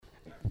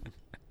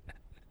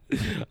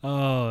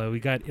Oh, we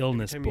got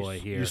illness Every time boy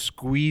here. You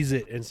squeeze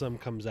it and some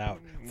comes out.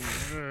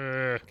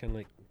 kind of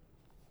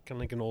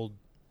like an old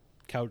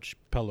couch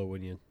pillow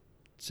when you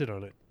sit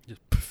on it.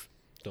 Just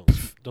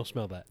don't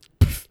smell that.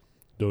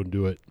 Don't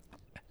do it.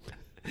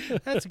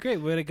 That's great.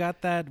 When I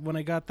got that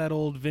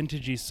old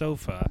vintagey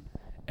sofa,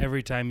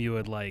 every time you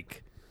would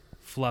like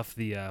fluff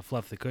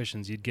the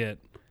cushions, you'd get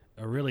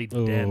a really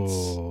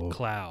dense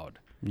cloud.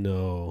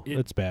 No,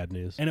 that's bad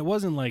news. And it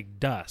wasn't like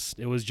dust.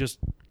 It was just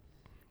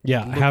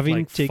having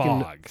like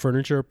taken fog.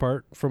 furniture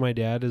apart for my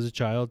dad as a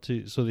child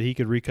so that he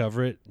could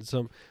recover it.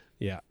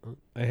 I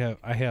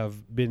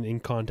have been in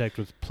contact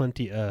with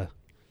plenty of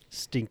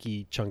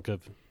stinky chunk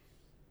of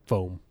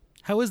foam.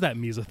 How is that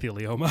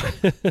mesothelioma?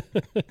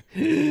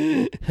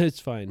 It's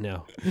fine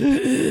now.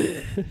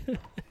 Wait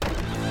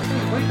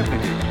a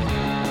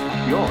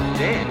minute. You're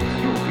dead.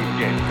 You've been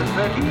dead for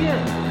 30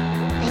 years.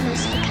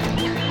 Lucy,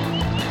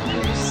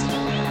 Lucy,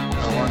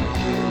 I want to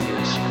hear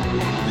you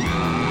scream.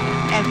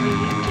 every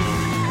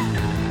weekend,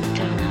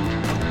 don't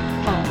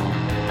fall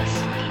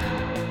asleep.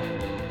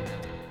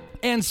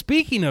 And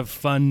speaking of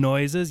fun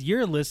noises,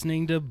 you're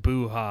listening to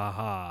Boo Ha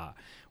Ha,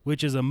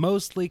 which is a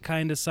mostly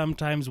kind of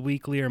sometimes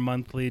weekly or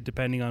monthly,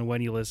 depending on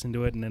when you listen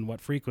to it and in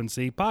what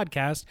frequency,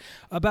 podcast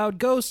about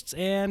ghosts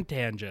and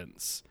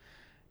tangents.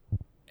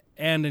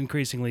 And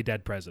increasingly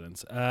dead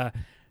presidents.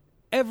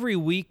 Every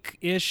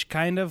week-ish,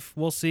 kind of,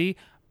 we'll see,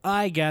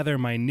 I gather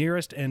my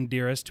nearest and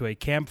dearest to a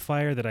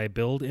campfire that I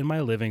build in my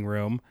living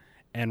room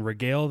and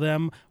regale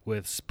them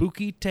with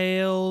spooky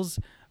tales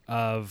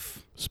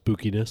of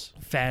Spookiness.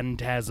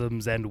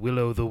 phantasms and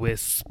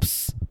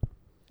will-o'-the-wisps.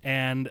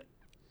 And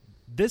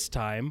this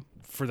time,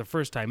 for the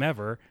first time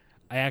ever,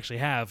 I actually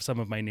have some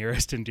of my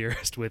nearest and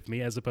dearest with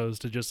me as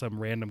opposed to just some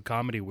random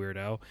comedy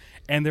weirdo.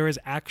 And there is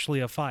actually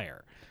a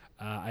fire.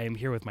 I am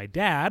here with my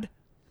dad.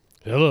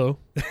 Hello.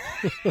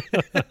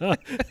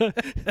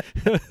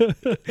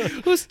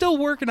 Who's still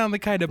working on the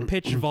kind of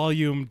pitch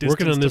volume distance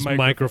Working on to this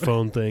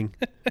microphone thing.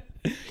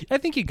 I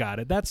think you got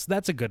it. That's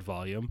a good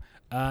volume.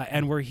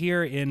 And we're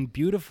here in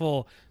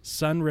beautiful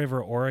Sun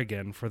River,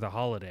 Oregon for the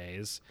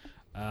holidays,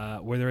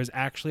 where there is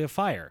actually a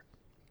fire.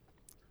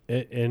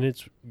 And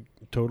it's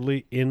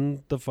totally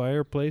in the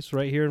fireplace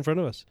right here in front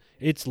of us.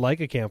 It's like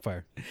a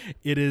campfire.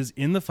 It is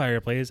in the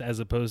fireplace as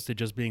opposed to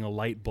just being a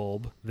light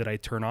bulb that I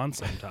turn on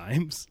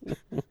sometimes,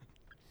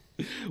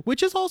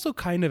 which is also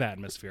kind of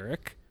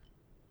atmospheric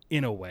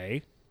in a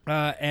way.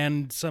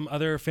 And some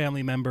other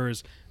family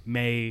members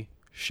may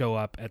show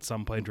up at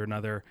some point or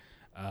another.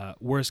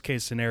 Worst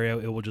case scenario,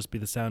 it will just be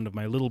the sound of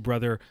my little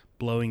brother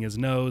blowing his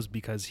nose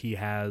because he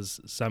has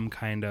some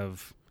kind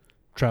of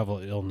Travel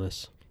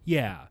illness.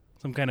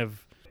 some kind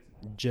of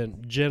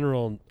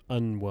General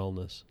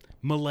unwellness.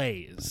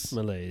 malaise,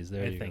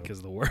 There I you think go.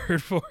 is the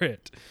word for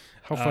it.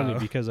 How funny,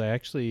 because I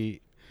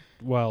actually,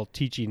 while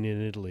teaching in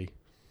Italy,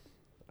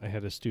 I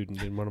had a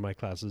student in one of my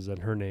classes and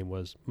her name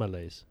was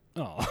Malaise.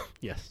 Oh,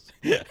 Yes.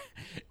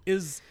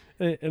 is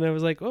And I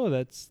was like, oh,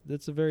 that's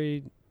a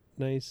very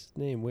nice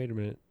name. Wait a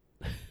minute.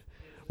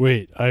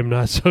 Wait, I'm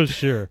not so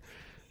sure.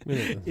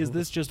 is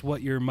this just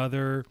what your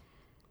mother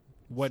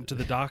went to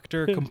the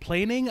doctor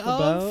complaining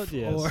about? of?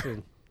 Yes. Or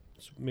and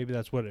maybe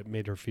that's what it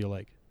made her feel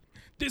like.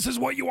 this is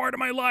what you are to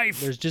my life.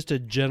 There's just a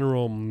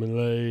general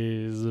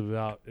malaise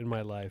about in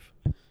my life.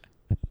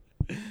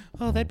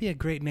 Oh, that'd be a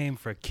great name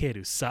for a kid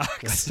who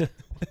sucks.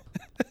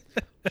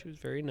 She was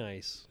very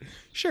nice.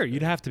 Sure,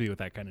 you'd have to be with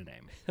that kind of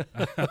name.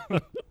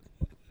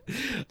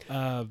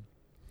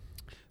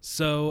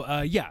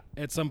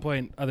 At some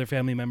point, other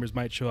family members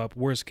might show up.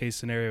 Worst case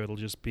scenario, it'll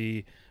just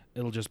be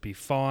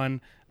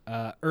fawn.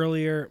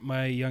 Earlier,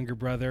 my younger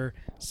brother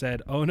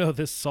said, "Oh no,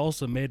 this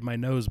salsa made my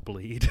nose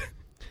bleed."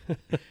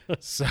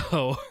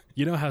 So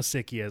you know how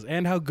sick he is,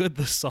 and how good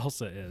the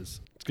salsa is.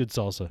 It's good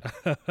salsa.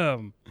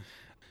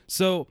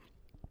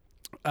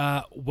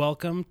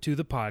 Welcome to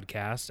the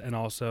podcast, and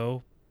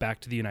also back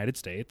to the United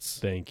States.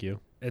 Thank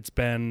you. It's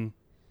been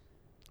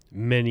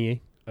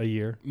Many a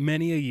year.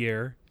 many a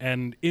year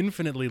and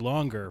infinitely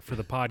longer for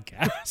the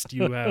podcast.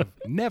 You have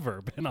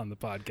never been on the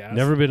podcast.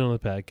 Never been on the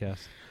podcast.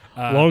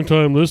 Long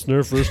time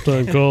listener, first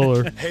time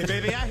caller. Hey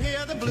baby, I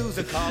hear the blues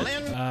are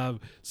calling.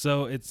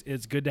 So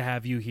it's good to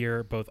have you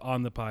here, both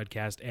on the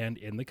podcast and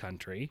in the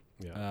country.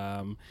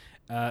 Yeah.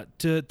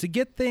 To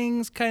get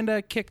things kind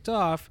of kicked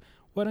off,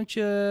 why don't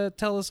you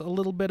tell us a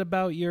little bit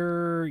about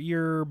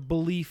your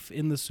belief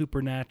in the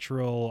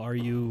supernatural? Are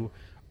you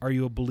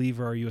a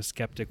believer? Are you a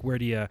skeptic? Where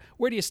do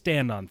you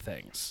stand on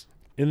things?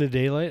 In the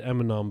daylight, I'm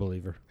a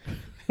non-believer.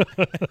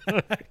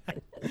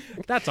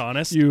 That's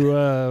honest.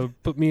 You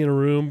put me in a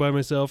room by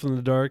myself in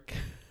the dark,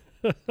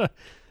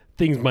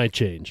 things might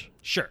change.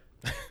 Sure.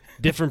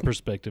 Different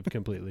perspective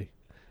completely.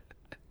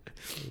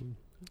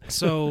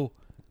 So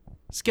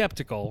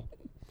skeptical,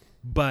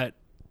 but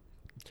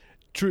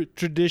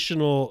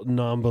Traditional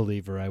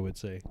non-believer, I would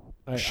say.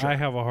 Sure. I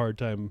have a hard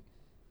time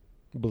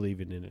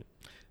believing in it.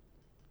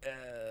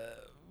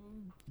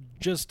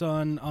 just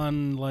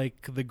on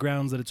like the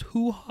grounds that it's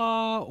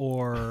hoo-ha,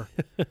 or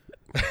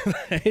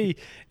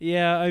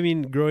Yeah, I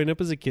mean, growing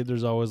up as a kid,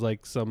 there's always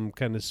like some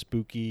kind of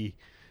spooky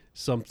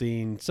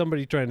something,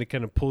 somebody trying to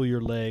kind of pull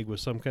your leg with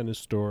some kind of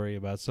story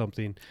about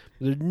something.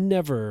 There's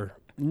never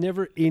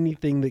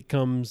anything that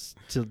comes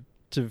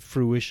to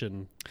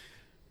fruition.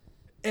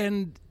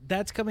 And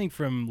that's coming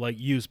from like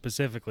you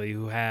specifically,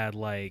 who had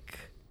like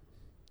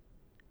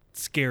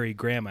scary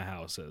grandma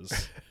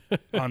houses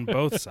on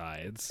both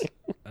sides.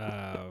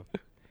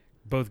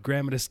 Both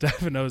Grandma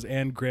DeStefano's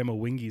and Grandma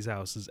Wingy's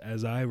houses,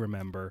 as I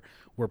remember,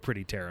 were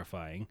pretty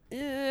terrifying.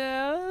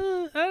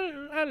 Yeah,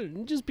 I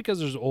don't, just because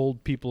there's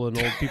old people and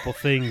old people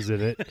things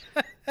in it.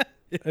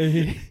 I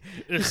mean,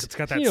 It's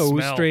got that you know,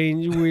 smell.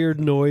 strange,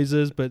 weird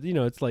noises, but you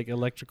know, it's like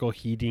electrical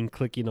heating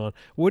clicking on.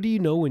 What do you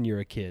know when you're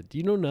a kid?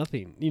 You know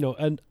nothing. You know,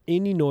 and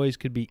any noise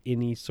could be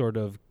any sort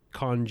of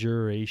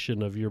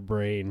conjuration of your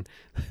brain.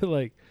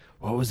 Like,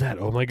 what was that?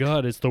 Oh my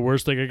God, it's the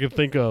worst thing I could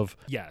think of.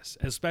 Yes,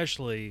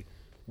 especially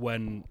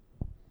when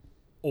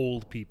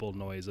old people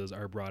noises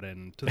are brought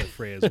in to the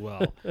fray as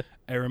well.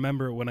 I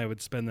remember when I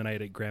would spend the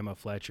night at Grandma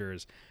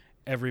Fletcher's,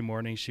 every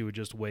morning she would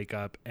just wake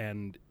up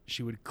and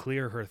she would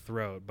clear her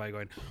throat by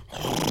going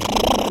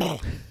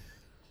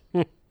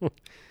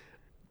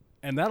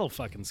and that'll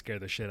fucking scare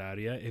the shit out of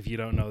you if you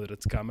don't know that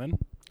it's coming.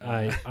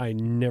 I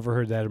never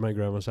heard that in my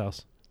grandma's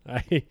house.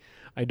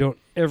 I don't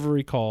ever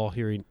recall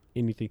hearing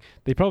anything.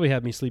 They probably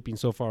had me sleeping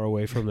so far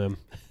away from them.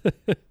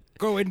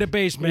 Go in the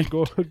basement.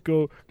 Go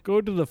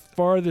to the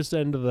farthest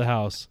end of the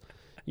house.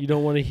 You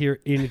don't want to hear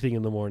anything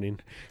in the morning.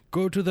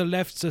 Go to the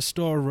left's a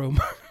storeroom.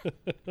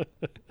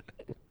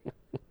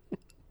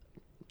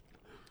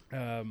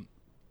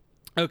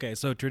 Okay,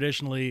 so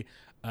traditionally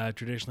a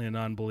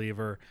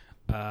non-believer,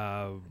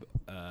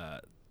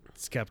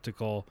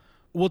 skeptical.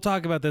 We'll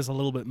talk about this a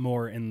little bit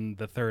more in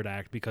the third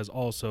act because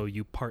also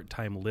you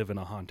part-time live in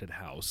a haunted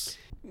house.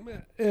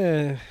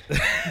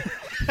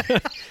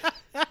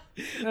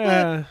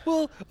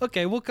 Well,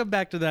 okay, we'll come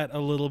back to that a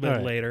little bit All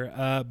right.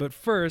 later. But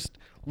first,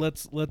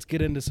 let's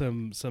get into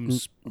some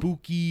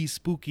spooky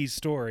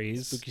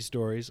stories. Spooky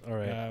stories. All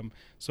right.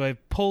 So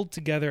I've pulled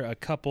together a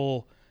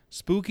couple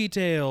spooky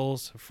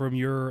tales from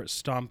your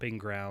stomping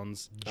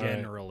grounds, All right.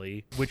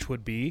 generally, which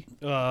would be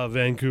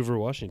Vancouver,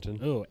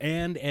 Washington.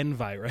 and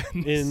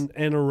environs.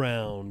 And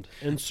around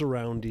and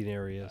surrounding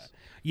areas.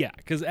 Yeah,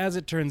 because as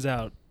it turns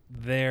out,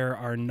 there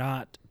are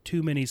not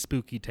too many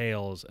spooky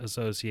tales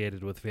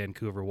associated with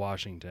Vancouver,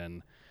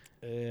 Washington.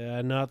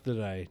 Not that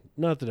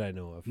I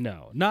know of.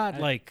 No, not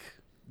like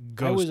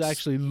ghosts. I was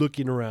actually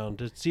looking around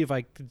to see if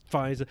I could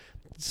find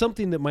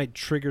something that might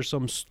trigger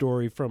some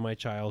story from my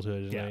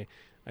childhood, and Yeah.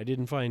 I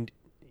didn't find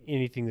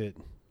anything that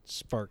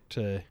sparked,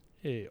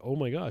 hey, oh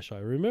my gosh, I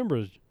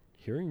remember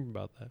hearing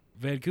about that.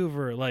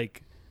 Vancouver,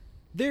 like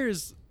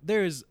there's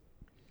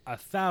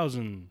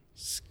 1,000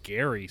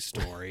 scary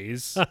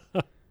stories,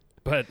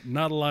 but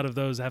not a lot of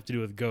those have to do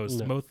with ghosts.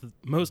 No.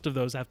 Most of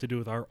those have to do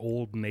with our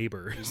old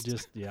neighbors.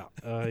 Just yeah,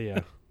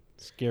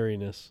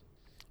 scariness.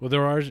 Well,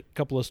 there are a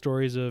couple of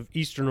stories of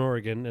Eastern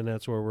Oregon, and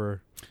that's where we're.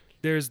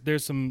 There's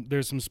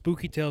some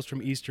spooky tales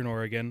from Eastern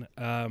Oregon.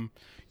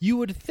 You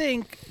would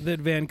think that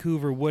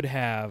Vancouver would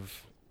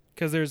have,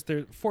 because there's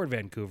Fort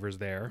Vancouver's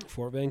there.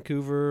 Fort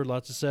Vancouver,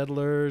 lots of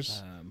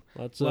settlers,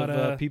 lots lot of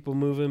of- people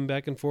moving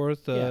back and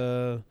forth.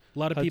 Yeah. A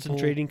lot of Hudson people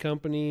Trading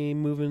Company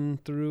moving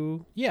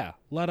through. Yeah,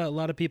 a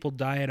lot of people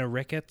dying of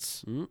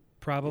rickets,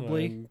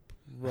 probably.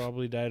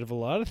 Probably died of a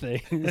lot of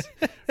things.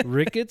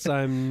 Rickets,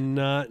 I'm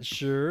not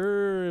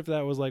sure if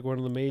that was like one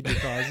of the major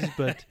causes,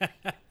 but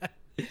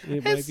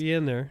it might be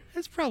in there.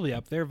 It's probably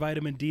up there.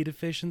 Vitamin D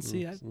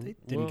deficiency. They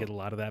didn't Well- get a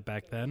lot of that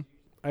back then.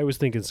 I was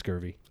thinking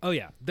scurvy. Oh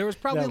yeah, there was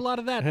probably That- a lot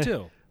of that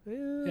too.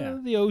 Yeah,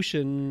 the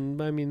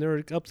ocean. I mean,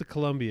 they're up to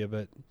Columbia,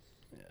 but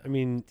I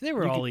mean, They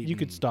were you all could, you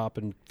could eating- stop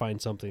and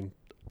find something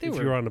They if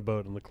were- you're on a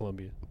boat on the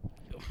Columbia.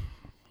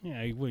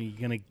 Yeah, what, are you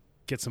gonna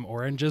get some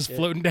oranges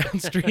floating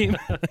downstream?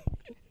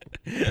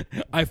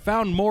 I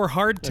found more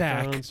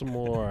hardtack. Found some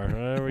more.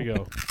 There we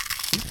go.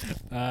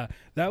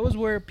 That was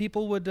where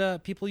people would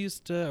people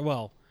used to.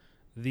 Well,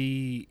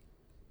 the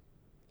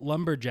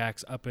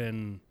lumberjacks up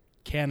in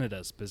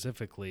Canada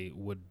specifically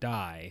would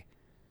die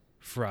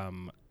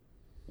from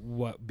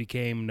what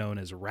became known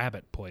as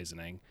rabbit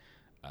poisoning.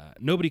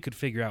 Nobody could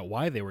figure out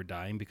why they were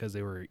dying because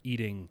they were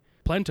eating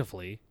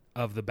plentifully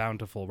of the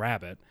bountiful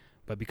rabbit,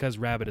 but because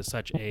rabbit is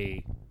such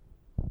a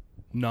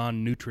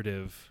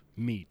non-nutritive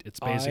meat, it's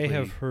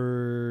basically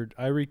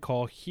I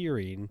recall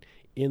hearing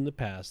in the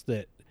past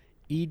that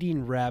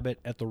eating rabbit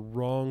at the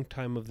wrong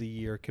time of the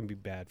year can be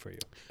bad for you.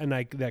 And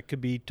that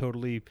could be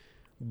totally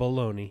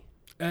baloney.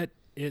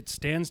 It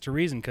stands to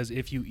reason because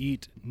if you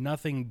eat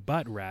nothing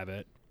but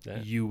rabbit,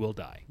 Yeah. you will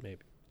die.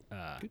 Maybe.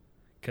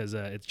 Because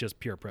it's just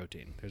pure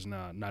protein. There's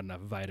not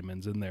enough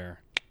vitamins in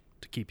there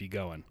to keep you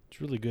going.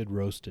 It's really good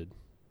roasted.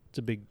 It's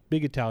a big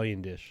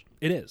Italian dish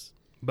It is,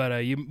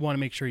 but you want to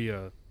make sure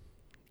you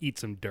eat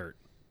some dirt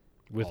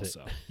with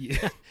also.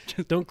 Yeah.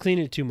 it. Don't clean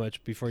it too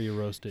much before you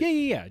roast it.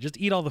 Yeah. Just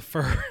eat all the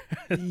fur.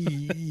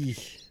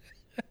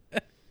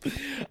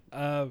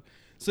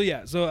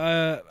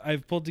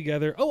 I've pulled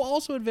together. Oh,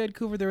 also in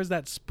Vancouver, there was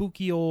that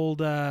spooky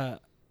old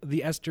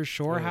the Esther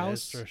Shore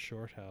house. Esther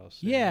Shore house.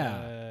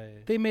 Yeah.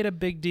 They made a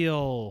big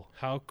deal.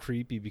 How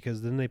creepy,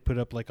 because then they put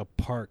up like a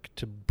park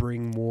to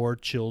bring more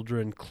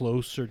children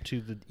closer to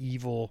the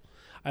evil.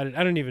 I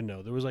don't even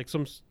know. There was like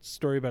some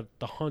story about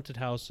the haunted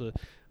house.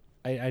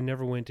 I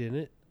never went in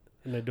it,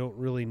 and I don't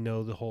really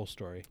know the whole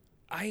story.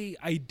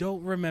 I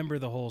don't remember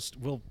the whole...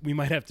 well, we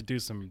might have to do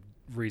some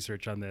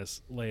research on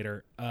this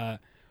later. But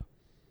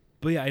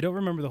yeah, I don't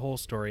remember the whole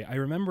story. I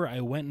remember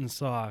I went and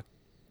saw...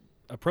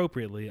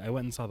 appropriately, I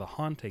went and saw The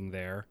Haunting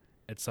there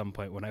at some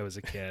point when I was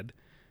a kid.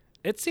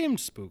 It seemed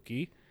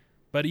spooky,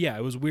 but yeah,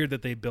 it was weird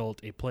that they built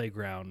a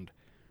playground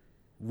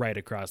right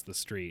across the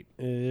street.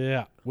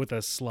 Yeah, with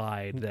a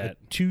slide that a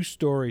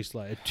 2-story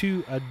slide,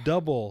 a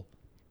double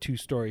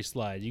 2-story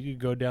slide. You could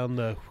go down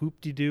the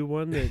hoop-de-doo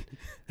one that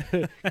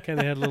kind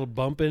of had a little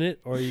bump in it,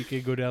 or you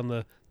could go down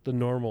the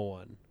normal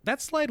one. That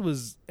slide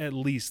was at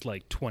least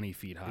like 20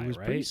 feet high, It was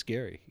right? pretty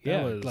scary.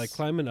 That was... like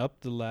climbing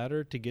up the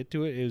ladder to get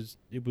to it.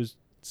 It was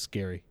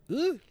scary.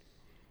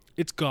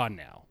 It's gone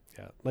now.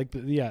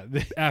 Yeah,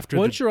 After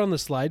once you're on the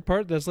slide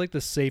part, that's like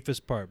the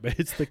safest part, but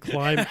it's the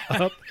climb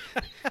up.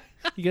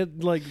 You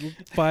get like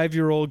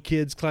 5-year-old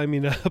kids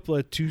climbing up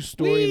a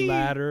 2-story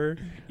ladder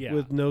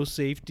with no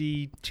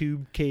safety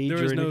tube cage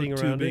or anything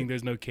around it.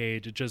 There's no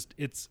cage.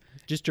 It's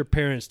just your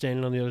parents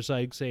standing on the other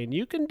side saying,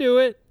 "You can do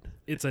it."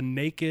 It's a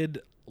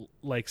naked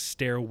like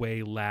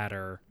stairway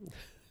ladder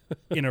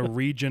in a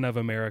region of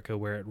America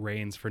where it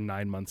rains for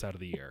 9 months out of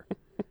the year.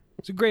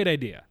 It's a great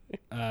idea.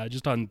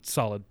 Just on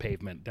solid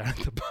pavement down at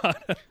the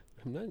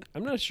bottom.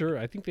 I'm not sure.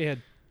 I think they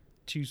had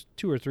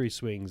two or three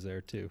swings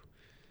there too.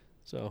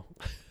 So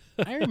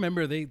I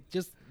remember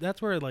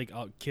that's where like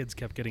kids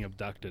kept getting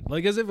abducted.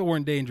 Like as if it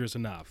weren't dangerous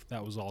enough.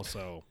 That was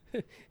also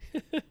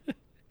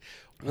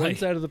one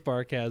side of the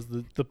park has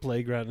the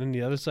playground, and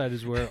the other side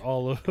is where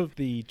all of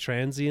the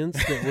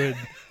transients that would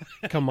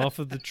come off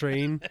of the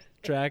train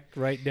track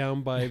right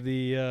down by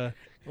the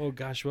oh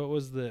gosh, what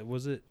was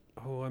it?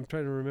 Oh, I'm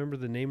trying to remember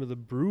the name of the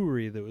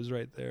brewery that was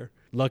right there.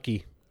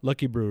 Lucky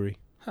Brewery.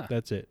 Huh.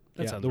 That's it.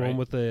 That sounds the right. one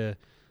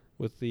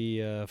with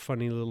the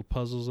funny little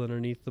puzzles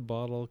underneath the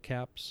bottle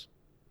caps.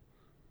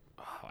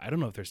 Oh, I don't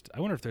know if I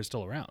wonder if they're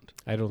still around.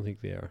 I don't think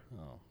they are.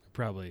 Oh,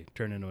 probably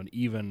turn into an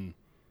even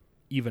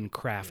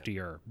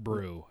craftier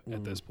brew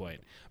at this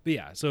point. But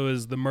yeah, so it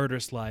was the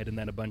murder slide and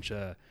then a bunch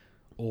of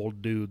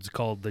old dudes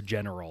called the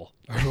General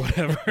or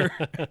whatever.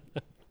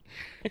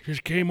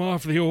 Just came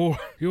off the old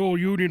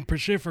Union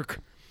Pacific.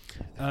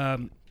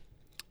 Well,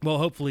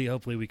 hopefully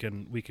we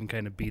can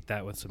kind of beat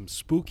that with some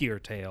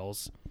spookier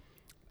tales.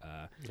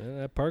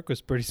 That park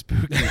was pretty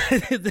spooky.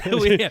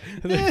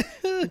 Yeah.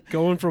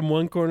 Going from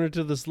one corner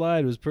to the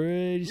slide was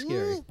pretty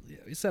scary. Yeah,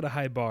 we set a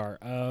high bar.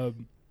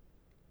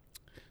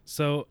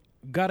 So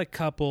got a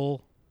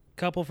couple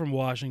from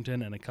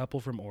Washington and a couple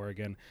from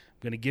Oregon. I'm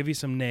going to give you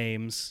some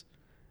names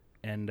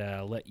and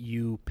let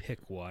you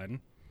pick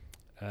one.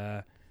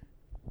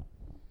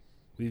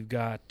 We've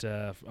got,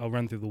 I'll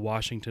run through the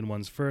Washington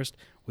ones first.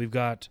 We've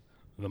got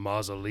the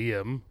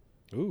Mausoleum.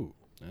 Ooh.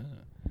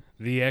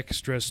 The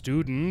Extra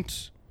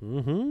Student,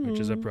 which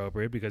is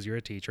appropriate because you're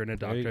a teacher and a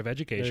doctor of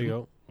education. There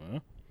you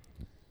go.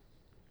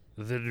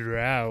 The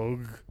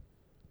Draug.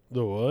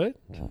 The what?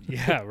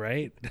 Yeah,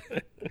 right?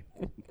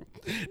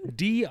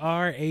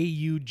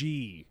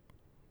 D-R-A-U-G.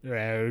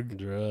 Draug.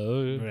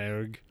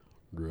 Drug.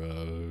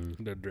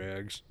 The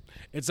drugs.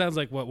 It sounds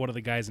like what one of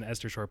the guys in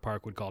Esther Shore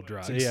Park would call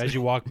drugs. So, yeah, as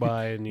you walk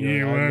by and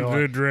You want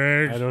the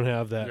drugs? I don't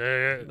have that.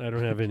 I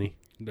don't have any.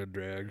 The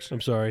drugs.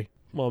 I'm sorry,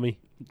 Mommy.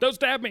 Don't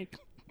stab me.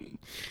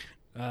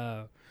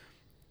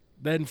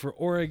 Then for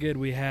Oregon,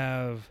 we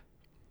have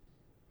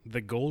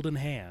the Golden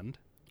Hand.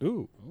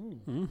 Ooh.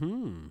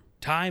 Mm-hmm.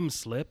 Time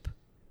Slip.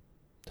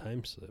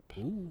 Time slip.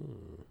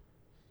 Ooh.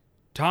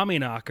 Tommy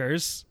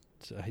Knockers.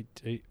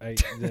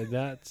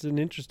 That's an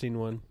interesting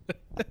one.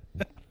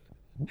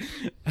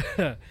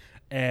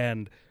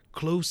 And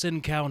Close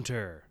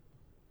Encounter.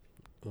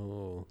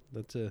 Oh,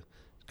 that's a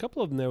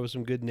couple of them. There were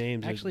some good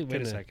names. Actually,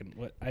 wait a second.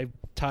 What I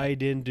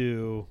tied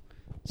into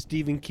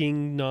Stephen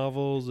King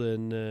novels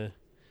and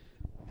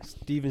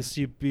Steven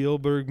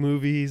Spielberg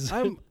movies.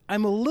 I'm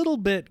a little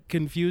bit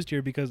confused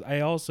here because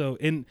I also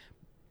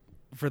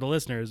for the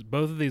listeners,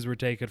 both of these were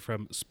taken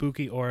from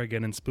Spooky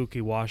Oregon and Spooky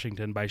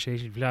Washington by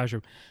Shashi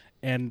Flasher,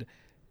 and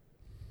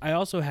I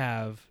also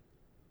have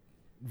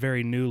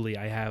very newly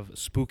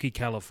Spooky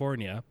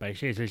California by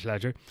Shashi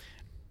Flasher,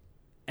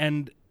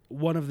 and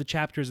one of the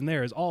chapters in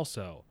there is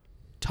also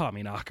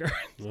Tommy Knocker.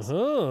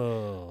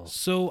 Oh.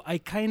 So I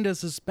kind of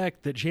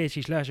suspect that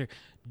Shashi Flasher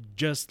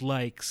just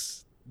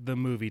likes the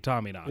movie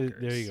Tommy Knockers.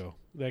 There you go.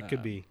 That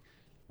could be.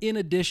 In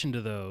addition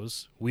to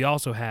those, we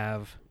also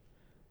have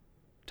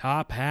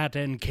Top Hat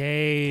and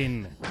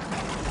Cane.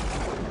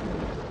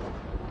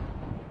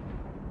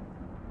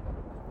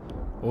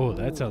 Oh,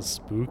 that sounds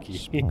spooky.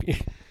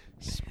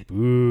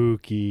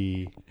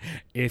 Spooky.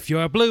 If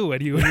you're blue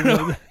and you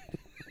know.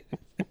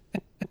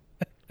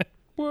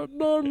 But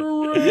not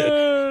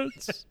the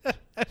reds.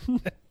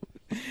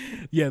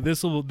 Yeah,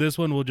 this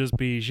one will just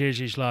be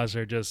Gigi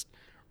Schlosser just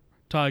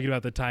talking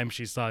about the time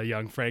she saw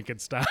Young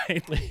Frankenstein.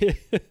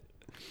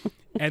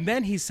 And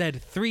then he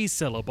said 3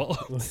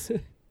 syllables.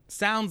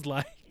 Sounds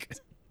like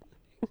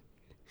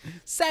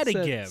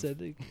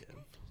Sedative.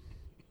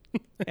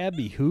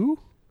 Abby who?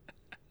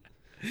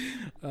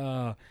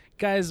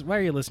 Guys, why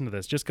are you listening to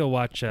this? Just go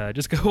watch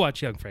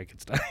Young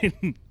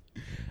Frankenstein.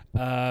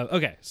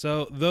 Okay,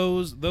 so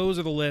those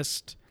are the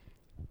list.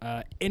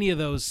 Any of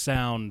those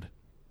sound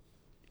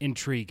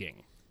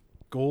intriguing?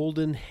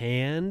 Golden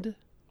Hand.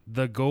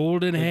 The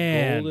Golden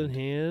Hand. Golden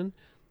Hand.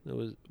 That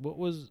was what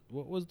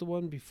was the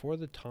one before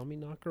the Tommy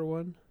Knocker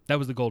one? That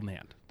was the Golden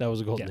Hand. That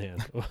was a Golden Yeah.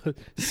 Hand.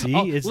 See,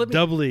 Oh, it's let me-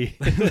 doubly.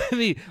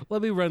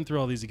 let me run through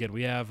all these again.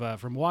 We have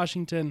from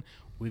Washington,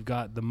 we've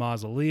got the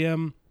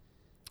Mausoleum,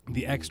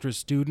 the Extra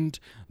Student,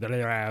 the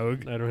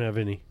Raug. I don't have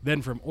any.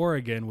 Then from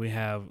Oregon, we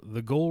have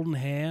the Golden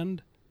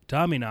Hand,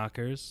 Tommy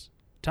Knockers,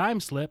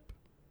 Time Slip,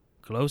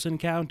 Close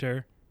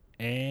Encounter,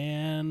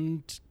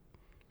 and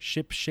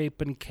Ship Shape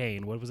and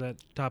Cane. What was that?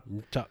 Top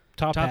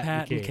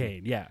Hat and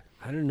Cane. Yeah.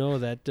 I don't know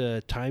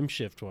that Time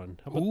Shift one.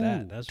 How about Ooh,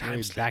 that? That's Time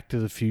very Slip. Back to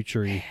the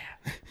Future-y.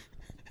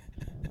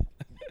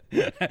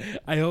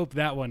 I hope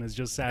that one is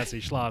just Sassy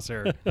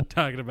Schlosser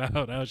talking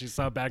about how she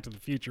saw Back to the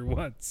Future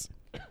once.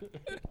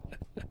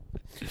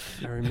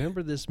 I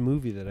remember this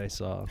movie that I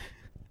saw.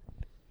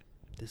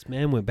 This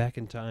man went back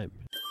in time.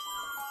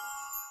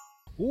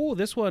 Ooh,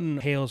 this one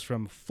hails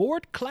from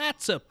Fort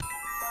Clatsop.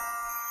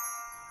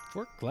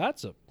 Fort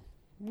Clatsop.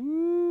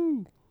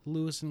 Woo!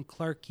 Lewis and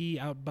Clarkey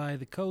out by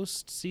the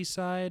coast,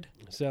 seaside.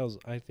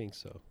 I think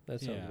so.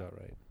 That sounds Yeah. about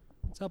right.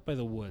 It's out by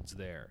the woods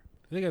there.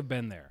 I think I've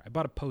been there. I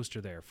bought a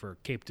poster there for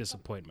Cape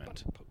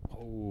Disappointment.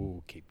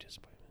 Oh, Cape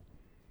Disappointment.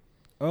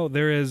 Oh,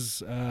 there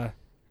is. I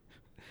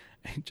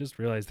just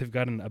realized they've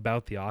got an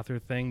about the author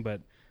thing, but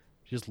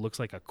it just looks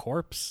like a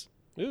corpse.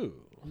 Ooh.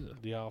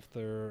 The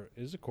author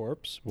is a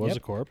corpse. Was Yep. a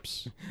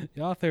corpse.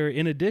 The author,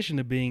 in addition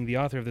to being the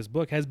author of this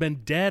book, has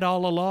been dead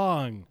all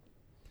along.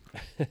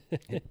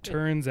 It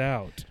turns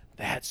out.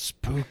 That's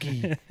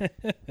spooky.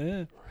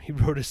 He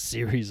wrote a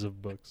series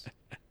of books.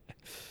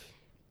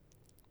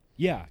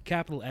 Yeah,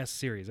 capital S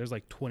series. There's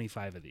like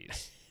 25 of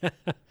these.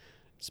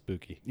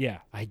 Spooky.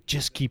 Yeah. I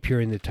just keep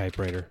hearing the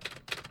typewriter.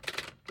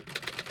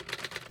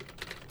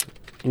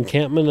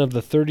 Encampment of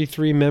the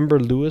 33-member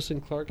Lewis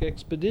and Clark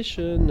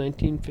Expedition,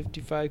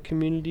 1955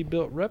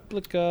 community-built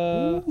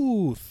replica.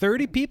 Ooh,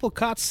 30 people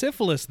caught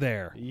syphilis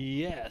there.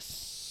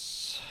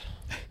 Yes.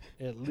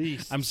 At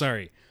least. I'm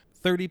sorry.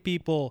 30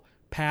 people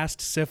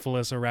passed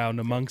syphilis around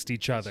amongst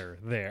each other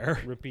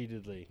there.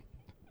 Repeatedly.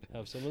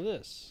 Have some of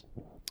this.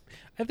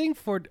 I think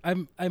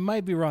I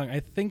might be wrong. I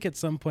think at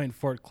some point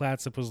Fort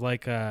Clatsop was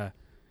like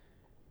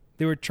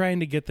they were trying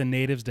to get the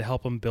natives to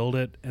help them build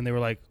it, and they were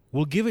like,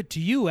 "We'll give it to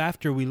you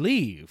after we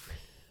leave."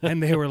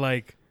 And they were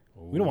like,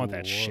 "We don't want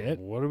that shit.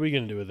 What are we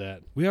going to do with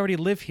that? We already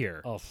live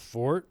here. A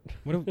fort?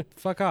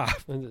 Fuck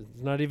off.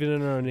 It's not even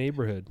in our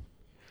neighborhood.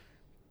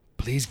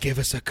 Please give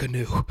us a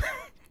canoe."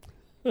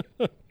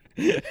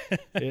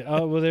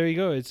 Oh, well, there you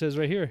go. It says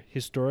right here,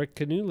 historic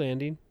canoe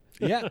landing.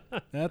 Yeah,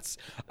 that's.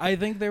 I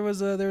think there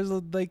was a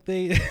like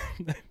they,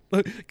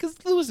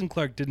 because Lewis and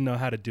Clark didn't know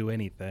how to do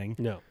anything.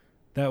 No.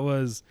 That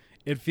was.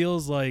 It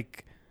feels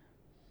like,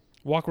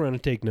 Walk around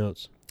and take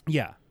notes.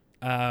 yeah,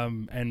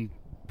 and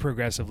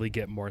progressively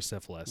get more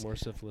syphilis. More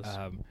syphilis.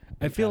 I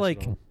feel pass it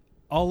like on.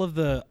 all of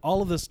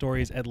the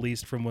stories, at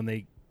least from when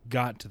they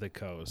got to the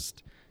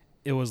coast,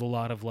 it was a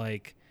lot of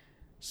like.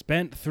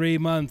 Spent 3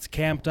 months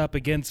camped up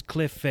against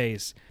cliff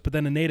face, but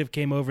then a native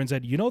came over and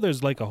said, "You know,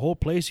 there's like a whole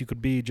place you could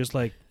be just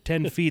like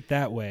 10 feet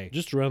that way.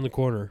 Just around the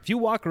corner. If you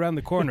walk around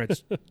the corner,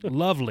 it's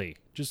lovely.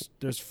 Just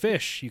there's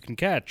fish you can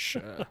catch.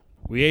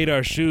 We ate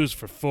our shoes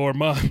for 4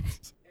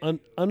 months."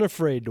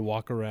 Unafraid to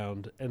walk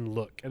around and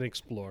look and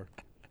explore.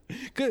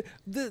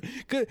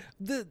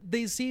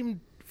 They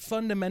seemed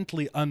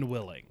fundamentally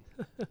unwilling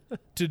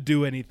to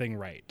do anything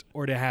right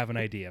or to have an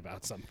idea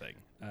about something.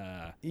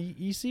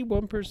 You see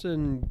one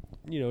person,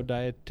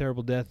 die a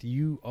terrible death.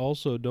 You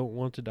also don't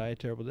want to die a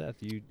terrible death.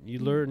 You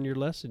learn your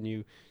lesson.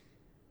 You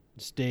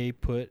stay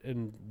put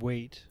and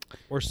wait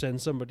or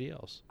send somebody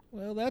else.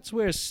 Well, that's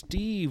where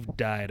Steve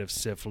died of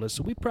syphilis,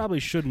 so we probably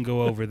shouldn't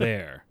go over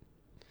there.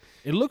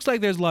 It looks like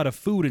there's a lot of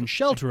food and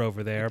shelter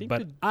over there, think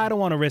but I don't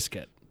want to risk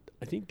it.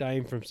 I think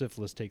dying from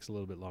syphilis takes a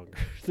little bit longer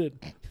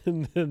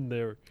than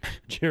their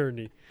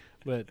journey.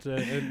 But,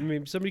 I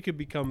mean, somebody could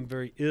become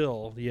very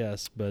ill,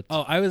 yes, but...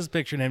 Oh, I was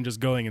picturing him just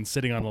going and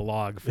sitting on a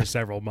log for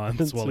several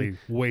months while he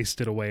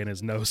wasted away and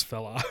his nose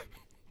fell off.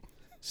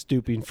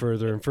 Stooping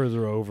further and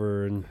further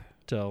over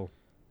until...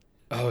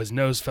 Oh, his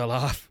nose fell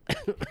off.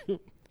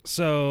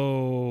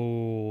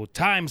 So,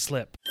 time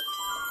slip.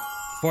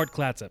 Fort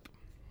Clatsop.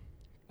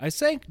 I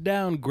sank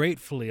down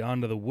gratefully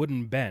onto the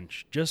wooden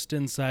bench just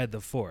inside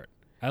the fort.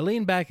 I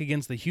leaned back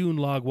against the hewn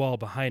log wall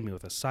behind me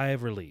with a sigh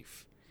of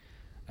relief.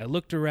 I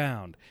looked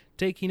around,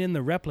 taking in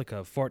the replica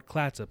of Fort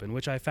Clatsop in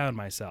which I found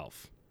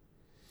myself.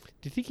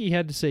 Do you think he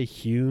had to say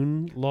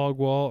hewn log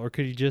wall, or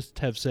could he just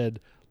have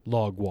said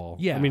log wall?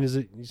 Yeah. I mean, is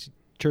it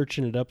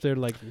churching it up there?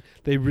 Like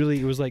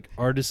it was like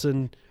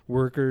artisan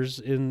workers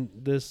in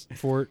this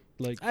fort.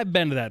 Like I've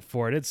been to that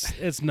fort.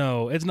 It's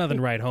nothing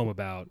to write home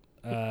about.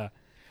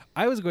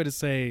 I was going to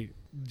say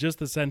just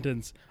the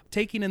sentence,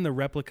 taking in the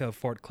replica of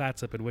Fort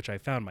Clatsop in which I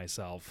found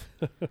myself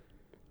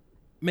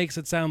makes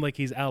it sound like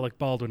he's Alec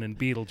Baldwin in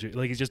Beetlejuice.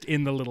 Like he's just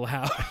in the little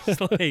house.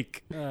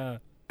 Like, My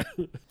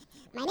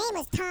name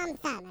is Tom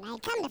Thumb, and I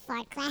come to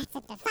Fort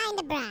Clatsop to find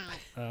a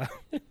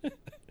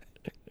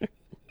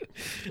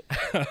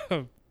bride.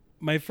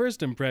 my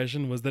first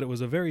impression was that it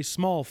was a very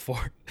small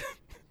fort.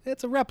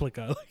 It's a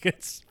replica. Like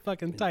it's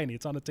fucking tiny.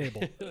 It's on a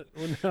table.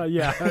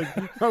 yeah.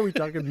 Are we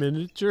talking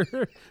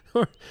miniature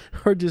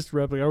or just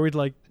replica? Are we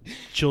like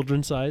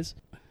children's size?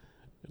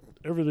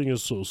 Everything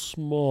is so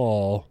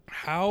small.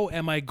 How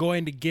am I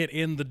going to get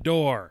in the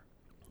door?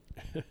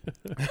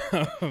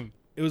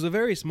 It was a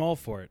very small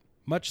fort,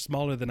 much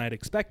smaller than I'd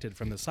expected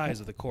from the size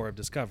of the Corps of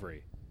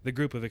Discovery, the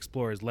group of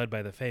explorers led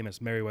by the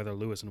famous Meriwether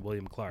Lewis and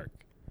William Clark.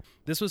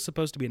 This was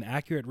supposed to be an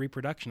accurate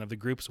reproduction of the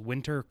group's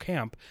winter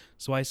camp,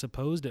 so I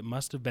supposed it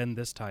must have been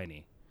this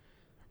tiny.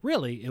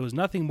 Really, it was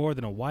nothing more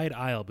than a wide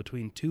aisle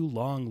between two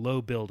long,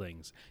 low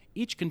buildings,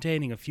 each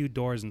containing a few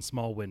doors and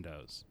small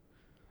windows.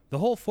 The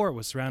whole fort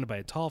was surrounded by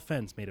a tall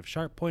fence made of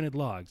sharp-pointed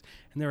logs,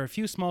 and there were a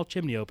few small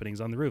chimney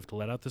openings on the roof to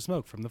let out the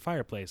smoke from the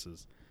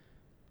fireplaces.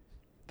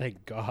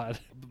 Thank God.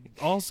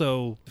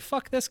 Also,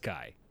 fuck this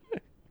guy.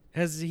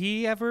 Has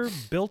he ever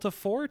built a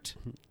fort?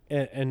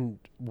 And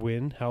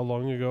when? How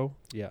long ago?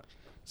 Yeah.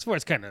 This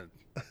fort's kind of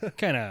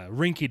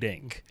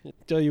rinky-dink.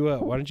 Tell you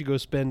what, why don't you go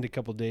spend a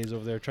couple days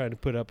over there trying to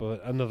put up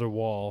another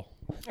wall?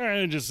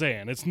 I'm just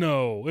saying, it's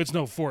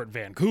no Fort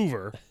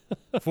Vancouver,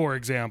 for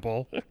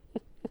example.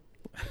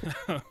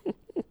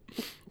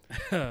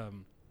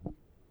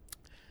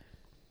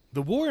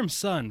 The warm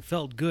sun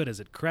felt good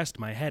as it caressed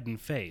my head and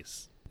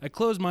face. I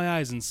closed my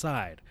eyes and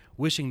sighed,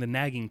 wishing the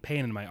nagging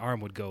pain in my arm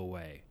would go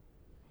away.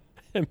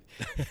 I'm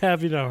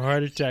having a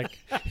heart attack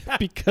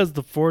because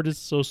the fort is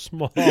so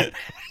small.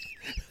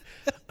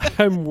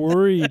 I'm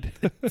worried.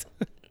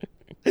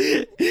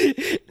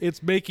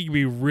 It's making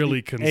me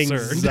really concerned.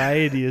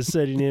 Anxiety is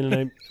setting in,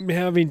 and I'm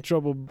having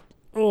trouble.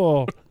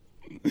 Oh,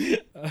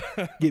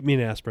 get me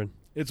an aspirin.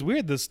 It's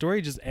weird. The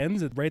story just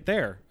ends right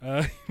there.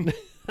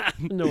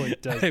 No,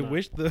 it does I not.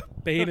 wish the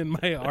pain in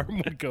my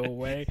arm would go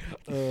away.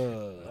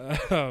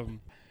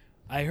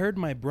 I heard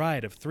my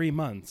bride of 3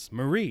 months,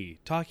 Marie,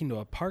 talking to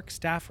a park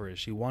staffer as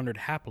she wandered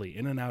happily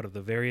in and out of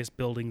the various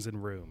buildings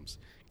and rooms,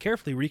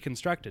 carefully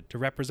reconstructed to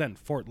represent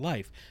fort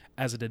life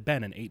as it had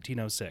been in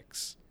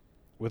 1806.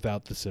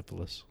 Without the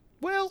syphilis.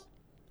 Well,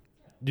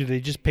 Do they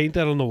just paint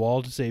that on the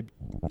wall to say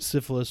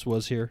syphilis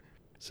was here?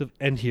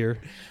 And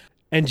here.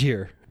 And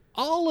here.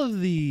 all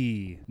of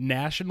the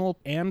national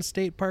and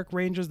state park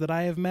rangers that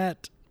I have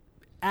met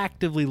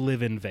actively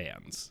live in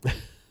vans.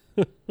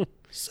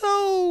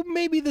 So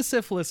maybe the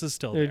syphilis is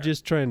still They're there.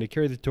 just trying to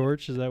carry the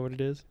torch. Is that what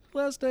it is?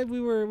 Last time we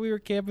were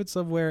camping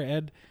somewhere,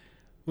 and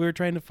we were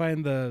trying to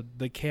find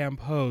the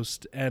camp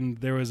host, and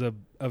there was a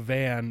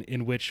van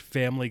in which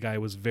Family Guy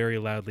was very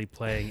loudly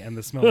playing, and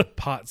the smell of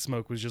pot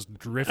smoke was just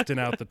drifting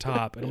out the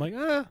top. And I'm like,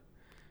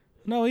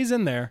 no, he's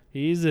in there.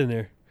 He's in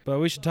there. But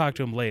we should talk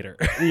to him later.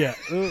 Yeah,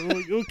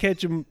 we'll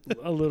catch him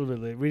a little bit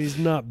later when he's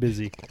not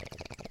busy.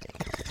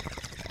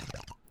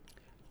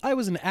 I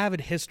was an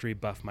avid history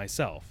buff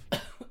myself,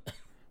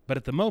 but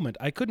at the moment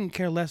I couldn't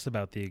care less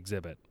about the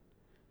exhibit.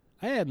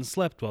 I hadn't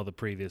slept well the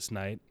previous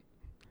night,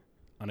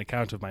 on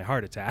account of my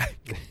heart attack.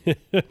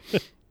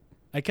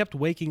 I kept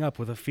waking up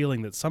with a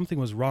feeling that something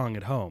was wrong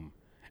at home,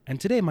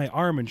 and today my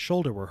arm and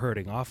shoulder were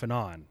hurting off and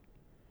on.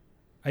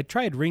 I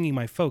tried ringing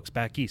my folks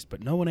back east,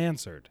 but no one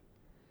answered.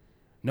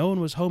 No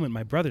one was home at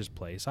my brother's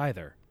place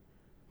either.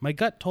 My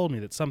gut told me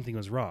that something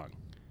was wrong,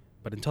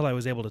 but until I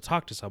was able to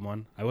talk to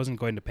someone, I wasn't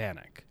going to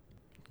panic.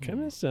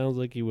 Kind of sounds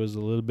like he was a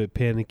little bit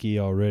panicky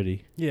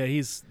already. Yeah,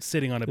 he's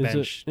sitting on a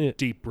bench,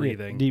 deep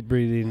breathing. Yeah, deep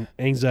breathing,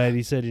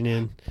 anxiety setting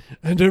in.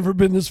 I've never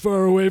been this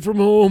far away from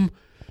home.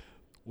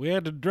 We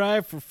had to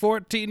drive for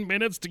 14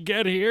 minutes to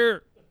get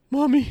here.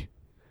 Mommy.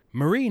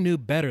 Marie knew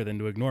better than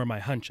to ignore my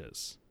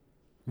hunches.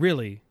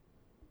 Really.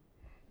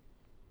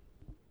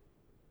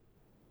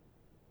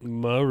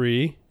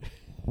 Marie.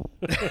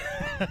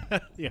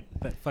 Yeah,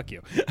 fuck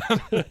you.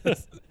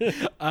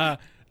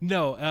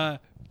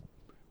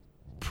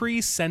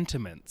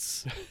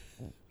 Presentiments.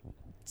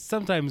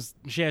 Sometimes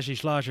Shashi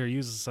Schlosser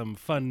uses some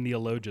fun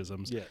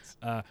neologisms. Yes.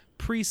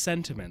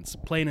 Presentiments,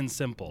 plain and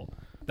simple.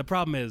 The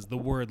problem is the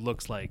word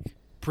looks like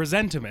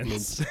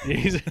presentiments,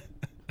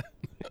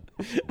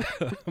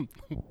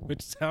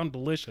 which sound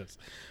delicious.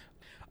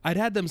 I'd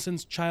had them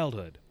since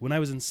childhood. When I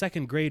was in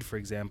 2nd grade, for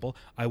example,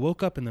 I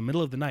woke up in the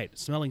middle of the night,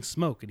 smelling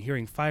smoke and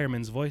hearing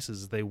firemen's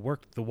voices as they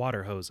worked the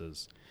water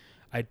hoses.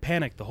 I'd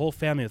panicked the whole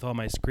family with all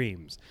my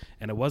screams,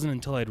 and it wasn't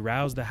until I'd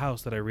roused the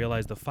house that I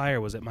realized the fire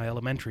was at my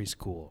elementary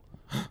school.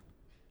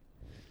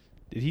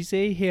 Did he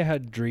say he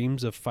had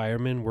dreams of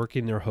firemen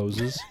working their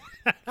hoses?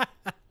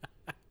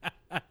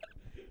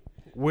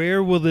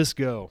 Where will this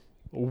go?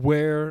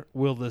 Where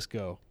will this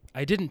go?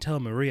 I didn't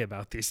tell Marie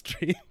about these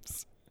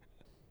dreams.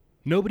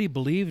 Nobody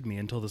believed me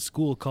until the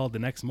school called the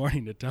next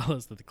morning to tell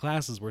us that the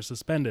classes were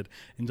suspended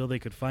until they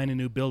could find a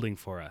new building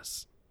for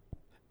us.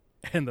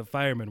 And the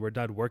firemen were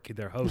done working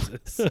their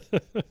hoses.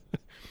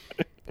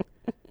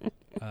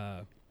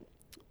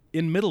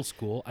 In middle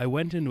school, I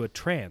went into a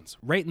trance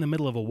right in the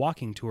middle of a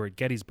walking tour at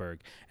Gettysburg,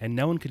 and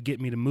no one could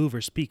get me to move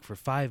or speak for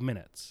 5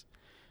 minutes.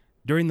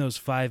 During those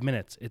 5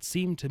 minutes, it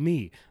seemed to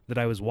me that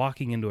I was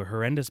walking into a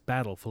horrendous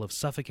battle full of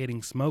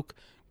suffocating smoke,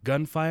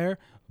 gunfire,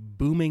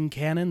 booming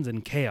cannons,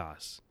 and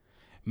chaos.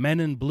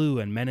 Men in blue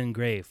and men in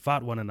gray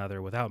fought one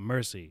another without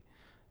mercy.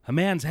 A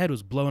man's head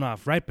was blown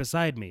off right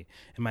beside me,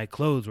 and my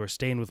clothes were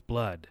stained with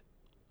blood.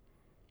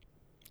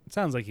 It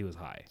sounds like he was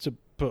high.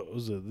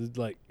 Suppose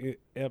like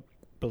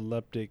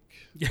epileptic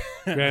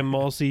grand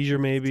mal seizure,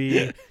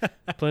 maybe.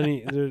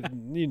 Plenty.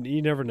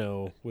 You never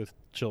know with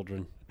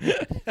children.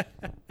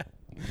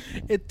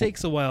 It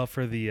takes a while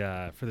for the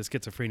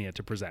schizophrenia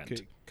to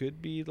present.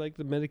 Could be like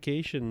the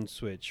medication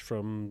switch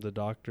from the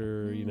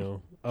doctor,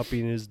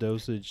 upping his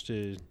dosage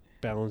to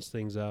balance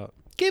things out.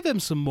 Give him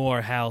some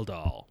more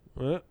Haldol.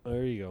 Well,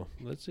 there you go.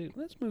 Let's see.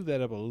 Let's move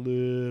that up a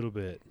little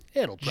bit.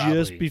 It'll probably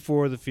Just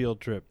before the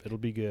field trip. It'll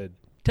be good.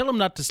 Tell him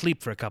not to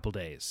sleep for a couple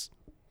days.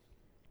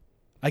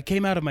 I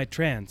came out of my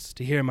trance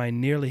to hear my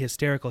nearly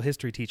hysterical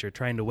history teacher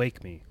trying to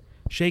wake me.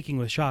 Shaking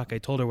with shock, I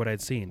told her what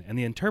I'd seen, and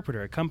the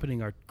interpreter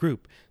accompanying our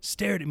group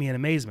stared at me in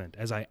amazement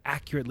as I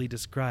accurately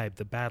described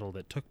the battle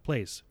that took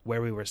place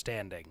where we were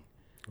standing.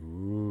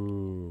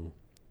 Ooh.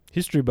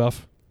 History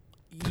buff.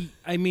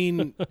 I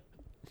mean,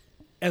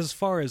 as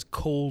far as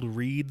cold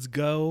reads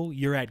go,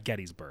 you're at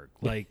Gettysburg.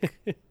 Like,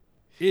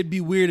 it'd be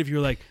weird if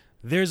you're like,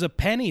 there's a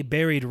penny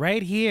buried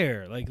right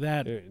here. Like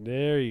that.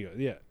 There you go.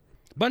 Yeah.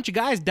 A bunch of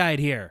guys died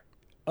here.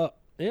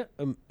 Yeah.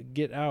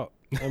 Get out.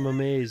 I'm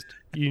amazed.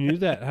 You knew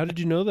that. How did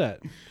you know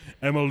that?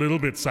 I'm a little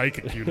bit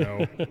psychic, you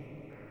know.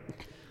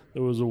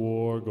 There was a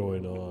war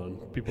going on.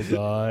 People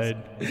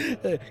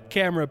died.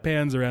 Camera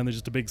pans around. There's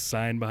just a big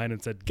sign behind it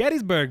that said,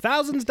 Gettysburg,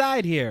 thousands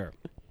died here.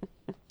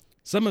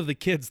 Some of the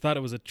kids thought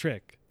it was a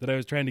trick, that I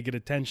was trying to get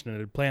attention and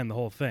had planned the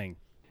whole thing.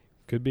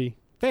 Could be.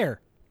 Fair.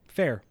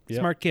 Yep.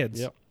 Smart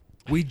kids. Yep.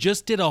 We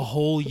just did a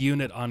whole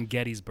unit on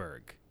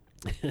Gettysburg.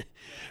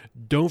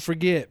 Don't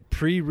forget,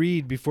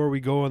 pre-read before we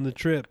go on the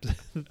trip.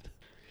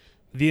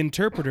 The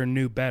interpreter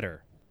knew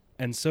better,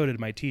 and so did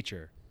my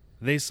teacher.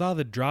 They saw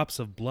the drops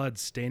of blood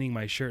staining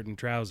my shirt and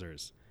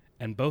trousers,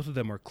 and both of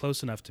them were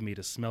close enough to me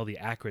to smell the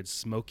acrid,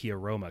 smoky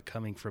aroma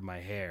coming from my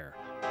hair.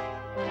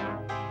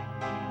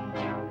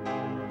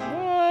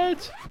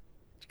 What?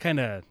 Kind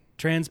of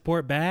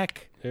transport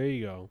back. There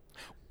you go.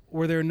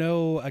 Were there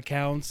no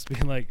accounts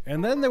being like,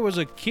 and then there was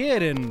a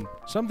kid in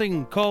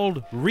something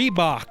called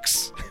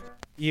Reeboks?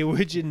 Yeah,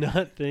 would you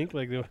not think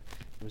like I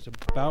was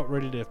about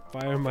ready to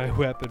fire my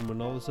weapon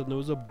when all of a sudden there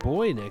was a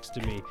boy next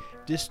to me,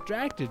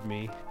 distracted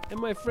me, and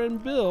my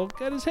friend Bill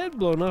got his head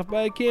blown off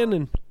by a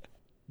cannon.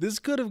 This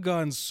could have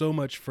gone so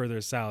much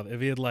further south if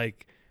he had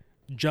like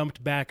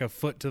jumped back a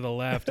foot to the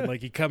left and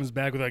like he comes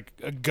back with like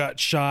a gut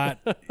shot.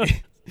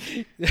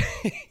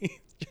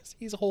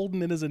 He's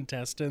holding in his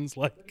intestines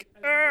like.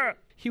 Argh!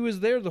 He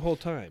was there the whole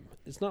time.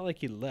 It's not like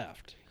he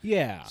left.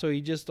 Yeah. So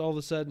he just all of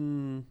a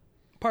sudden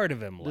part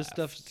of him this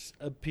left. stuff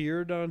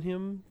appeared on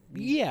him.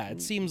 Yeah,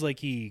 it seems like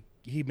he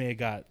may have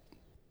got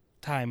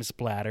time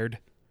splattered.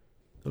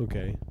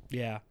 Okay.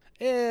 Yeah.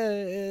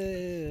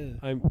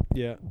 I'm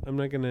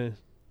not gonna.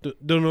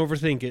 Don't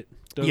overthink it.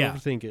 Don't Yeah.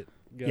 overthink it.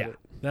 Got Yeah. it.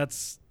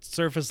 That's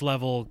surface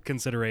level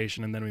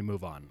consideration, and then we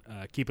move on.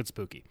 Keep it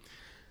spooky.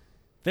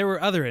 There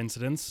were other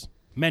incidents,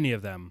 many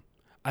of them.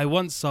 I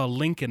once saw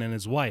Lincoln and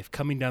his wife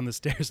coming down the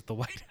stairs at the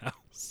White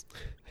House.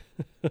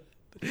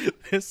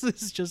 This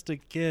is just a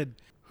kid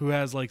who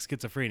has like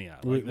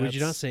schizophrenia. Like, Would you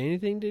not say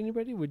anything to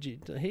anybody? Would you?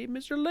 Hey,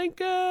 Mr.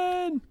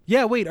 Lincoln.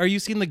 Yeah, wait. Are you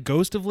seeing the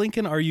ghost of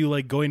Lincoln? Are you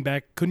like going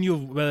back? Couldn't you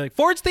have like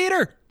Ford's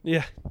Theater?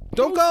 Yeah.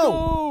 Don't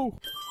go.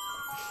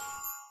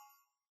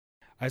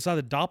 I saw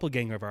the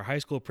doppelganger of our high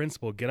school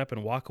principal get up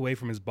and walk away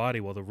from his body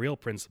while the real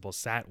principal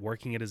sat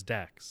working at his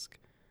desk.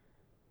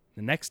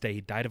 The next day,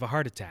 he died of a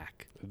heart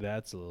attack.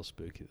 That's a little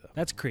spooky though.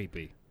 That's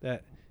creepy.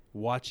 That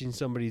watching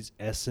somebody's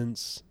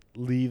essence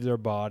leave their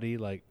body,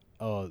 like,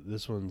 oh,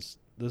 this one's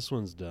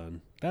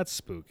done. That's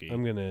spooky.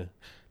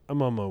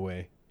 I'm on my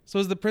way. So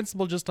is the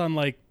principal just on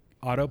like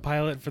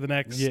autopilot for the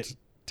next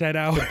 10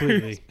 hours?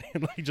 Completely.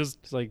 And, like just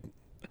It's like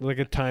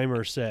a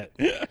timer set.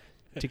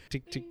 Tick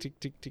tick tick tick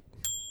tick tick.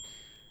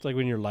 It's like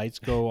when your lights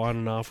go on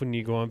and off when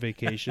you go on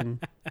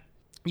vacation.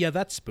 yeah,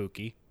 that's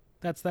spooky.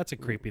 That's a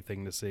creepy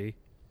thing to see.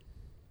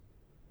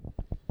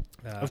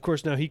 Of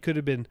course, now he could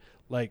have been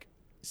like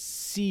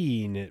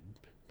seeing it,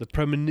 the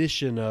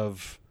premonition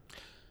of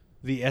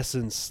the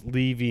essence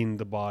leaving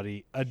the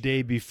body a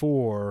day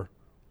before,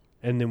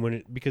 and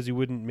then because he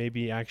wouldn't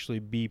maybe actually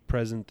be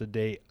present the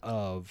day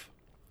of.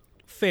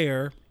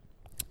 Fair.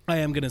 I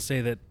am going to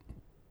say that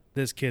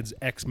this kid's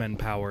X-Men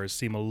powers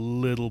seem a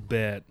little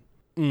bit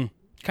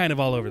kind of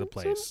all over the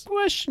place. Some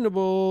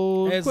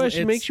questionable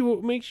question it's-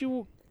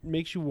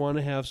 makes you want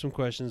to have some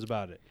questions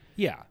about it.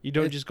 Yeah. You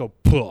don't just go,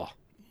 puh.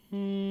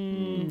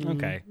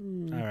 Okay.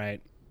 All right.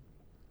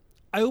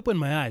 I opened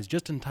my eyes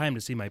just in time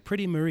to see my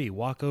pretty Marie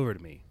walk over to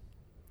me.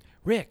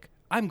 Rick,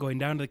 I'm going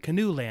down to the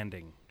canoe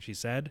landing, she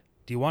said.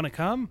 Do you want to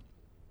come?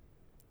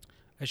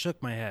 I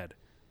shook my head.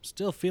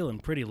 Still feeling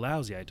pretty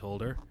lousy, I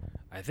told her.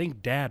 I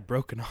think Dad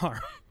broke an arm.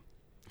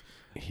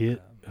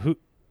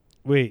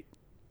 Wait,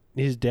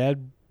 his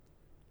dad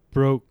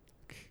broke.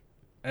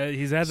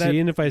 He's had that. See,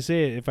 and if I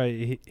say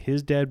it,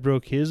 his dad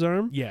broke his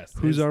arm. Yes.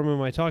 Whose arm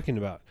am I talking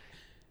about?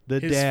 The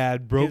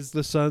dad broke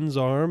the son's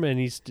arm, and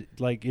he's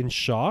like in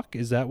shock.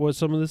 Is that what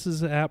some of this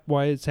is?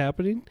 Why it's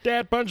happening?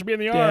 Dad punched me in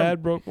the arm.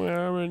 Dad broke my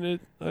arm,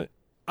 and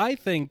I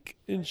think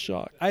in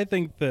shock. I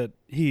think that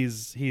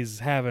he's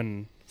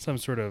having some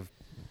sort of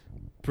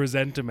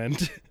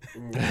presentiment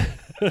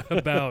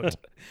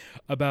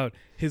about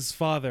his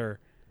father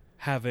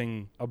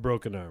having A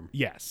broken arm.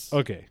 yes.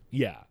 Okay.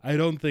 Yeah, I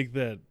don't think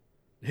that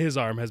his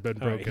arm has been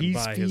All right, broken he's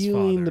by his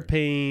feeling father. the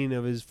pain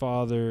of his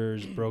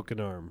father's broken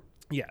arm.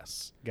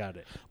 Yes. Got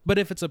it. But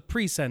if it's a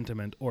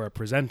presentiment or a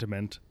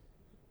presentiment,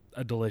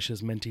 a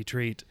delicious minty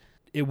treat,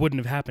 it wouldn't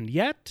have happened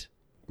yet.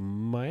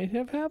 Might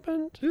have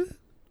happened.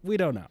 We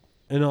don't know.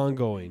 An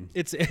ongoing.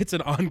 It's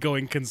an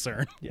ongoing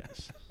concern.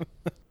 Yes.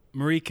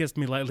 Marie kissed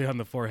me lightly on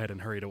the forehead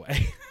and hurried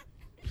away.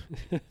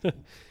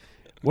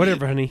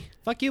 Whatever, honey.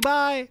 Fuck you,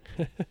 bye.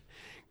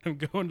 I'm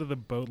going to the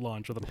boat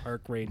launch with a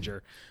park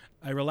ranger.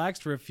 I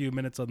relaxed for a few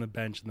minutes on the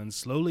bench and then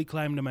slowly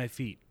climbed to my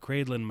feet,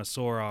 cradling my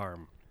sore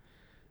arm.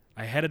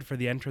 I headed for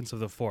the entrance of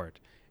the fort,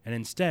 and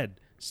instead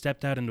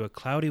stepped out into a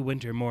cloudy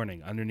winter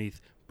morning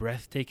underneath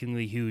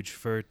breathtakingly huge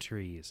fir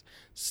trees,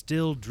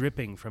 still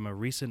dripping from a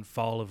recent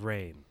fall of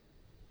rain.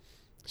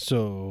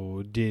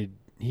 So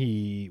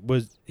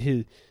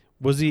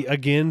was he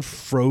again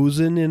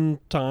frozen in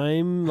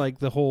time? Like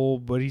the whole,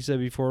 what he said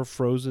before,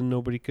 frozen,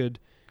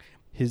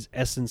 his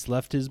essence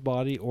left his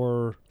body,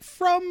 or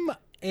From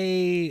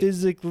a...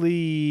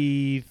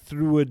 physically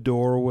through a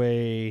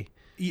doorway?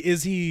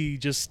 Is he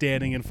just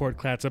standing in Fort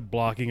Clatsop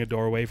blocking a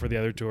doorway for the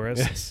other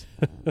tourists?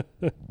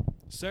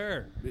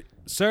 Sir,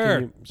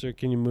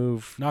 Can you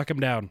move? knock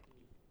him down.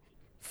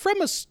 From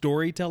a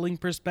storytelling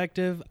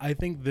perspective, I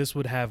think this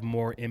would have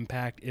more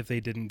impact if they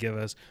didn't give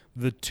us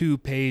the 2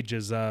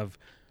 pages of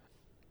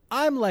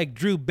I'm like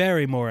Drew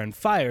Barrymore in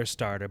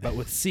Firestarter, but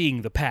with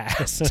seeing the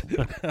past.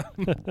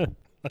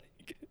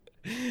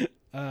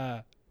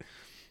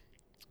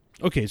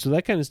 Okay, so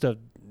that kind of stuff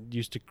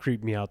used to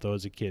creep me out though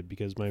as a kid,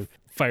 because my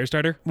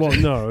Firestarter? well,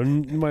 no,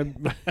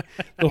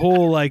 the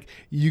whole like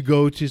you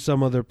go to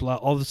some other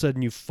all of a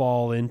sudden you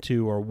fall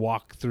into or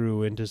walk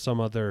through into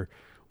some other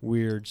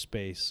weird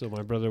space. So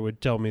my brother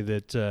would tell me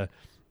that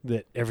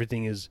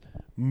everything is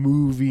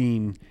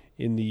moving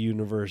in the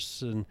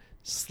universe and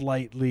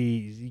slightly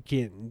you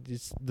can't.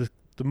 It's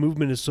the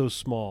movement is so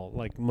small,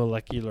 like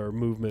molecular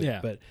movement, Yeah.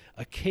 but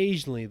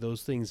occasionally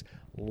those things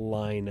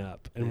line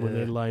up, and when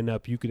they line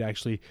up, you could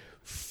actually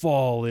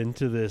fall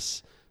into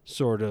this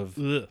sort of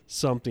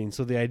something.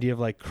 So the idea of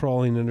like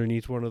crawling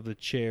underneath one of the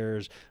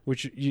chairs,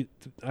 which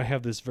I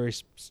have this very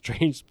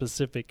strange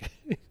specific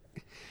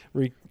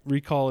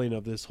recalling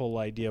of this whole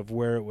idea of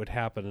where it would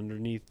happen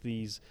underneath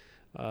these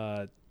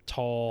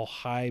tall,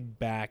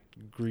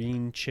 high-backed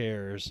green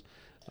chairs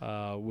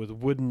with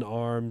wooden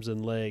arms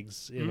and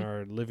legs in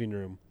our living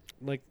room,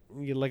 like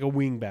a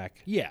wing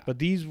back. Yeah. But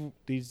these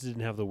didn't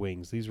have the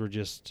wings. These were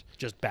just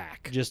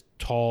back. just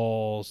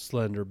tall,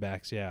 slender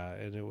backs. Yeah,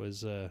 and it was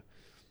So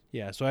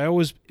I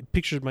always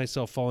pictured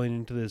myself falling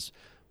into this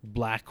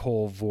black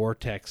hole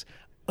vortex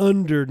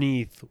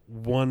underneath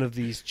one of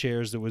these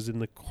chairs that was in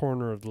the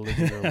corner of the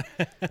living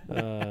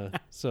room.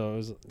 So it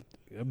was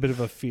a bit of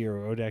a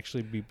fear. I would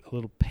actually be a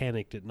little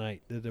panicked at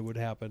night that it would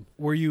happen.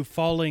 Were you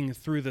falling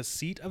through the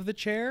seat of the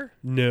chair?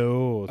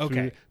 No.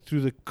 Okay.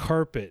 Through the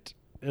carpet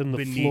and the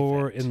Beneath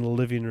floor it. in the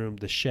living room,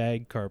 the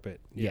shag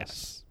carpet.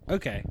 Yes.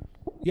 Okay.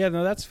 Yeah,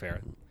 no, that's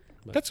fair.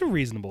 That's a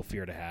reasonable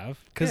fear to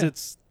have, because Yeah.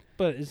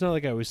 But it's not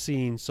like I was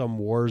seeing some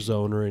war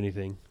zone or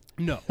anything.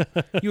 no,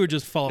 you were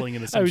just falling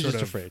into I some was sort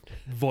just of afraid.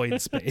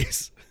 void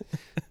space.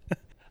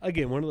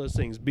 Again, one of those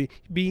things,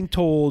 being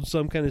told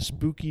some kind of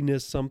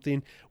spookiness,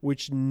 something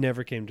which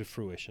never came to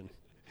fruition.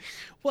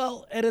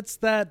 Well, and it's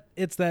that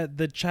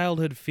the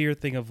childhood fear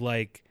thing of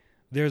like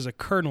there's a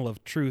kernel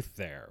of truth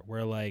there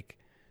where like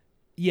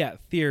yeah,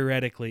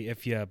 theoretically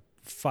if you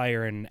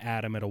fire an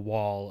atom at a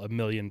wall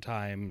 1,000,000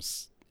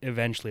 times,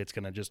 eventually it's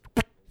going to just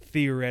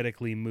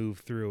theoretically move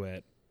through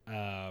it.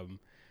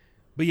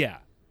 But yeah,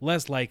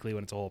 less likely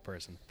when it's a whole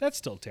person. That's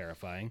still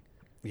terrifying.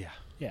 Yeah.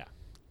 Yeah.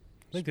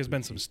 I think there's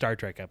been some Star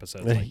Trek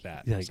episodes like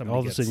that. Like Somebody all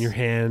of a gets- sudden your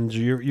hands,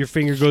 your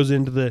finger goes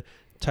into the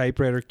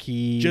typewriter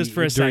key Just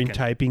for a during second.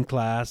 typing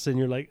class, and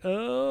you're like,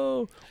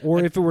 oh.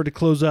 Or if it were to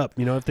close up,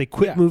 if they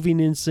quit Yeah. moving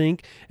in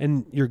sync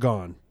and you're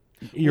gone.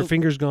 Your Well-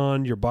 finger's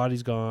gone, your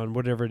body's gone,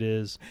 whatever it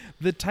is.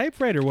 The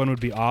typewriter one would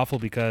be awful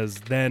because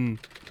then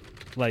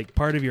like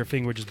part of your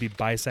finger would just be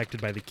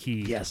bisected by the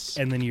key. Yes.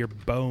 And then your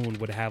bone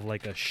would have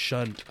like a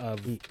shunt of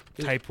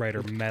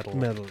typewriter metal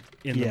Metal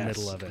in the Yes.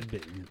 middle of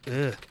it.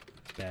 Ugh.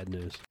 Bad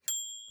news.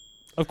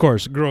 Of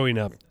course, growing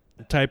up,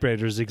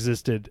 typewriters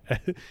existed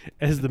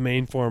as the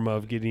main form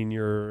of getting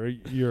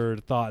your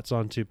thoughts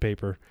onto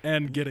paper.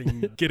 And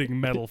getting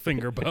metal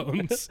finger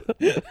bones.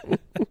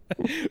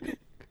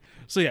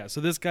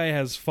 So this guy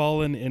has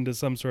fallen into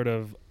some sort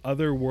of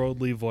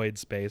otherworldly void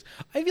space.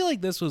 I feel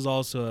like this was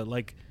also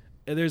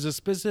there's a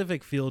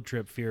specific field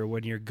trip fear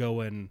when you're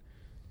going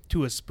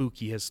to a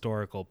spooky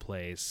historical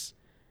place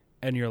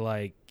and you're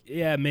like,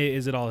 yeah,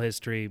 is it all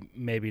history?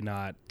 Maybe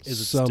not.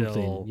 Is it something?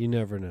 Still You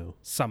never know.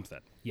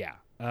 something? Yeah.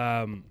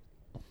 A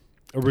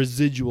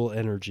residual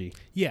energy.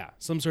 Yeah,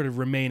 some sort of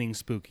remaining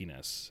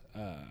spookiness.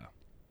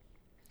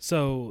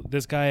 So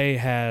this guy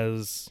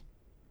has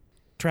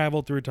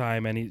traveled through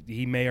time, and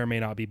he may or may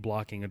not be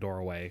blocking a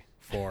doorway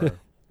for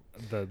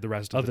the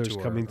rest of Others the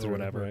tour coming or through,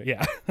 whatever. right.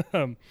 Yeah.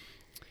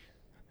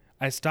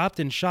 I stopped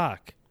in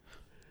shock.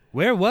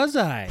 Where was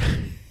I?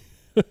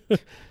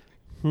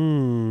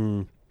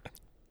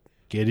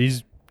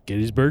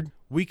 Gettysburg.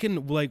 We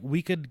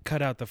could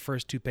cut out the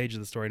first 2 pages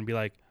of the story and be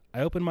like,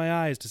 I opened my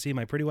eyes to see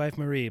my pretty wife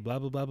Marie, blah,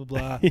 blah, blah, blah,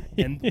 blah.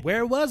 And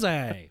where was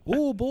I?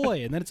 Oh,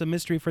 boy. And then it's a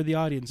mystery for the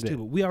audience, too.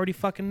 But we already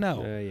fucking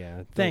know.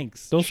 Yeah.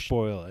 Thanks. Don't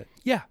spoil it.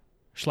 Yeah.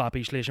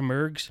 Schloppy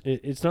Schleichenbergs.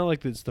 It's not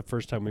like it's the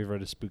first time we've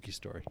read a spooky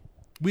story.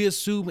 We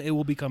assume it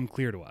will become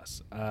clear to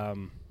us.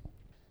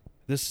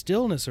 The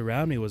stillness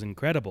around me was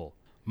incredible.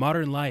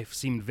 Modern life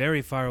seemed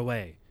very far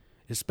away,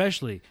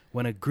 especially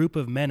when a group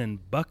of men in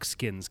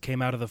buckskins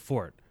came out of the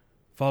fort,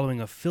 following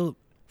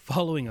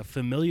a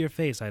familiar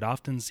face I'd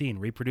often seen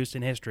reproduced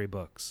in history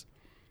books.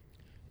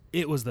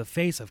 It was the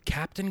face of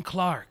Captain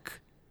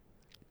Clark.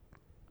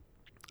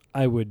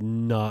 I would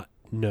not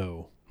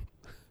know.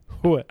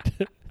 What?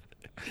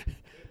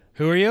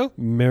 Who are you?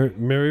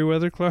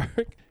 Meriwether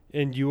Clark?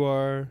 And you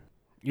are...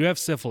 You have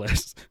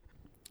syphilis.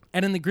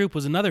 And in the group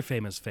was another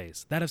famous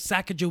face, that of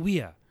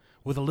Sacagawea,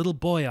 with a little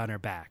boy on her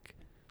back,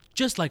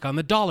 just like on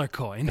the dollar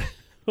coin.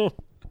 Oh,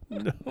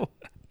 no.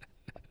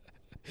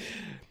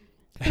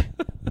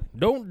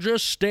 Don't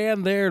just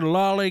stand there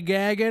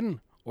lollygagging,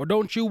 or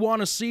don't you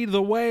want to see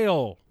the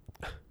whale?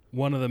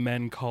 One of the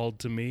men called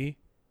to me.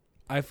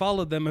 I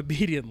followed them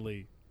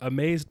obediently,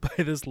 amazed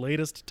by this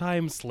latest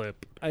time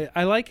slip.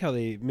 I like how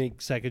they make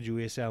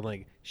Sacagawea sound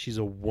like she's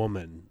a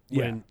woman.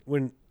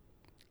 When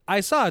I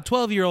saw a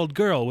 12-year-old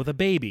girl with a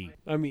baby.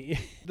 I mean,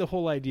 the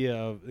whole idea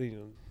of,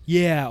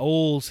 Yeah,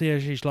 old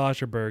C.H.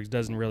 Schlosserbergs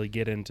doesn't really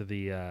get into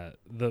the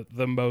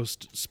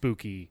most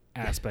spooky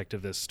aspect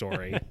of this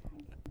story.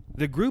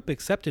 The group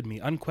accepted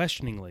me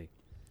unquestioningly,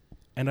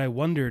 and I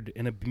wondered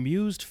in a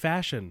bemused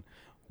fashion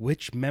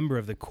which member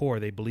of the Corps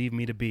they believed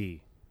me to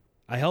be.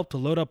 I helped to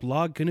load up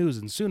log canoes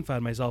and soon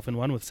found myself in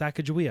one with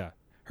Sacagawea,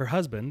 her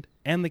husband,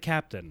 and the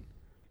captain.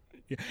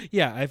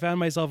 Yeah, I found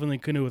myself in the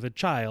canoe with a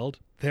child,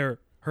 her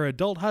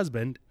adult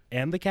husband,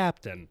 and the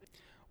captain.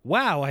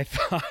 Wow, I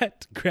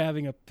thought,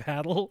 grabbing a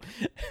paddle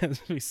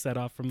as we set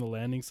off from the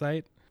landing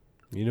site.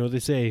 you know what they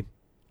say,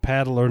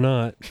 paddle or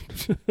not.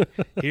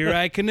 Here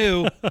I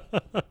canoe.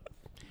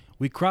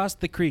 We crossed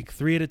the creek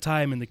 3 at a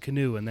time in the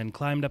canoe and then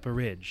climbed up a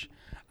ridge.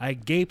 I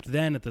gaped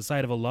then at the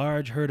sight of a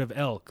large herd of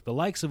elk, the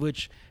likes of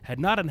which had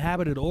not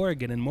inhabited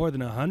Oregon in more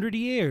than 100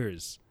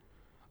 years.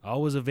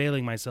 Always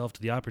availing myself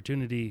to the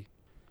opportunity.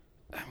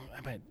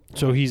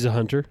 So he's a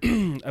hunter?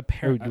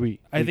 Apparently,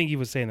 I think he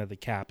was saying that the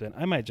captain.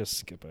 I might just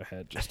skip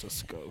ahead just a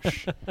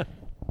skosh.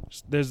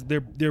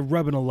 They're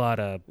rubbing a lot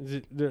of.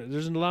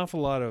 There's an awful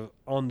lot of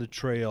on the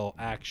trail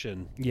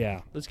action.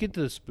 Yeah. Let's get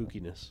to the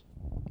spookiness.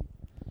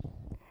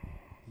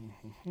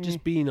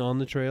 Just being on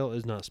the trail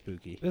is not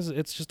spooky.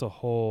 It's just a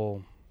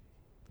whole.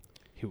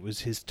 It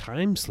was his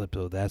time slip,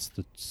 though. That's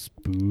the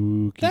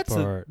spooky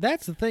part.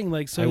 That's the thing.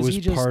 Like, so I is was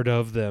he just part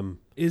of them.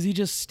 Is he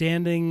just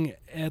standing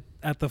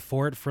at the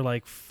fort for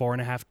like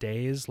 4.5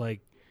 days?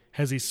 Like,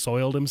 has he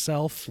soiled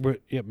himself?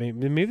 Yeah,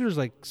 maybe there's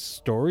like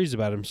stories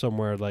about him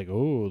somewhere. Like,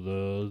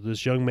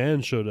 this young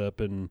man showed up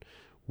and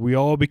we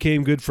all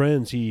became good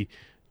friends. He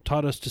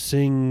taught us to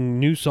sing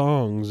new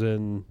songs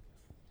and.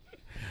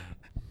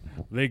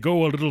 They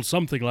go a little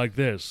something like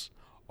this.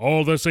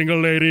 All the single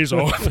ladies,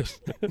 all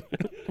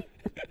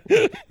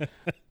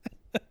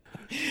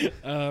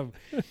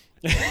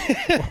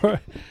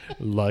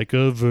like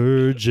a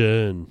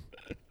virgin,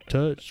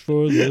 touched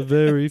for the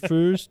very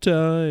first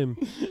time.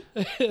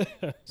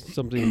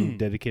 Something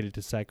dedicated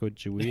to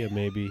Sacagawea,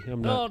 maybe.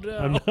 I'm not.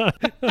 I'm not.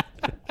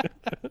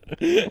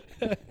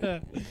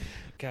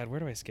 God, where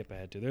do I skip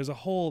ahead to? There's a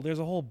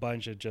whole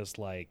bunch of just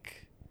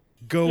like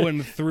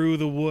going through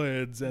the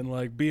woods and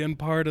like being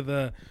part of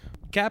the.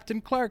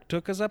 Captain Clark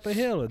took us up a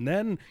hill, and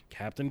then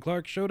Captain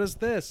Clark showed us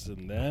this,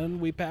 and then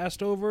we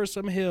passed over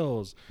some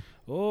hills.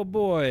 Oh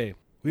boy.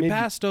 We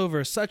passed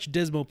over such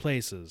dismal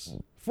places,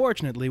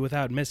 fortunately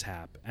without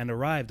mishap, and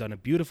arrived on a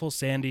beautiful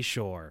sandy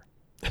shore.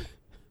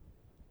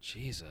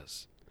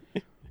 Jesus.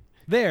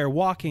 There,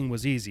 walking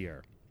was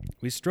easier.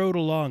 We strode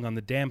along on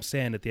the damp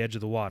sand at the edge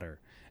of the water,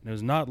 and it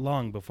was not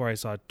long before I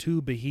saw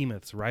 2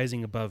 behemoths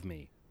rising above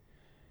me.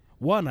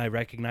 One I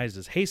recognized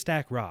as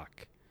Haystack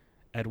Rock,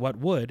 at what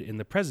would, in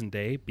the present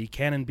day, be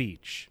Cannon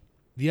Beach.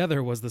 The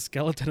other was the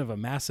skeleton of a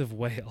massive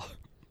whale.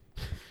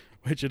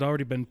 which had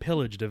already been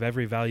pillaged of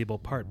every valuable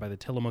part by the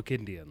Tillamook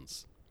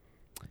Indians.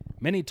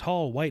 Many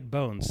tall white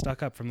bones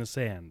stuck up from the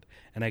sand,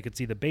 and I could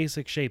see the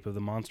basic shape of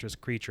the monstrous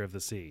creature of the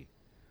sea.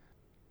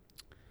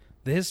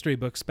 The history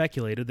book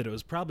speculated that it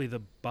was probably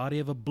the body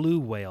of a blue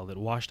whale that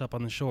washed up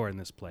on the shore in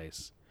this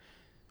place.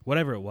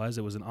 Whatever it was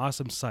an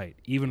awesome sight,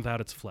 even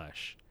without its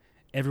flesh.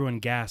 Everyone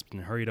gasped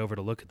and hurried over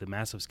to look at the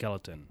massive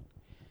skeleton.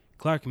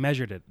 Clark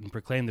measured it and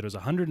proclaimed that it was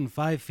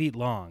 105 feet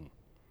long.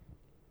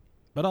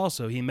 But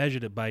also, he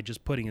measured it by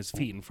just putting his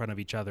feet in front of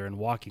each other and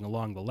walking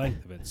along the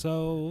length of it.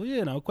 So,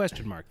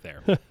 question mark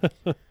there.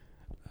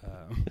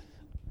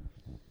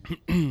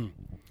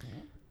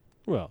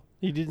 Well,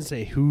 he didn't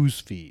say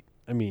whose feet.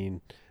 I mean,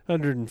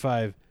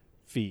 105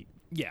 feet.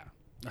 Yeah,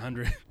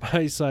 100.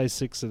 My size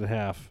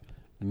 6.5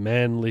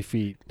 manly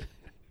feet.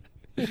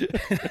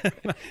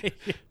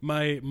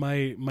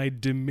 my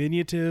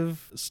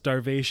diminutive,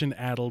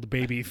 starvation-addled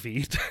baby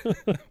feet.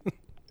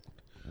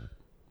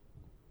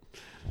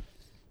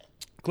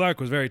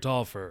 Clark was very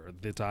tall for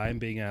the time,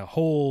 being a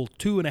whole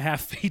 2.5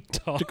 feet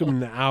tall. Took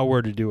him an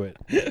hour to do it.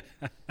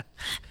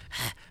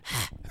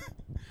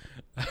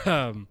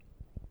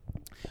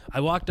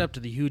 I walked up to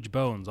the huge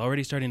bones,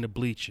 already starting to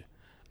bleach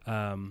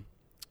white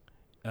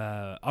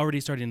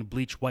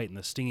in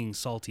the stinging,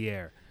 salty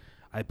air.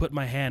 I put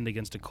my hand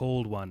against a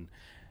cold one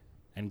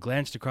and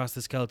glanced across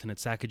the skeleton at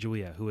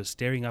Sacagawea, who was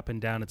staring up and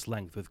down its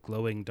length with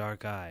glowing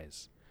dark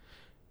eyes.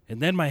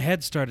 And then my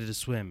head started to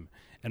swim,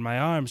 and my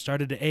arms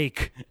started to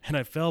ache, and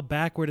I fell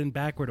backward and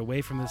backward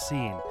away from the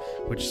scene,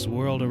 which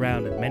swirled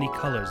around in many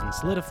colors and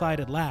solidified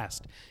at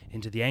last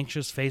into the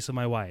anxious face of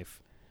my wife.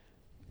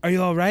 "Are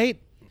you all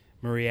right?"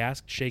 Marie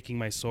asked, shaking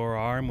my sore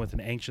arm with an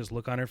anxious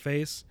look on her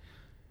face.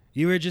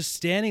 "You were just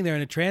standing there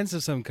in a trance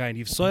of some kind.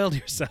 You've soiled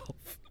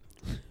yourself."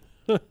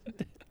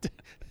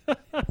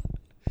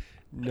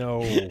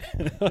 No.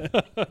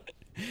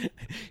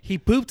 He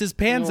pooped his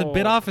pants and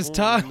bit off his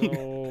tongue.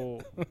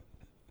 No.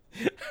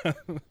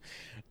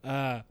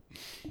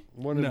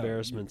 One no.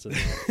 embarrassment's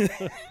enough.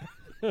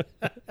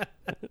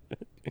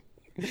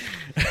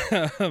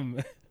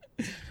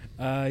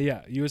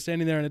 Yeah, you were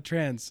standing there in a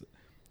trance.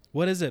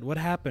 What is it? What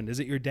happened? Is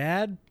it your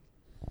dad?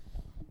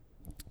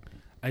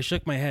 I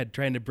shook my head,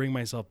 trying to bring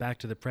myself back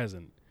to the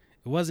present.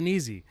 It wasn't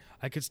easy.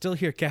 I could still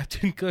hear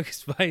Captain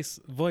Cook's voice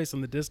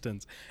in the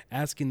distance,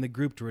 asking the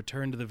group to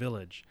return to the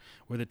village,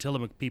 where the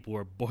Tillamook people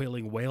were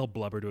boiling whale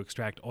blubber to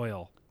extract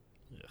oil.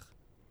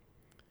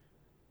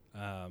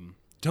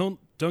 Don't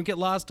get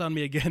lost on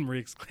me again, Marie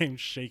exclaimed,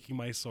 shaking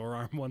my sore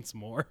arm once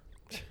more.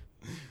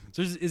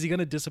 So is he going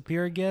to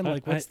disappear again? I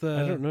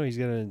don't know. He's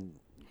going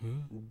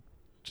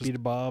to beat a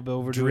bob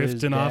over to his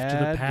drifting off to the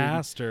dad,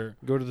 past, or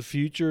go to the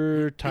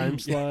future, time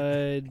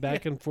slide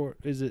back and forth.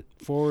 Is it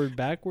forward,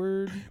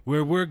 backward?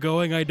 Where we're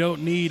going, I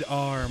don't need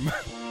arm.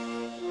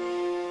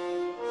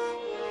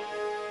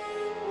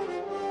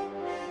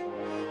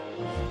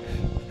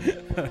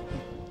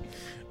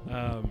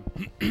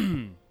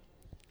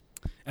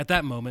 At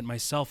that moment, my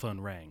cell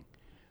phone rang.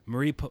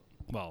 Marie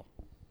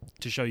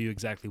to show you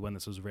exactly when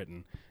this was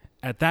written.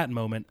 At that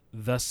moment,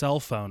 the cell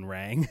phone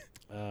rang.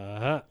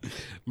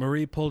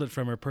 Marie pulled it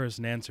from her purse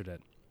and answered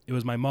it. It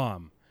was my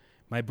mom.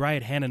 My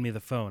bride handed me the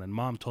phone, and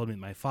Mom told me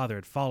that my father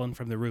had fallen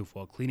from the roof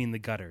while cleaning the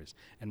gutters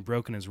and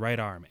broken his right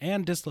arm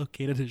and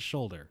dislocated his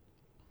shoulder.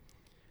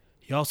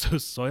 He also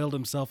soiled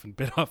himself and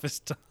bit off his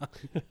tongue.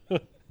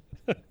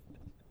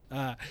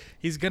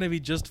 He's going to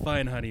be just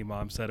fine, honey,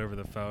 Mom said over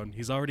the phone.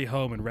 He's already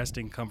home and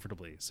resting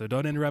comfortably, so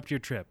don't interrupt your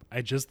trip.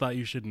 I just thought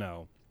you should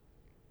know.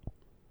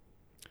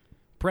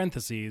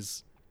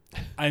 Parentheses,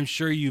 I'm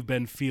sure you've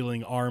been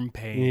feeling arm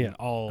pain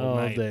all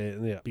night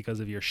day, because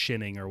of your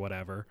shinning or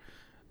whatever.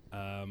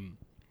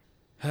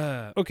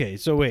 Okay,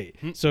 so wait.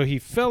 So he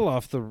fell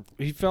off.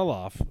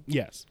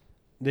 Yes.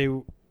 They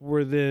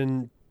were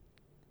then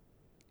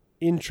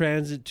in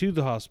transit to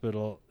the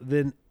hospital,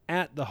 then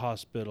at the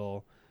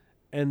hospital,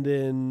 and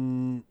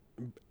then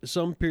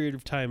some period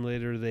of time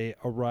later they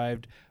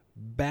arrived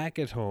back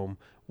at home,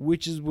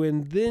 which is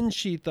when then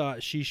she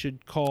thought she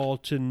should call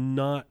to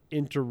not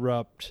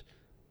interrupt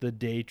the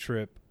day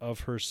trip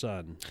of her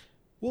son.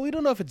 Well, we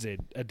don't know if it's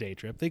a day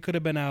trip. They could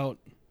have been out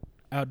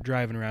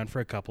driving around for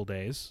a couple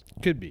days.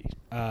 Could be.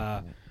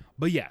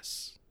 But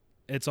yes,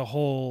 it's a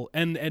whole...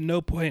 And at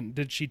no point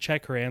did she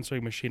check her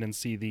answering machine and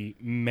see the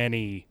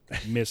many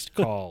missed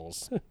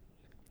calls.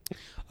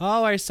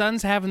 Oh, our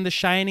son's having the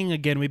shining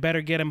again. We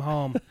better get him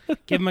home.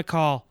 Give him a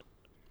call.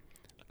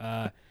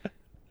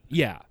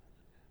 Yeah.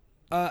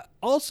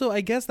 Also,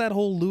 I guess that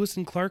whole Lewis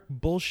and Clark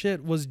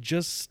bullshit was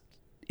just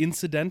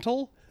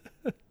incidental.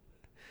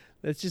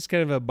 That's just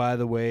kind of a by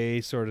the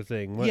way sort of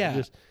thing.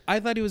 I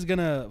thought he was going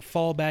to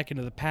fall back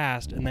into the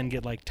past and then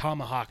get, like,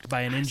 tomahawked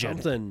by an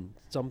engine.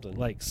 Something.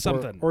 Like,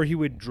 something. Or he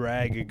would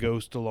drag a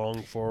ghost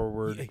along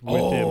forward with him.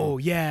 Oh,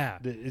 yeah.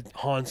 It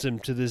haunts him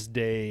to this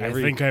day. I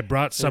think I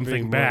brought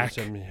something back.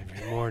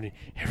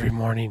 Every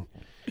morning.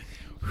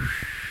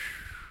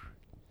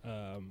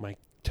 My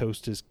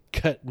toast is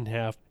cut in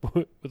half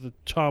with a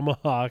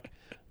tomahawk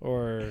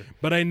or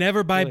But I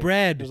never buy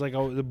bread. There's like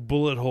a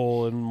bullet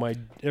hole in my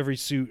every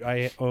suit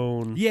I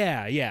own.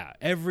 Yeah.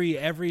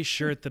 Every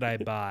shirt that I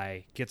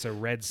buy gets a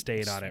red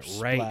stain on it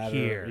right Splatter,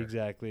 here.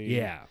 exactly.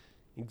 Yeah.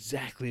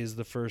 Exactly as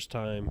the first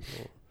time.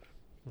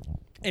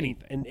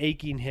 Anything. An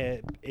aching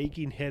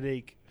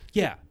headache.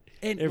 Yeah.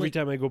 And Every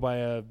time I go by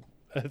a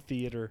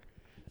theater,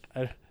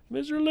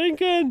 Mr.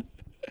 Lincoln.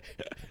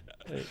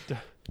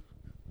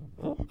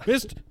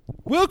 Mr.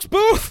 Wilkes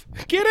Booth,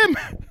 get him.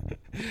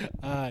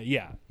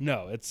 Yeah.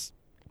 No, it's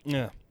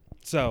yeah.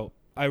 So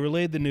I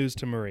relayed the news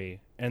to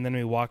Marie, and then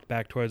we walked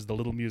back towards the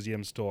little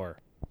museum store,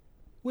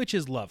 which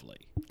is lovely.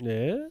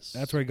 Yes.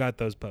 That's where I got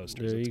those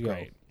posters. There It's you go.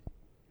 great.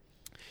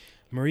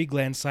 Marie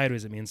glanced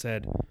sideways at me and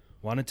said,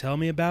 "Want to tell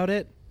me about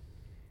it?"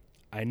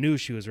 I knew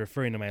she was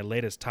referring to my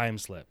latest time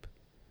slip.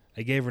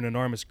 I gave her an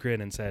enormous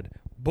grin and said,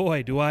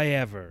 "Boy, do I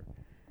ever."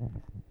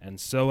 And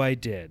so I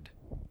did.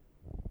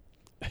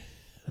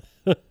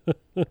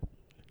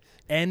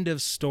 End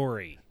of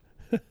story.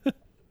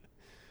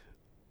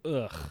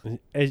 Ugh.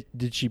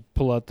 Did she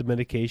pull out the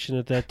medication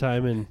at that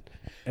time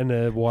and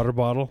a water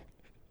bottle?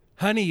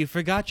 Honey, you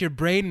forgot your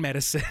brain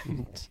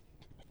medicine.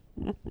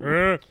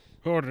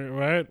 Hold it,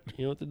 what?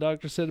 You know what the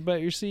doctor said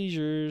about your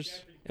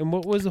seizures? And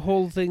what was the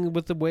whole thing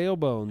with the whale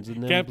bones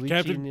and then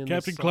bleaching in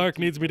Captain the Clark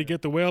salty needs me to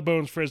get the whale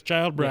bones for his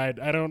child bride.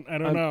 I don't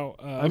know.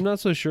 I'm not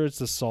so sure it's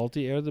the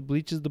salty air that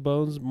bleaches the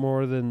bones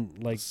more than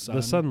like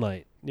the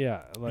sunlight.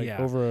 Yeah,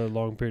 over a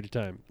long period of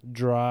time.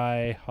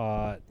 Dry,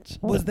 hot.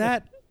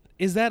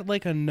 Is that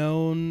like a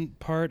known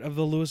part of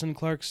the Lewis and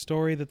Clark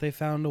story that they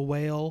found a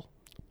whale?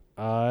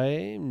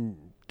 I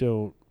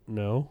don't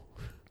know.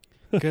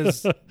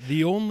 Because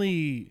the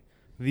only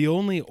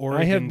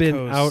Oregon I have been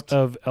coast, out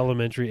of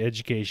elementary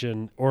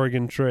education,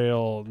 Oregon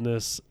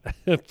Trail-ness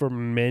for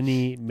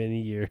many, many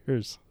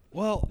years.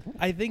 Well,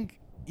 I think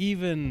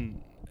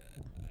even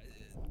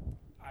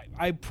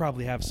I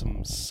probably have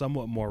some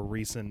somewhat more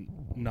recent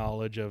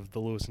knowledge of the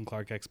Lewis and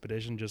Clark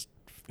expedition just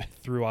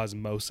through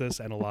osmosis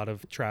and a lot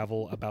of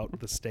travel about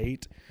the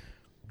state.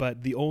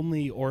 But the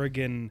only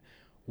Oregon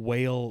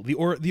whale,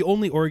 the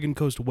only Oregon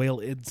coast whale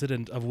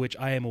incident of which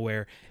I am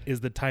aware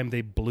is the time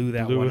they blew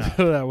that one up.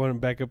 That one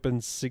back up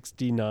in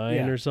 69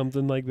 Yeah. or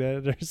something like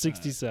that, or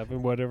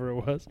 67, whatever it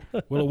was.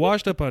 Well, it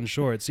washed up on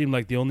shore. It seemed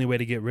like the only way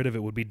to get rid of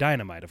it would be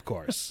dynamite, of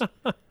course.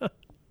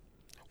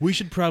 We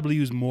should probably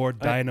use more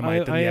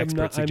dynamite than the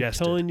expert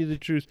suggested. I'm telling you the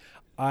truth.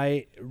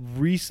 I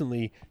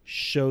recently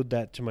showed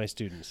that to my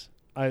students.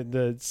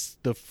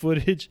 The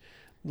footage,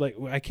 like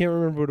I can't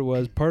remember what it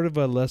was. Part of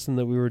a lesson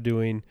that we were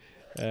doing,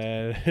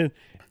 and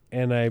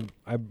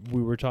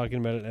we were talking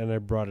about it, and I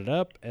brought it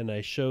up, and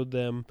I showed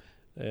them,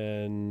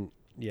 and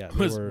yeah,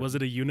 Was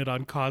it a unit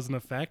on cause and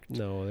effect?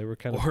 No, they were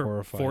kind of Or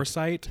horrified.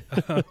 foresight?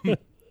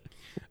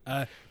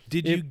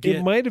 Did you get?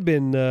 It might have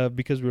been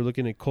because we were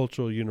looking at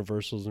cultural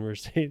universals, and we were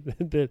saying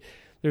that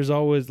there's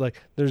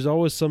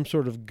always some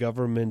sort of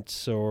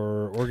government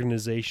or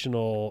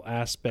organizational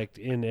aspect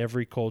in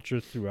every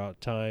culture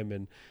throughout time,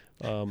 and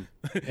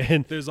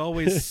There's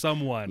always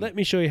someone. let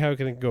me show you how it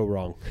can go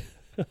wrong.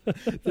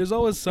 There's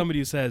always somebody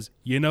who says,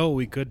 "You know what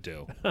we could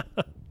do?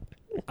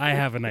 I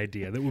have an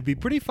idea that would be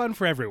pretty fun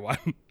for everyone."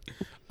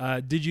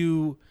 Did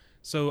you?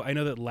 So I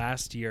know that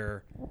last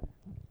year,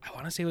 I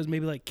want to say it was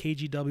maybe like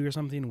KGW or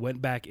something,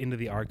 went back into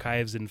the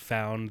archives and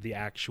found the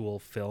actual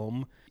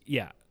film.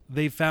 Yeah,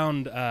 they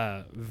found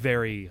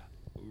very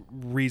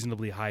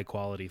reasonably high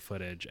quality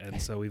footage,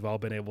 and so we've all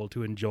been able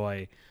to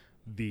enjoy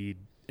the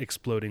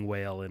exploding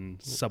whale in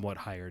somewhat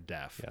higher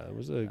def. Yeah, it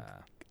was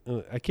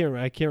I can't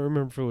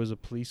remember if it was a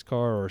police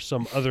car or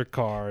some other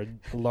car,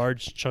 a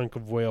large chunk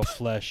of whale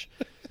flesh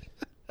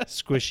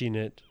squishing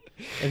it.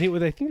 I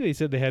think they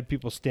said they had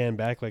people stand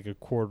back like a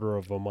quarter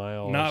of a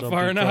mile. Not or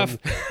far something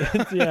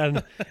enough.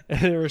 Yeah,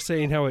 and they were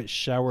saying how it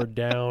showered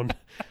down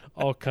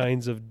all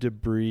kinds of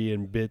debris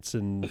and bits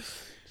and.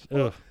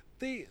 Ugh.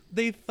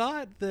 They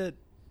thought that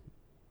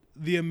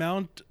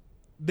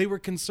they were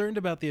concerned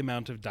about the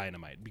amount of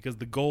dynamite because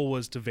the goal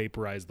was to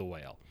vaporize the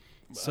whale.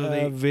 So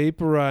they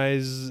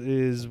vaporize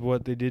is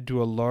what they did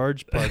to a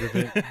large part of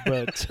it,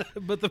 but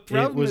but the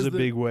problem it was is a that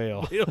big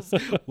whale.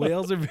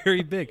 Whales are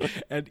very big,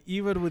 and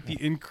even with the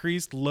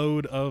increased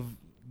load of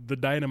the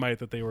dynamite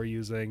that they were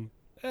using,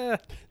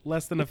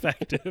 less than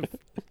effective.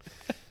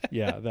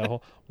 Yeah,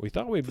 we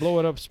thought we'd blow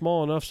it up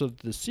small enough so that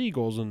the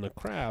seagulls and the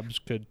crabs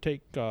could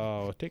take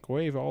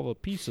away all the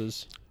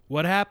pieces.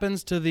 What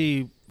happens to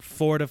the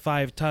 4 to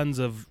 5 tons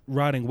of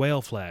rotting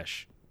whale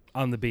flesh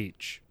on the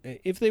beach?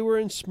 If they were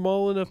in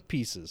small enough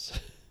pieces.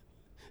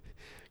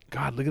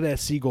 God, look at that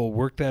seagull.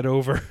 Work that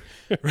over.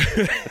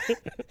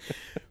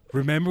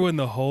 Remember when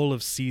the whole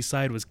of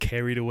Seaside was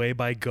carried away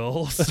by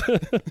gulls?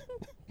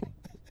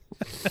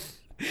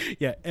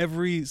 Yeah,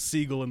 every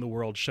seagull in the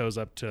world shows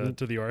up to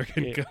the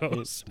Oregon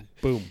coast.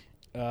 Boom.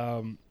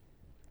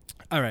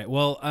 All right.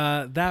 Well,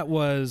 that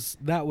was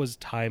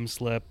Time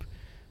Slip.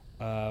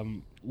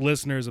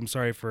 Listeners, I'm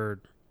sorry for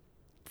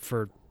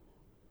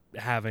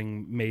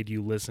having made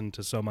you listen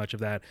to so much of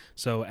that.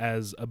 So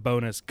as a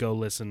bonus, go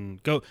to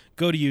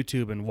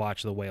YouTube and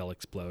watch the whale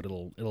explode.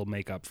 It'll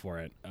make up for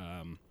it.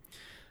 There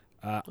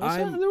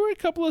were a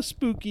couple of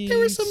spooky,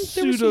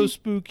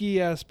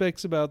 spooky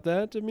aspects about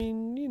that. I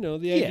mean,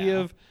 the idea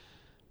of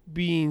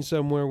being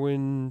somewhere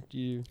when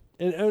you,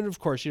 and of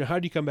course, how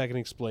do you come back and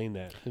explain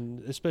that?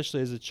 And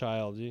especially as a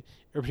child,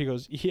 everybody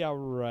goes, "Yeah,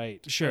 right,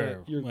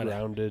 sure, you're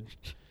grounded."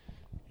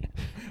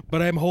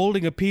 But I'm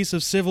holding a piece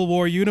of Civil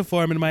War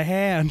uniform in my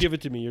hand. Give it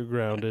to me. You're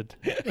grounded.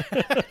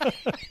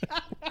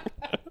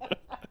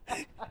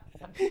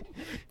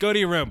 Go to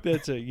your room.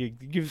 That's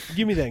it.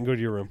 Give me that and go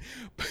to your room.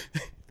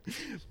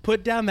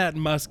 Put down that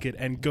musket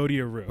and go to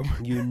your room.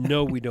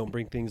 We don't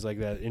bring things like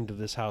that into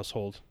this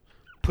household.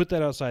 Put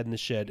that outside in the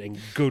shed and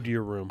go to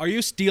your room. Are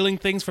you stealing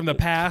things from the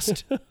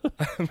past?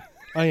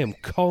 I am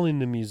calling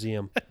the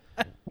museum.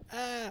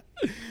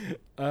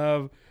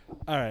 All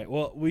right.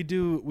 Well, we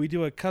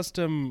do a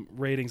custom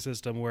rating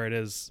system where it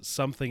is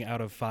something out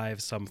of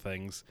 5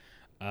 somethings.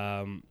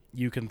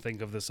 You can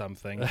think of the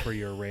something for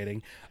your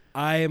rating.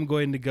 I am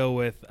going to go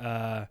with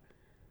 1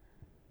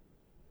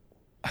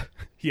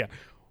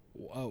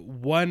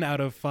 out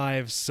of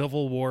 5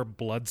 Civil War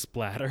blood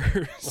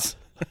splatters.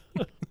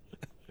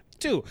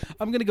 2.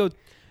 I'm going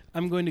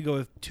to go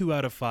with 2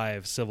 out of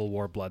 5 Civil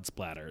War blood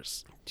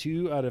splatters.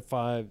 2 out of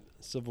 5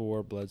 Civil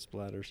War blood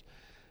splatters.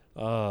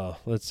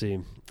 Let's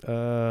see.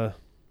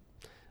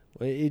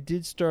 It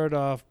did start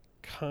off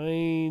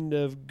kind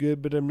of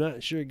good, but I'm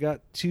not sure it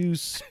got too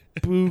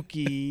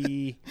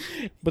spooky.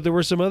 But there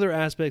were some other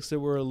aspects that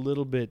were a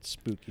little bit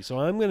spooky. So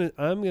I'm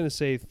gonna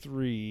say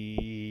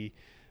 3.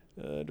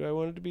 Do I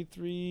want it to be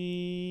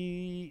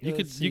 3?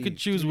 You could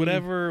choose 3.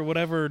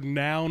 whatever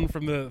noun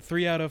from the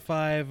 3 out of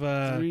 5.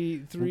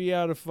 3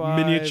 out of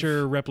 5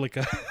 miniature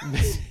replica.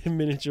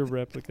 Miniature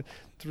replica.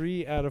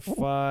 3 out of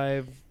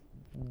 5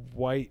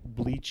 white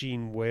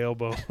bleaching whale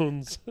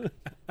bones.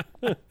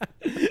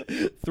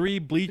 3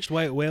 bleached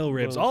white whale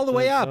ribs all the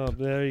way up. Oh,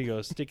 there you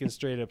go, sticking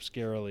straight up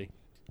scarily.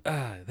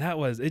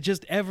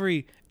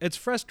 It's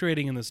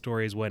frustrating in the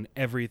stories when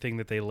everything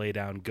that they lay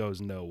down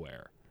goes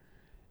nowhere.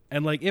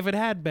 And like if it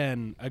had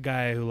been a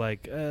guy who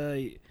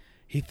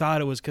he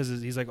thought it was because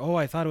he's like, oh,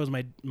 I thought it was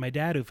my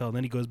dad who fell, and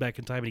then he goes back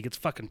in time and he gets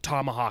fucking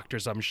tomahawked or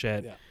some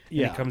shit.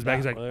 Yeah. And he comes back,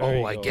 he's like,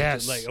 oh, I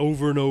guess. Like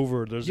over and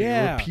over, there's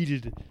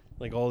repeated,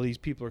 like all these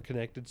people are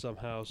connected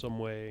somehow, some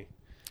way.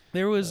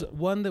 There was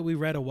one that we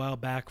read a while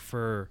back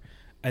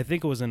I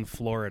think it was in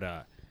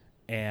Florida,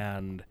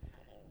 and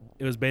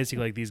it was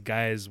basically like these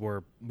guys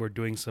were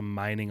doing some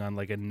mining on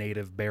like a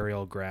native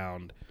burial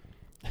ground,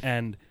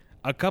 and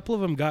a couple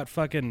of them got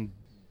fucking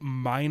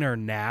miner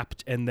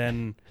napped and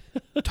then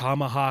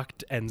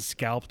tomahawked and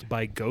scalped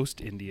by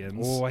ghost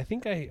Indians. Oh, I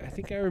think I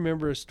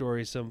remember a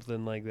story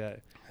something like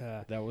that.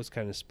 That was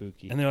kind of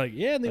spooky. And they're like,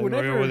 yeah, and they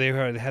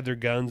had their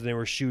guns and they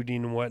were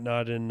shooting and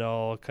whatnot and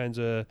all kinds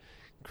of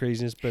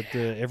craziness. But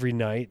every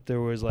night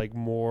there was like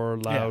more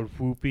loud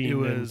whooping. It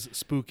was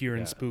spookier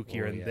and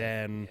spookier,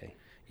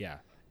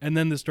 and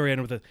then the story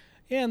ended with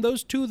and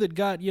those 2 that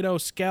got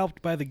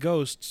scalped by the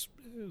ghosts,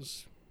 it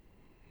was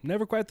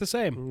never quite the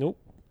same. Nope.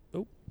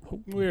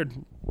 Weird.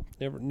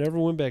 Never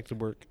went back to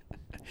work.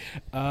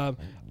 All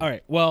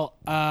right. Well,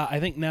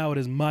 I think now it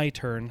is my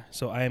turn,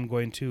 so I am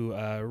going to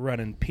run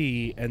and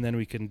pee, and then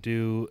we can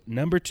do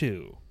number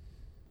 2.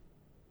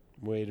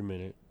 Wait a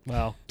minute.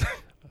 Well,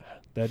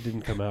 that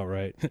didn't come out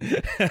right.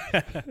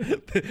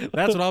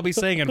 That's what I'll be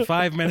saying in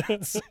 5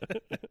 minutes.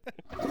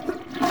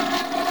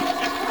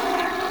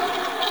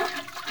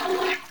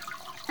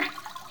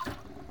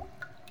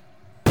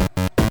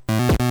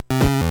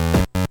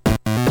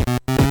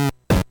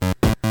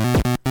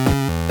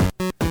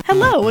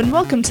 Hello and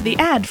welcome to the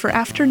ad for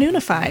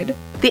Afternoonified.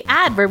 The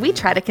ad where we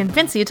try to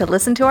convince you to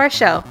listen to our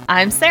show.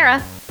 I'm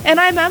Sarah. And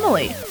I'm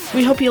Emily.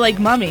 We hope you like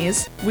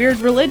mummies, weird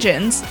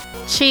religions,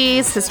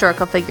 cheese,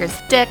 historical figures,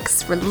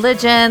 dicks,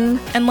 religion,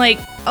 and like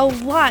a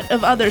lot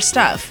of other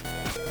stuff.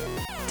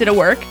 Did it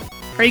work?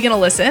 Are you gonna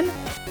listen?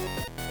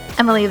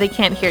 Emily, they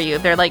can't hear you.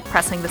 They're like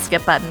pressing the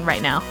skip button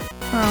right now.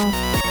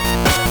 Oh.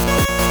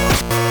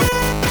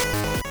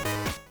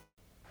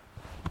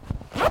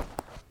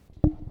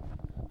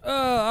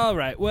 All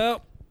right.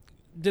 Well,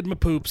 did my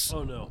poops.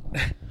 Oh no.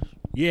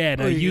 Yeah,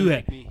 no, you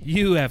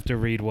have to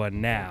read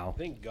one now.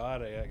 Thank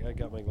God I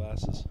got my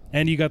glasses.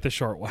 And you got the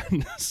short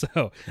one.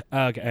 So,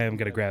 okay, I'm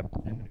going to grab.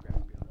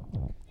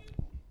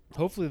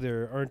 Hopefully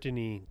there aren't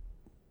any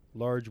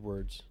large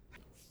words.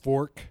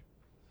 Fork.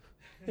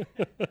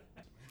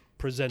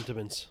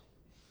 Presentiments.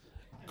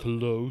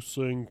 Close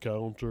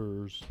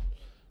encounters.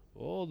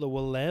 Oh, the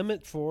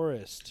Willamette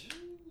Forest.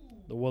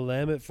 The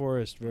Willamette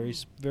Forest. Very,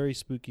 very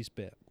spooky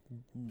spot.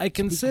 I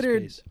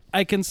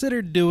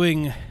considered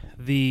doing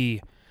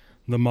the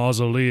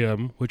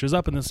mausoleum, which is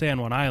up in the San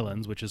Juan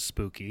Islands, which is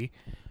spooky,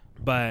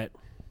 but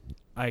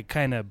I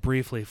kind of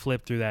briefly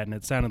flipped through that, and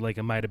it sounded like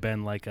it might have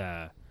been like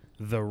a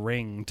The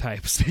Ring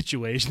type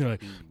situation. They're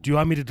like, do you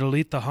want me to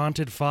delete the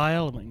haunted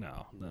file? I'm like,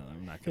 no,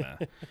 I'm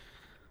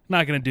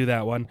Not going to do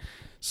that one.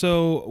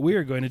 So we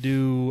are going to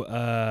do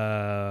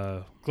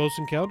Close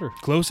Encounter.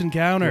 Close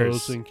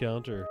Encounters. Close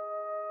Encounter.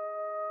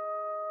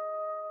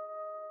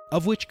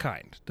 Of which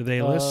kind? Do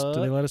they list?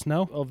 Do they let us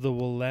know? Of the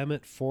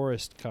Willamette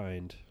Forest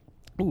kind.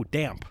 Ooh,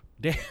 damp.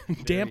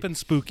 Damp and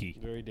spooky.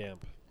 Very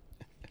damp.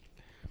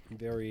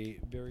 Very,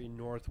 very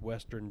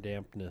northwestern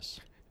dampness.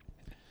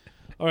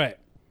 All right.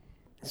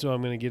 So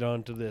I'm going to get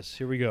on to this.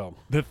 Here we go.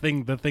 The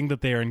thing that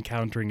they are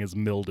encountering is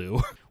mildew.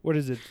 What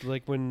is it?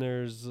 Like when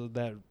there's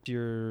that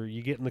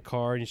you get in the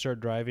car and you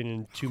start driving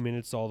and in 2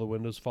 minutes all the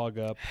windows fog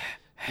up.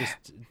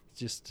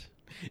 Just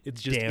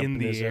It's just in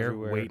the dampness air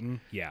everywhere.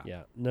 waiting. Yeah.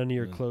 Yeah. None of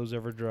your clothes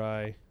ever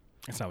dry.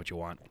 That's not what you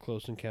want.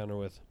 Close encounter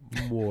with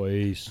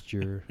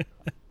moisture.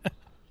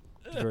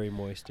 It's a very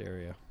moist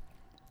area.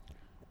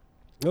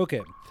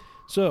 Okay.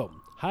 So,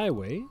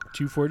 Highway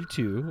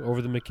 242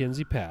 over the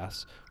Mackenzie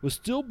Pass was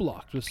still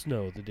blocked with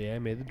snow the day I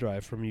made the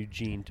drive from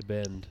Eugene to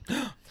Bend,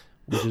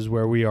 which is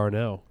where we are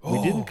now.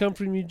 We didn't come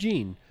from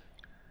Eugene,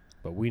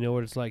 but we know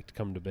what it's like to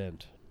come to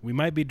Bend. We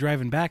might be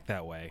driving back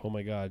that way. Oh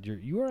my God,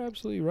 you are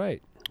absolutely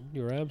right.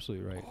 You're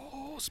absolutely right.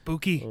 Oh,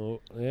 spooky.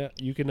 Oh yeah,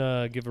 you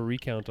can give a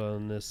recount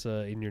on this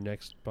in your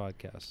next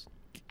podcast.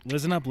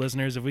 Listen up,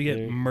 listeners. If we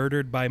get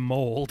murdered by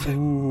mold.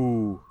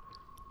 Ooh.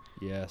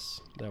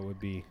 Yes, that would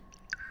be.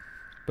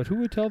 But who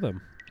would tell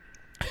them?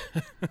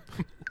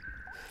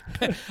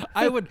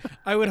 I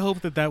would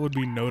hope that would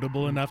be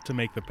notable enough to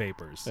make the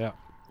papers. Yeah,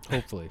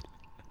 hopefully.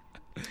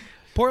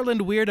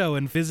 Portland weirdo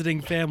and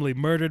visiting family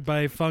murdered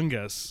by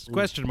fungus?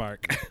 Question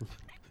mark.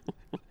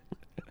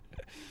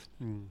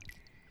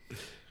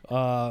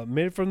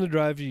 Made it from the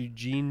drive to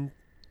Eugene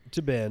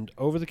to Bend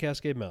over the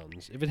Cascade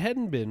Mountains. If it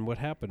hadn't been what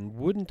happened,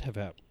 wouldn't have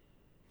happened.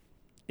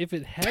 If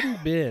it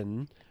hadn't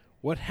been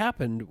what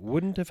happened,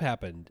 wouldn't have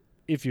happened.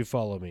 If you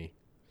follow me.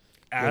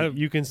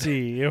 You can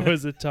see it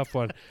was a tough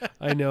one.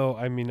 I know.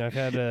 I mean, I've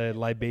had a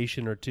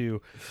libation or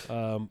two,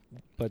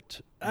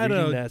 but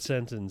reading that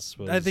sentence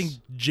was. I think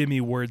Jimmy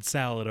Word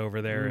Salad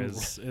over there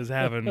is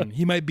having.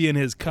 He might be in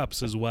his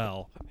cups as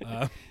well.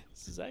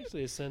 This is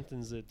actually a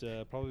sentence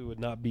that probably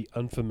would not be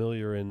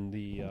unfamiliar in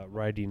the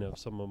writing of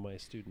some of my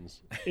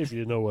students, if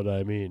you know what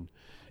I mean.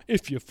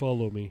 If you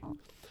follow me.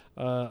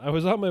 I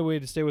was on my way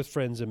to stay with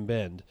friends in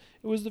Bend.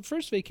 It was the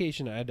first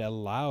vacation I'd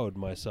allowed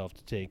myself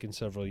to take in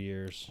several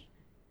years.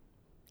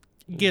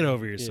 Get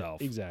over yourself.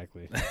 Yeah,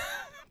 exactly.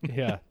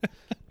 Yeah.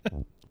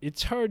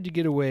 It's hard to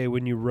get away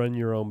when you run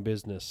your own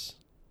business.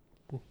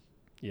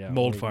 Yeah.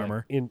 Mold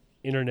farmer.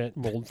 Internet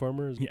mold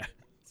farmer? Yeah.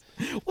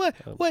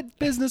 What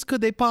business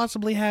could they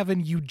possibly have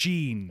in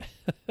Eugene?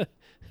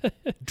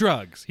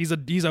 Drugs. He's a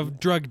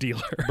drug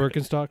dealer.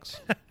 Birkenstocks.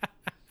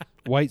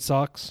 White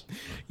socks.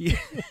 Yeah.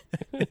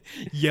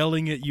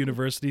 Yelling at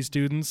university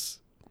students.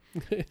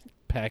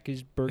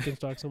 Packaged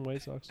Birkenstocks and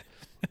white socks.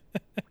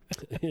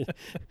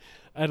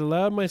 I'd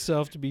allowed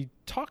myself to be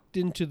talked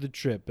into the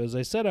trip as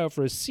I set out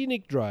for a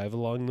scenic drive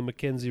along the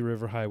Mackenzie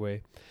River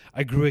Highway.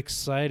 I grew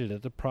excited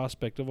at the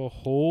prospect of a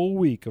whole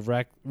week of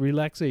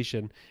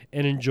relaxation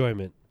and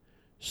enjoyment,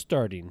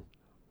 starting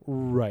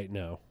right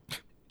now.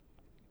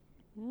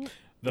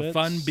 The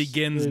fun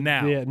begins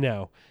now. Yeah,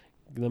 now.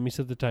 Let me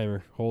set the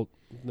timer.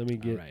 Let me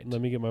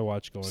get my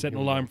watch going. Set an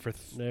alarm for.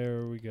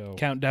 There we go.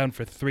 Countdown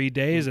for 3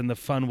 days, and the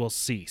fun will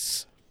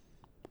cease.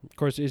 Of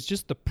course, it's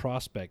just the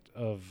prospect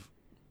of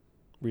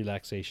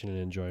relaxation and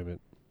enjoyment,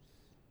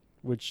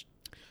 which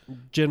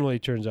generally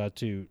turns out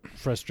to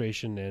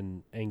frustration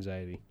and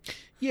anxiety.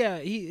 Yeah,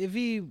 if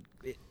he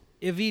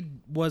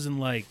wasn't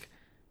like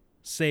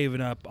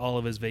saving up all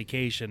of his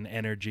vacation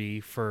energy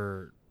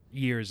for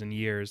years and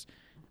years,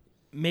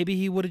 maybe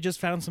he would have just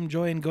found some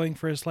joy in going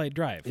for a slight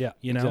drive. Yeah,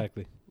 you know?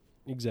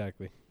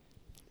 Exactly.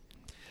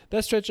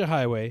 That stretch of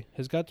highway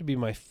has got to be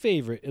my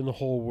favorite in the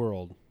whole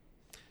world.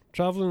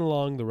 Traveling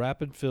along the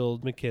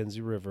rapid-filled Mackenzie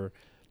River,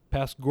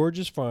 past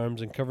gorgeous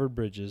farms and covered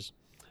bridges,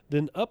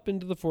 then up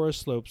into the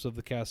forest slopes of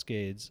the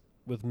Cascades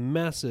with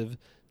massive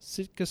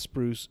Sitka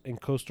spruce and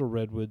coastal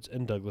redwoods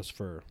and Douglas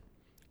fir.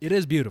 It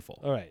is beautiful.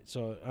 All right,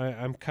 so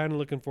I'm kind of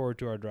looking forward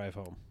to our drive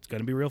home. It's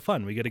going to be real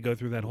fun. We got to go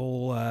through that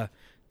whole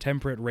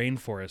temperate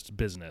rainforest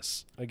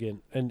business.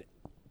 Again, and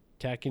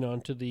tacking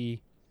on to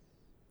the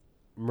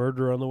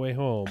murder on the way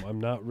home,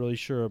 I'm not really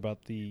sure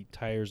about the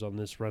tires on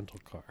this rental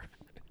car.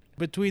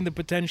 Between the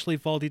potentially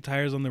faulty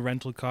tires on the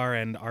rental car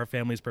and our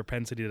family's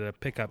propensity to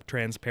pick up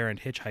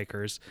transparent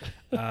hitchhikers,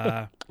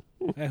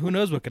 who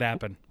knows what could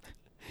happen?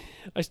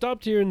 I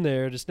stopped here and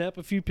there to snap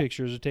a few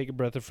pictures or take a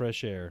breath of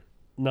fresh air.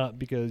 Not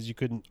because you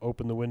couldn't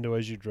open the window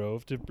as you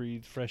drove to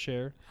breathe fresh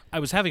air. I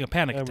was having a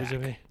panic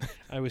attack.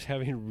 I was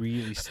having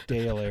really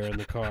stale air in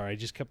the car. I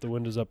just kept the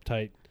windows up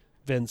tight,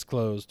 vents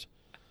closed.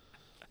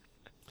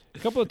 A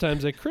couple of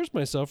times I cursed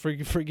myself for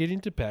forgetting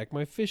to pack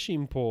my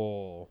fishing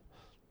pole.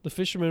 The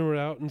fishermen were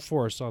out in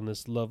force on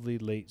this lovely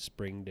late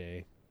spring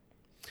day.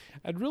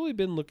 I'd really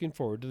been looking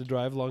forward to the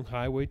drive along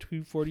Highway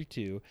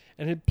 242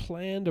 and had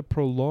planned a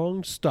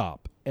prolonged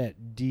stop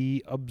at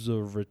D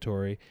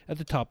Observatory at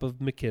the top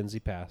of Mackenzie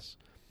Pass.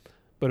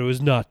 But it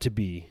was not to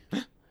be.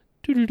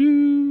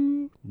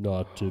 Doo-doo-doo.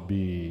 Not to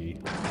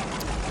be.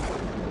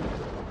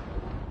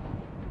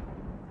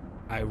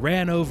 I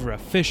ran over a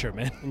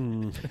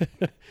fisherman.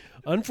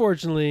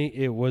 Unfortunately,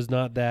 it was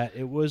not that.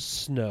 It was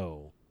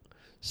snow.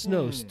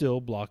 Snow still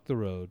blocked the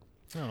road.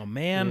 Oh,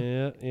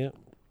 man. Yeah.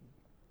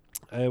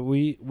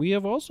 We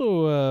have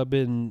also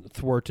been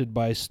thwarted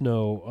by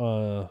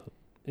snow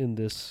in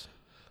this.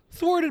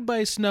 Thwarted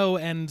by snow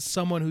and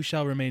someone who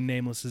shall remain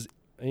nameless is.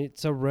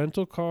 It's a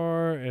rental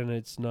car, and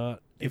it's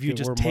not. If you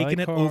just taken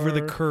it over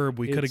the curb,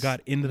 we could have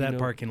got into that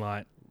parking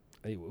lot.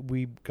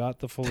 We got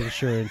the full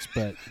insurance,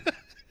 but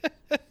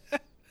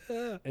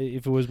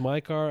if it was my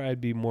car,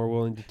 I'd be more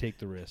willing to take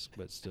the risk.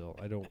 But still,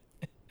 I don't.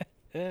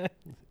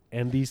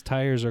 And these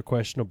tires are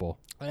questionable.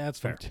 That's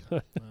fair.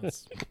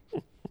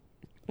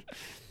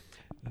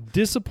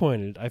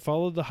 Disappointed, I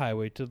followed the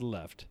highway to the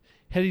left,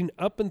 heading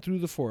up and through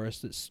the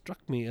forest that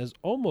struck me as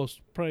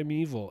almost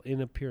primeval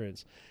in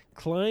appearance,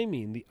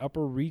 climbing the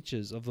upper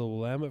reaches of the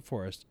Willamette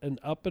Forest and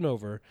up and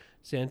over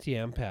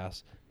Santiam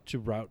Pass to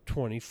Route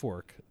 20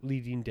 Fork,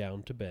 leading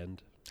down to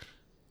Bend.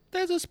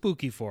 That's a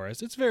spooky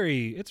forest. It's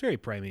very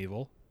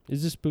primeval.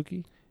 Is this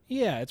spooky?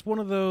 Yeah, it's one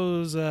of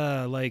those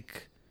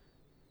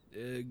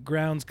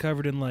grounds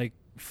covered in like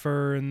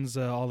ferns.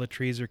 All the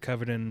trees are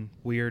covered in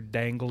weird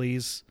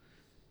danglies.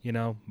 You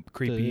know,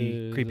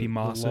 creepy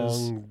mosses. The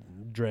long,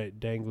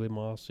 dangly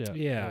moss.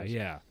 Yeah.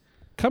 Yeah.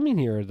 Coming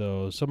here,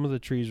 though, some of the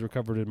trees were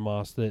covered in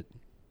moss that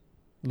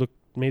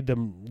made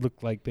them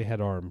look like they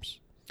had arms.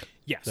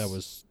 Yes.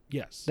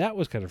 That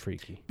was kind of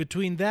freaky.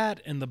 Between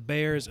that and the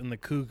bears and the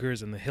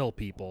cougars and the hill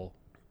people,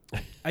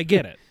 I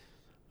get it.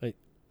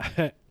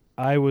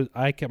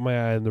 I kept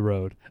my eye on the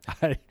road.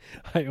 I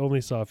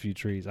only saw a few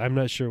trees. I'm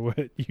not sure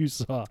what you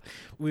saw.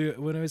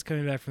 When I was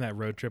coming back from that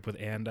road trip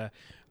with Anda,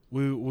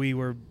 we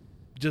were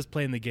just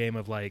playing the game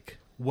of like,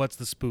 what's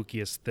the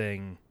spookiest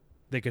thing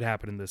that could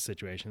happen in this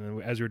situation?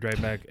 And as we were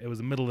driving back, it was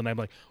the middle of the night. I'm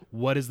like,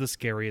 what is the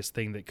scariest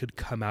thing that could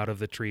come out of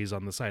the trees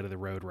on the side of the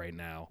road right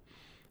now?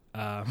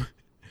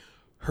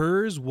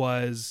 Hers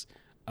was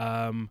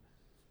a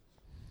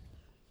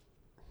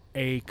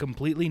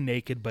completely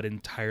naked but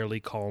entirely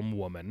calm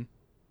woman.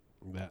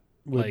 That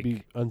would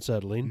be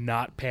unsettling.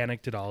 Not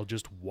panicked at all,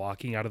 just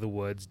walking out of the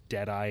woods,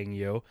 dead-eyeing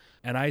you.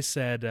 And I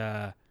said,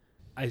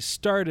 I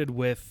started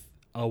with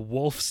a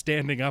wolf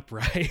standing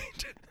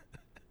upright.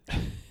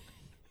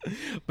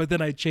 But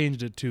then I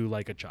changed it to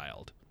like a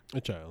child.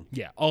 A child.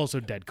 Yeah, also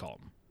dead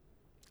calm.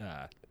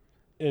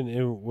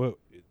 And what,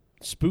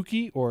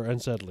 spooky or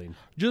unsettling?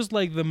 Just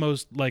like the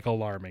most like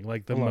alarming,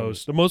 like the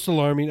most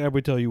alarming I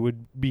would tell you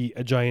would be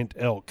a giant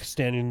elk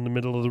standing in the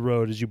middle of the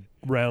road as you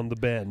round the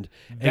bend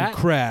and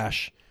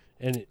crash,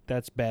 and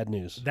that's bad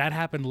news. That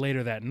happened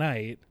later that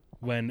night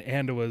when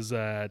Anda was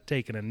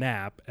taking a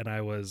nap and I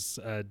was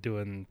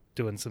doing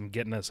some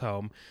getting us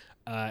home,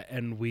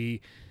 and we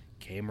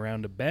came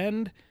around a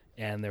bend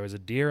and there was a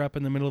deer up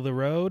in the middle of the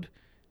road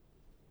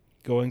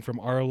going from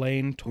our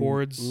lane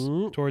towards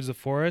the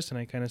forest, and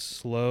I kind of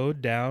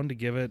slowed down to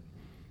give it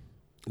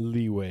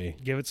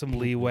some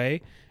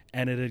leeway,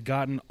 and it had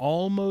gotten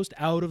almost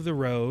out of the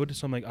road,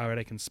 so I'm like, all right,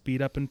 I can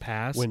speed up and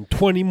pass. When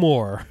 20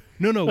 more.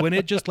 No, when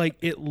it just like,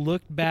 it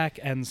looked back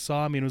and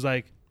saw me and was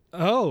like,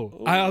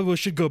 I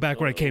should go back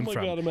where I came from.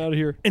 Oh my God, I'm out of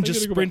here. And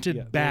just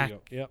sprinted back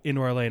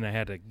into our lane. I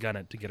had to gun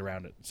it to get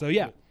around it. So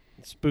yeah.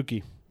 It's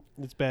spooky.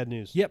 It's bad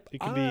news. Yep.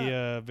 It can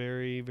be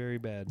very, very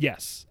bad.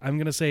 Yes. I'm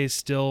going to say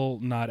still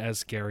not as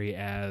scary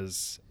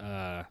as...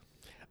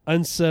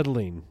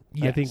 unsettling.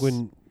 Yes. I think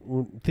when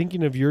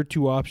thinking of your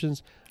two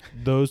options,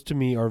 those to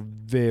me are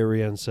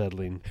very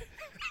unsettling.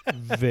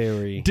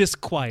 Very.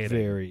 Disquieting.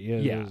 Very.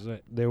 Yeah.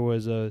 There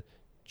was a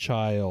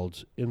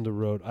child in the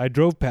road. I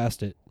drove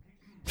past it.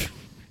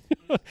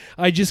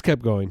 I just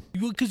kept going.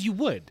 Because you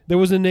would. There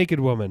was a naked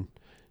woman.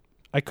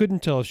 I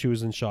couldn't tell if she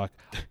was in shock.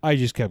 I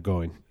just kept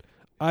going.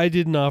 I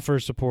didn't offer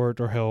support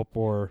or help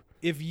or...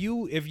 If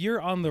you're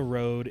on the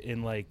road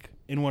in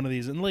one of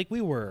these, and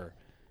we were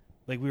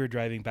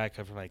driving back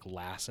from like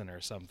Lassen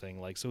or something,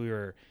 like, so we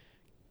were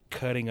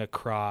cutting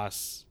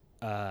across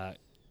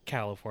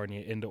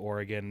California into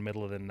Oregon,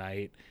 middle of the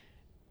night,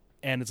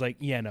 and it's like,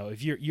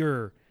 if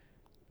you're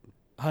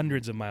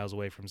hundreds of miles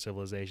away from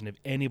civilization, if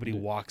anybody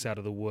walks out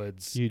of the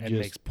woods and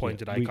makes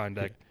pointed eye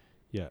contact,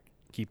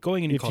 keep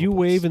going. And if you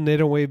wave and they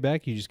don't wave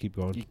back, you just keep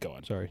going. Keep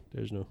going. Sorry,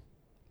 there's no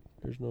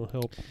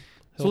help.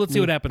 So let's see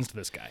what happens to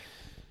this guy.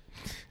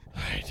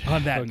 Right.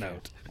 On that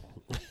note.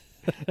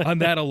 On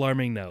that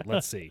alarming note,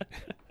 let's see.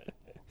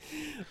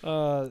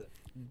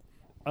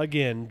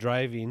 Again,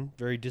 driving,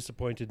 very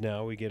disappointed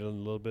now. We get a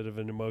little bit of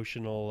an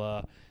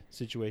emotional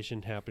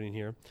situation happening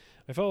here.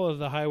 I followed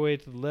the highway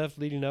to the left,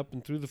 leading up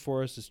and through the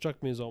forest. It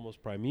struck me as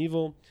almost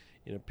primeval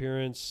in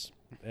appearance,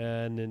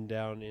 and then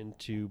down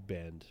into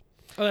Bend.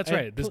 Oh, that's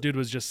right. This dude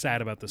was just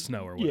sad about the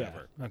snow or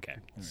whatever. Yeah. Okay.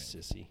 Right.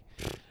 Sissy.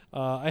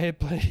 I had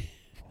played...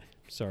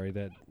 Sorry,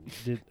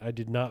 I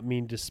did not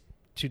mean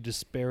to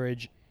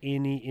disparage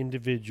any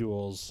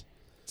individuals,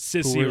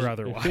 sissy or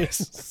otherwise,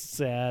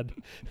 sad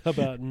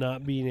about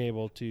not being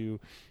able to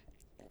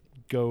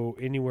go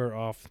anywhere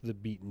off the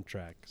beaten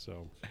track.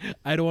 So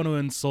I don't want to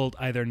insult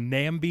either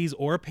Nambies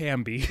or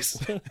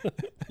Pambies.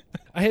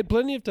 I had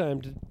plenty of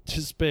time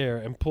to spare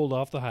and pulled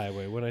off the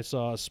highway when I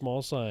saw a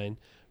small sign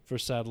for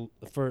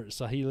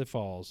Sahile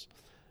Falls.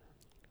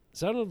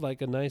 Sounded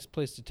like a nice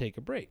place to take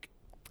a break.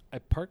 I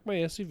parked my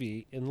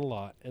SUV in the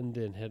lot and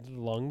then headed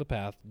along the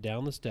path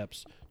down the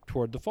steps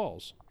toward the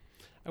falls.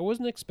 I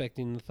wasn't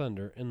expecting the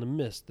thunder and the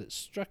mist that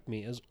struck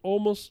me as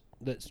almost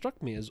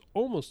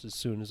as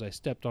soon as I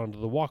stepped onto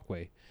the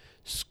walkway,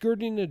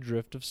 skirting a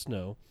drift of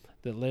snow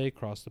that lay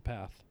across the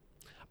path.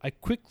 I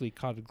quickly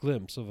caught a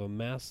glimpse of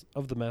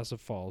the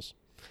massive falls,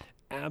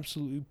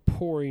 absolutely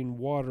pouring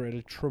water at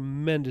a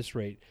tremendous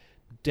rate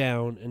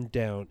down and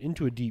down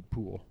into a deep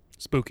pool.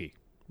 Spooky.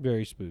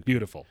 Very spooky.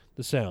 Beautiful.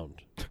 The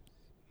sound.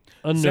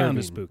 Unnerving. Sound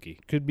is spooky.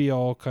 Could be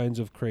all kinds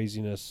of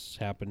craziness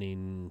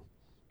happening.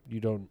 You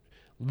don't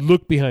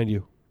look behind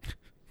you.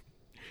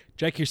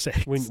 Check your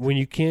six. When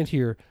you can't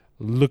hear,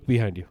 look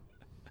behind you.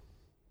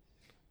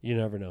 You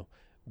never know.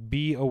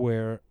 Be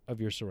aware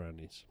of your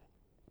surroundings.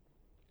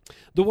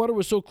 The water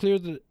was so clear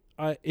that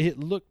it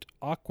looked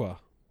aqua.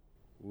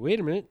 Wait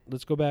a minute.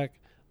 Let's go back.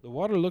 The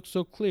water looked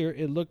so clear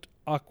it looked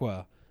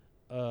aqua.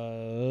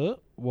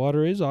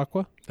 Water is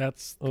aqua.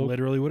 That's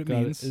literally what it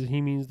means.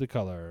 He means the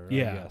color.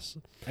 Yeah. Yes.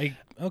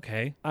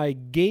 Okay. I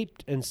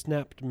gaped and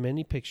snapped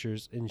many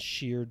pictures in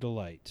sheer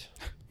delight.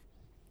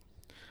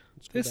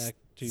 Let's go back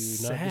to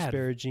not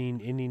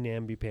disparaging any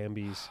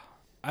namby-pambies.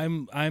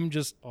 I'm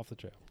just off the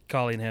trail.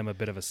 Calling him a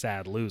bit of a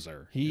sad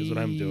loser is what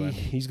I'm doing.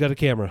 He's got a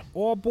camera.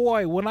 Oh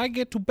boy, when I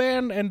get to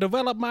Bend and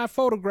develop my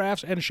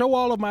photographs and show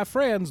all of my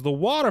friends the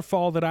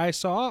waterfall that I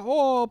saw,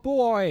 oh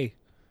boy.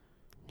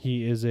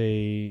 He is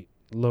a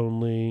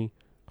lonely,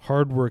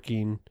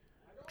 hardworking,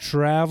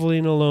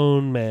 traveling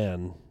alone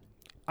man.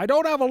 I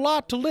don't have a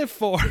lot to live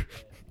for.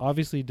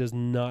 Obviously does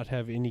not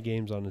have any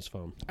games on his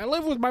phone. I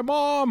live with my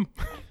mom.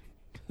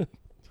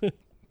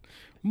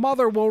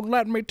 Mother won't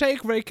let me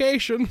take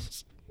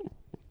vacations.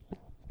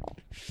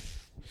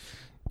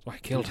 So I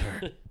killed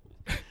her.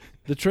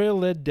 The trail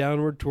led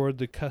downward toward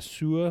the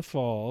Kasua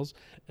Falls,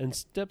 and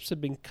steps had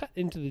been cut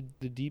into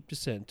the deep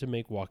descent to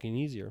make walking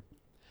easier.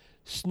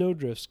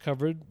 Snowdrifts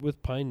covered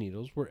with pine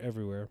needles were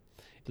everywhere.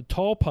 The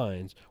tall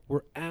pines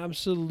were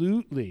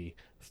absolutely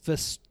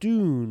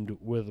festooned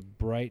with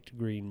bright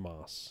green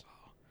moss.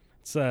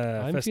 It's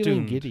I'm festooned.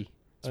 feeling giddy.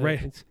 It's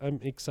right. I'm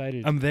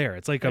excited. I'm there.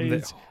 It's like I'm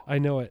there. I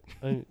know it.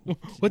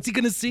 What's he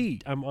gonna see?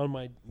 I'm on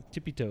my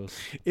tippy toes.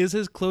 Is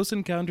his close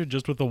encounter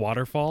just with the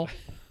waterfall?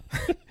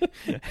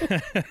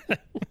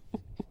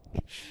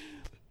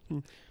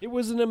 It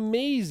was an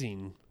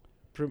amazing,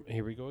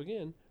 here we go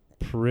again,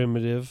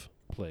 primitive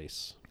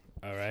place.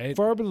 All right.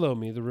 Far below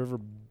me, the river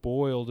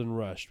boiled and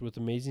rushed with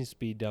amazing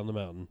speed down the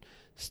mountain.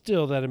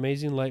 Still, that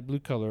amazing light blue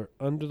color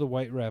under the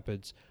white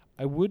rapids,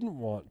 I wouldn't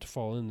want to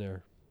fall in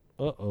there.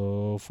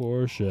 Uh-oh,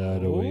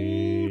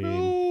 foreshadowing. Oh,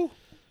 no.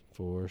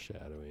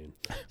 Foreshadowing.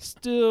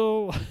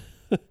 Still,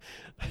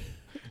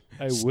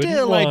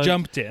 I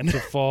jumped in to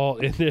fall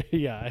in there.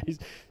 Yeah.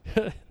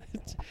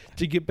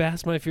 To get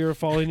past my fear of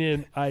falling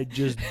in, I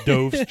just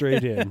dove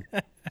straight in.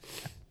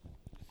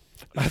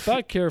 I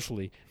thought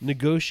carefully,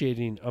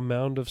 negotiating a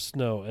mound of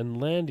snow and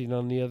landing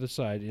on the other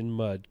side in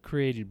mud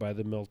created by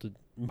the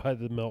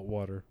melt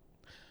water.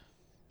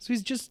 So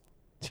he's just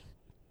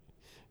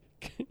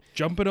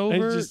jumping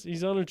over.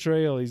 He's on a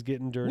trail. He's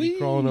getting dirty,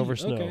 crawling over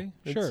snow. Okay,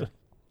 sure.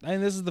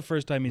 And this is the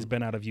first time he's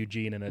been out of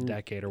Eugene in a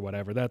decade or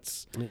whatever. That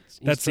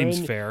He's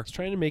seems fair. He's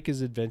trying to make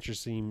his adventure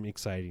seem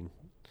exciting.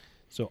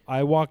 So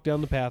I walked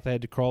down the path. I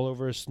had to crawl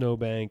over a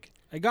snowbank.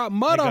 I got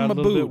mud I on got my a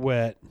little boot. bit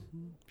wet.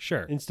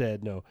 Sure.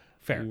 Instead, no.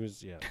 Fair.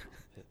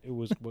 It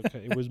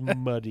was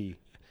muddy.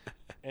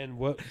 And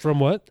from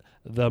what?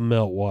 The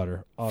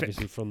meltwater.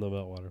 Obviously from the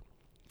meltwater.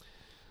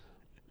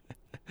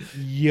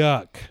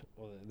 Yuck.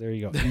 Well, there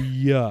you go.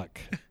 Yuck.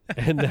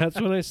 And that's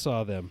when I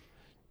saw them.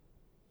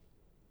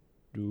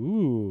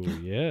 Ooh,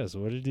 yes.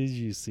 What did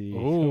you see?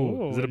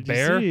 Ooh, is it a what did you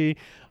bear? see?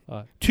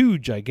 2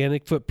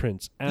 gigantic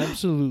footprints,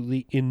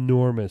 absolutely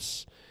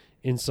enormous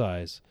in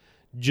size,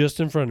 just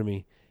in front of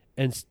me,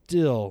 and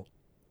still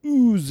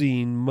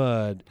oozing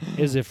mud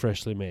as if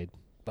freshly made.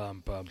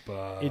 Bum, bum,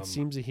 bum. It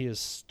seems that he has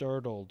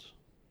startled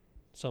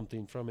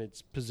something from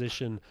its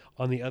position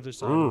on the other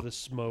side of the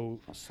snow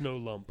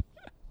lump.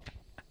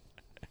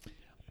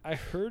 I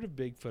heard of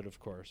Bigfoot, of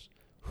course.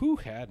 Who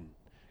hadn't?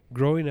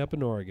 Growing up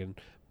in Oregon,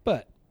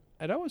 but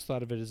I'd always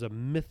thought of it as a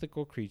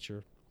mythical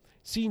creature.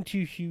 Seeing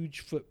 2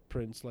 huge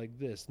footprints like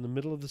this in the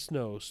middle of the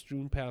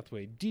snow-strewn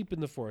pathway deep in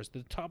the forest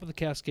at the top of the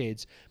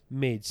Cascades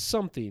made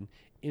something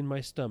in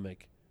my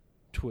stomach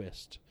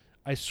twist.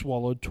 I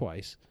swallowed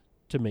twice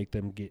to make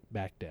them get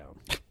back down.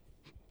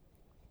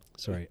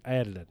 Sorry, I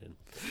added that in.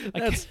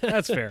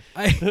 That's fair.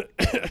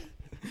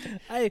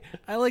 I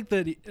like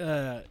that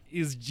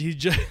he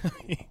just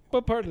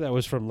But part of that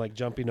was from like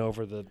jumping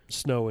over the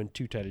snow in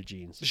too tight of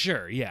jeans.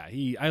 Sure, yeah.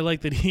 I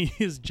like that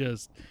he's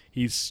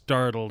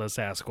startled a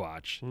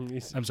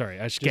Sasquatch. I'm sorry,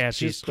 a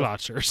Sketchy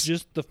Squatchers.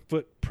 Just the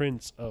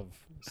footprints of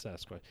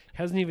Sasquatch.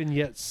 Hasn't even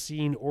yet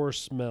seen or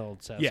smelled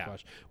Sasquatch, Yeah.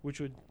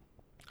 which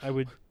I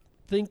would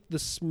think the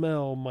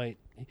smell might.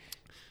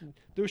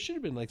 There should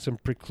have been like some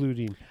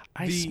precluding.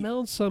 I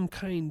smelled some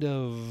kind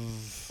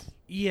of.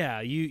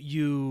 Yeah,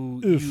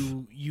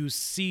 you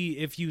see,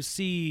 if you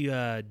see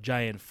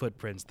giant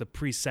footprints, the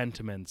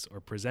presentiments or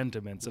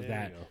presentiments of There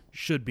that you go.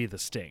 should be the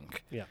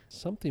stink. Yeah,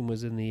 something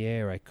was in the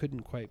air. I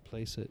couldn't quite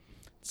place it.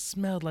 It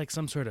smelled like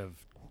some sort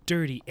of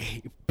dirty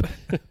ape.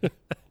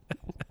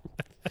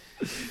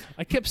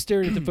 I kept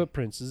staring at the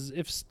footprints as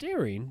if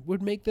staring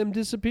would make them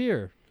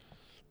disappear.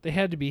 They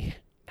had to be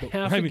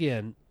half I mean,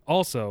 again.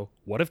 Also,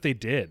 what if they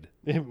did?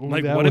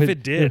 Like, That what if would-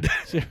 it did?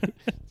 It's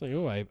like,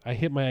 oh,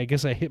 I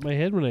guess I hit my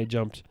head when I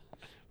jumped.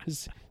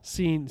 'Cause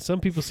some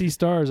people see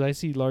stars. I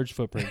see large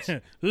footprints.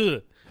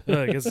 Ugh.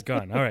 I guess it's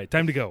gone. All right,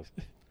 time to go.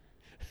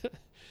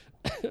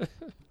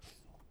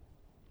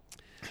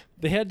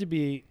 They had to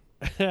be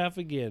half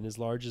again as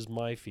large as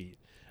my feet.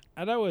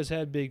 And I always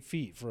had big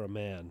feet for a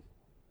man.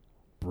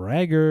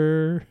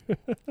 Bragger.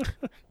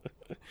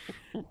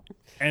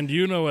 And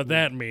you know what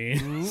that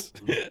means.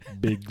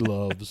 Big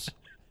gloves.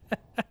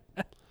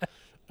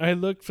 I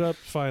looked up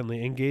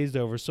finally and gazed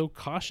over so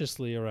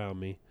cautiously around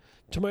me.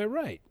 To my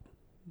right,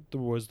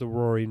 there was the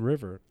roaring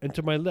river, and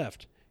to my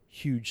left,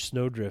 huge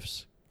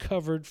snowdrifts,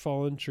 covered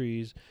fallen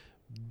trees,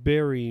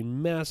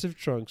 burying massive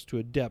trunks to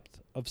a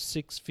depth of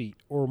 6 feet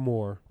or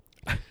more.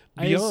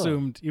 I Beyond-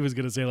 assumed he was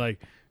going to say,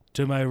 like,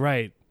 to my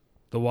right,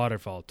 the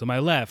waterfall. To my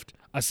left,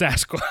 a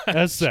Sasquatch.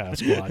 A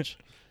Sasquatch,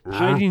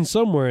 shading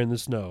somewhere in the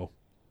snow.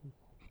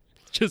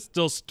 Just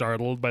still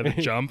startled by the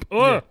jump.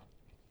 Ugh.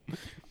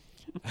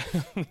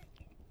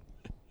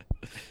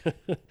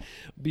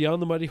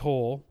 Beyond the muddy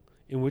hole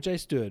in which I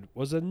stood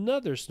was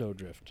another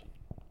snowdrift.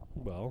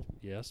 Well,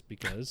 yes,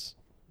 because,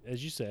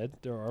 as you said,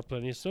 there are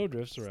plenty of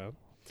snowdrifts around.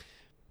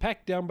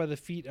 Packed down by the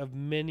feet of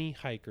many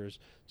hikers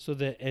so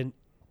that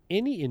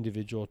any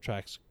individual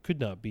tracks could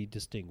not be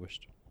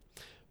distinguished.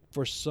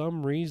 For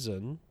some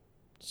reason,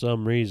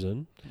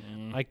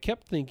 I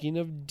kept thinking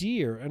of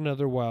deer and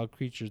other wild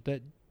creatures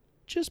that,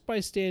 just by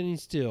standing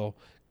still,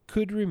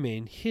 could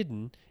remain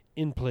hidden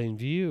in plain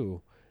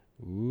view.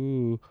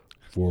 Ooh,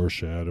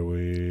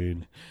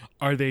 foreshadowing.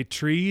 Are they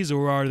trees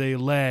or are they I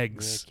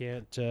legs?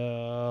 can't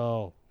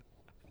tell.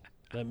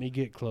 Let me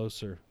get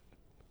closer.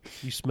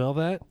 You smell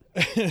that?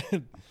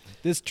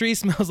 This tree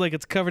smells like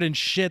it's covered in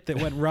shit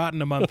that went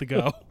rotten a month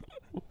ago.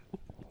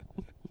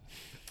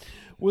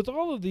 With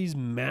all of these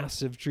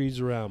massive trees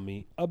around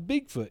me, a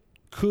Bigfoot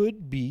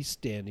could be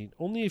standing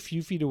only a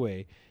few feet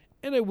away,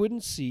 and I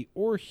wouldn't see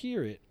or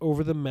hear it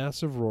over the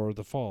massive roar of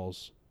the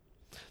falls.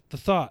 The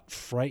thought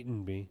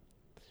frightened me.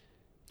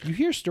 You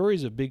hear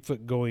stories of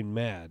Bigfoot going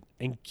mad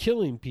and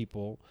killing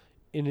people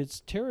in its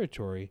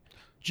territory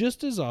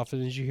just as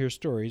often as you hear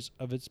stories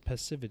of its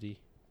passivity.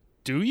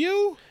 Do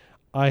you?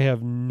 I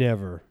have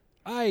never,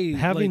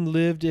 having like,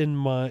 lived in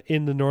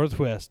the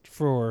Northwest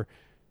for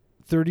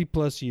 30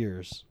 plus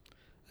years.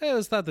 I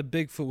always thought that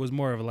Bigfoot was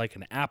more of like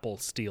an apple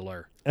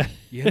stealer.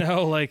 You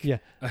know, like Yeah,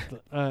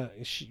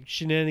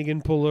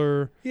 shenanigan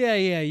puller.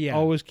 yeah.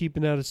 Always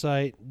keeping out of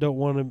sight. Don't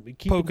want to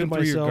keep Poking it to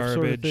through your myself, sort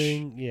of garbage.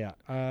 thing. Yeah,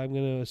 I'm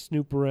gonna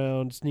snoop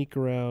around, sneak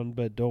around,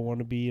 but don't want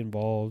to be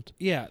involved.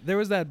 Yeah, there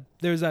was that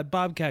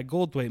Bobcat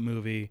Goldthwait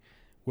movie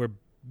where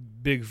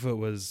Bigfoot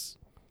was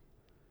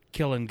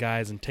killing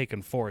guys and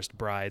taking forced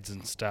brides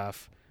and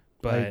stuff.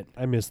 But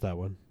I missed that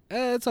one.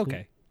 it's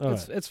okay. All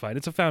It's fine.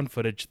 It's a found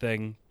footage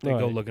thing. They All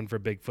go right. looking for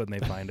Bigfoot and they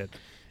find it.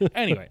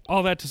 Anyway,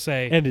 all that to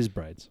say, And his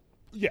brides.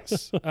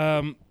 yes.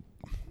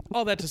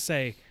 All that to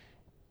say,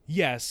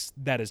 yes,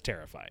 that is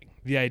terrifying.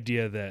 The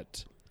idea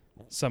that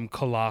some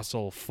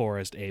colossal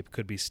forest ape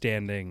could be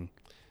standing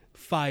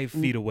 5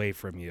 feet away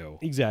from you.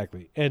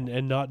 Exactly, and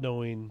not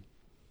knowing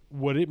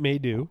what it may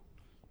do,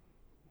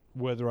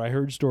 whether I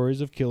heard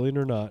stories of killing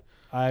or not,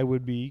 I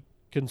would be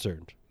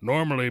concerned.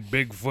 Normally,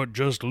 Bigfoot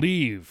just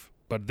leave,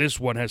 but this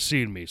one has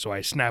seen me, so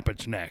I snap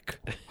its neck.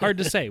 Hard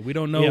to say. We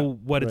don't know Yeah,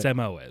 what its right.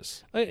 MO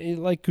is.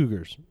 Like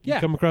cougars. Yeah.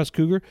 You come across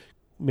cougar,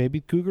 maybe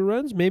the cougar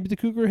runs, maybe the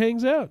cougar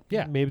hangs out.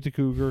 Yeah. Maybe the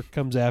cougar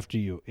comes after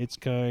you. It's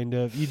kind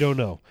of, you don't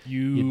know.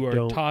 You are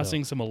don't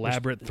tossing know. some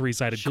elaborate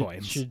three-sided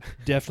coins. Should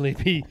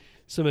definitely be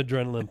some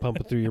adrenaline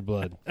pumping through your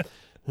blood.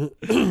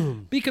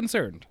 Be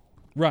concerned.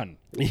 Run.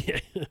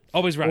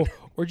 Always run.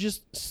 Or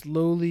just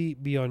slowly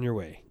be on your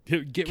way.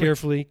 Get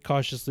Carefully,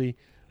 cautiously,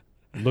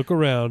 look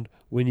around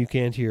when you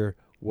can't hear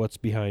what's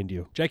behind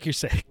you. Check your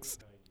six.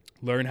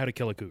 Learn how to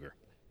kill a cougar.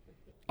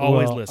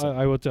 Always Well, listen.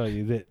 I will tell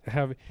you that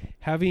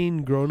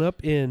having grown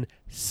up in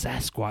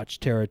Sasquatch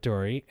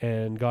territory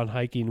and gone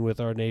hiking with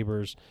our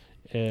neighbors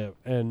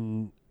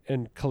and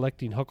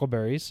collecting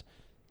huckleberries,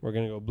 we're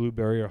going to go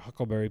blueberry or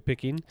huckleberry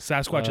picking.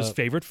 Sasquatch's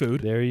favorite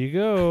food. There you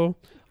go.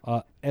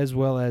 As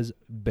well as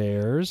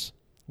bears.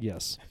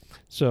 Yes.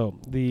 So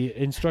the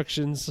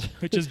instructions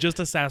Which is just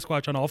a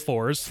Sasquatch on all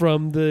fours.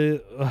 from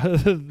the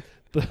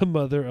the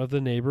mother of the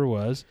neighbor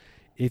was,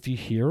 if you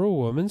hear a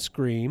woman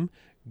scream,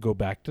 go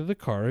back to the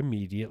car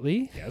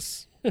immediately.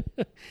 Yes.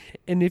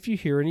 And if you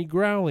hear any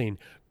growling,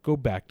 go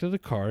back to the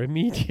car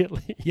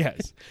immediately.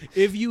 Yes.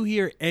 If you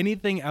hear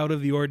anything out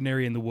of the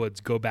ordinary in the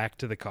woods, go back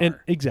to the car. And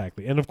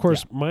exactly. And of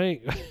course, my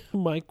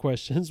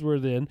questions were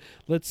then,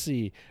 let's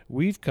see,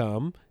 we've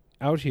come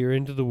out here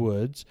into the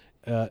woods.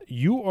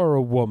 You are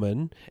a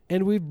woman,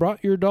 and we've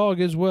brought your dog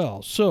as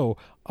well. So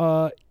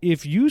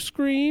if you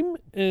scream,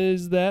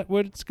 is that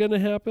what's going to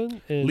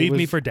happen? And Leave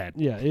me for dead.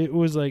 Yeah, it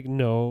was like,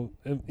 no.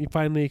 And he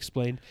finally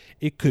explained,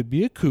 it could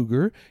be a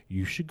cougar.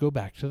 You should go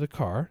back to the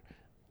car.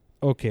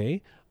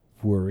 Okay.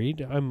 Worried.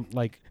 I'm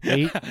like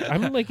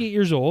 8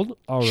 years old.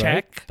 All right.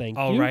 Check. Thank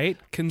All you. right.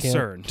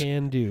 Concerned.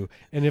 Can do.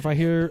 And if I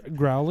hear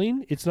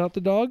growling, it's not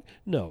the dog.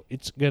 No,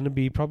 it's going to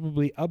be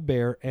probably a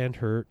bear and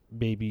her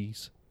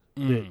babies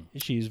that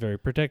she's very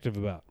protective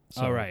about.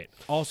 So, All right.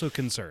 Also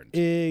concerned.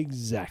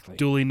 Exactly.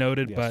 Duly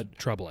noted, Yes. but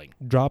troubling.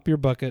 Drop your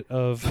bucket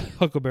of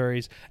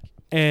huckleberries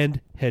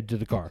and head to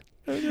the car.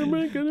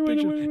 Picture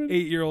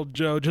 8-year-old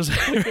Joe just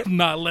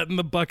not letting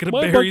the bucket of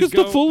My berries bucket's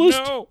go. the fullest.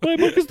 No. My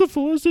bucket's the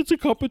fullest. It's a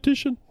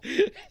competition.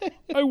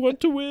 I want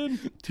to win.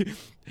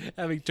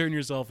 Having turned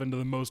yourself into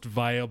the most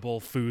viable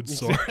food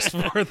source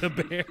for the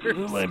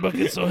bears. My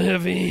bucket's so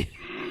heavy.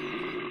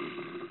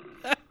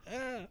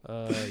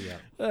 Yeah.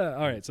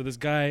 All right, so this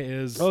guy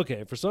is...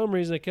 Okay, for some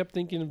reason I kept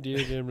thinking of deer,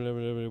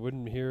 I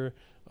wouldn't hear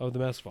of the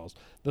Mass Falls.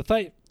 The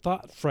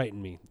thought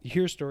frightened me. You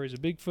hear stories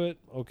of Bigfoot.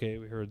 Okay,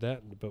 we heard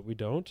that, but we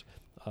don't.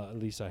 At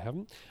least I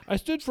haven't. I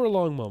stood for a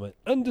long moment,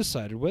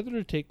 undecided whether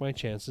to take my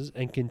chances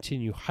and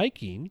continue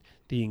hiking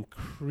the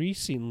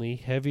increasingly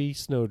heavy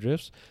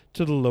snowdrifts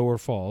to the lower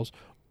falls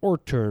or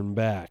turn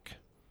back.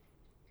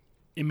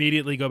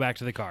 Immediately go back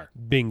to the car.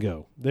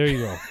 Bingo. There you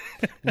go.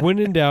 When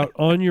in doubt,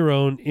 on your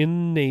own,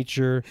 in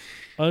nature,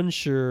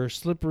 unsure,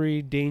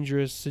 slippery,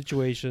 dangerous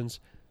situations.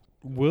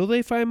 Will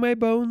they find my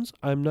bones?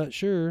 I'm not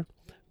sure.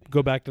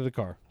 Go back to the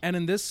car. And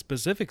in this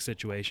specific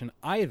situation,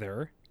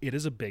 either it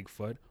is a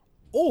Bigfoot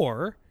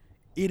or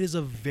it is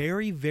a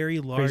very, very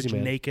large Crazy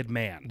man. naked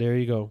man. There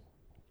you go.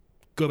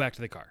 Go back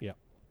to the car. Yeah,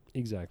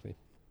 exactly.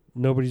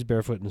 Nobody's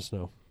barefoot in the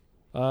snow.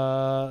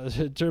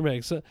 Turn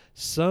back.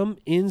 Some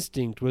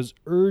instinct was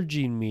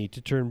urging me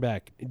to turn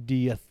back. Do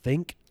you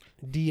think?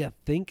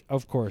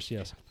 Of course,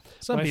 yes.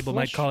 Some My people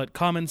might flesh- call it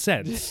common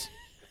sense.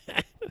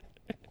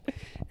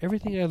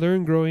 Everything I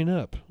learned growing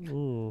up.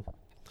 Ooh.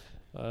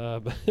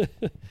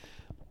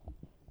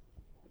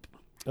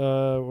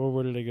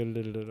 Where did I go?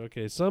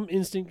 Okay, some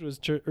instinct was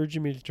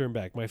urging me to turn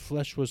back. My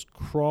flesh was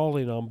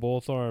crawling on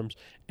both arms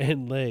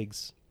and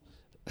legs.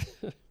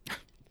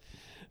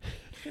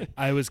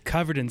 I was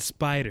covered in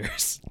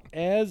spiders.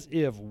 As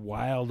if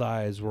wild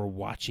eyes were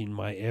watching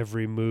my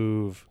every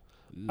move.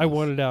 I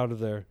wanted out of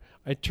there.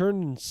 I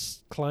turned and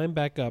climbed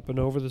back up and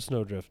over the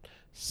snowdrift.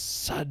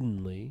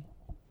 Suddenly,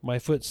 my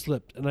foot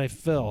slipped and I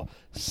fell,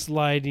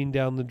 sliding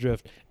down the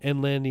drift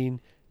and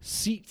landing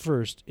seat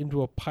first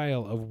into a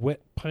pile of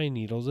wet pine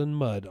needles and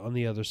mud on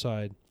the other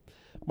side.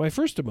 My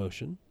first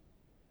emotion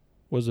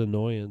was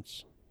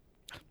annoyance.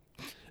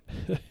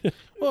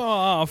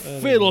 Oh,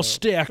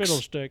 fiddlesticks.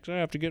 Fiddlesticks. I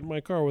have to get in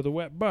my car with a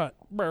wet butt.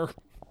 Brr.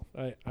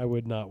 I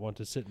would not want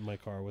to sit in my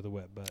car with a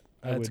wet butt.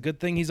 It's a good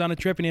thing he's on a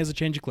trip and he has a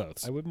change of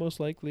clothes. I would most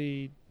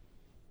likely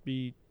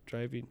be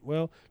driving.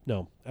 Well,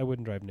 no, I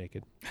wouldn't drive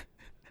naked.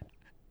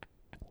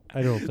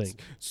 I don't think.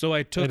 So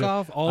I took don't-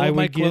 off all I of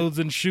my would get- clothes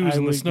and shoes I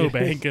in the would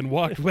snowbank get- and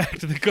walked back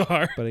to the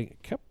car. But I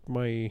kept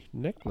my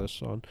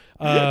necklace on,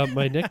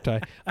 my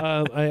necktie.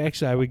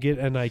 I would get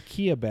an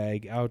IKEA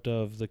bag out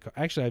of the car.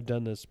 Actually, I've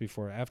done this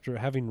before. After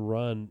having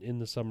run in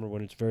the summer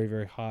when it's very,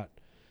 very hot,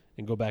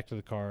 and go back to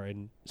the car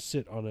and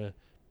sit on a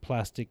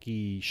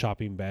plasticky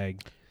shopping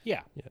bag.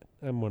 Yeah. Yeah,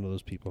 I'm one of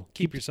those people.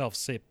 Keep yourself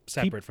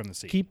separate from the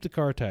seat. Keep the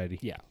car tidy.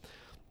 Yeah.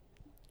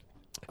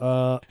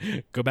 Uh,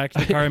 Go back to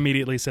the car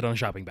immediately, sit on a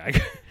shopping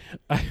bag.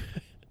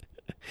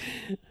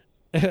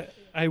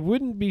 I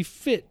wouldn't be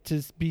fit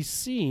to be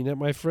seen at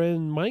my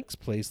friend Mike's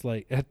place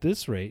like at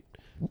this rate.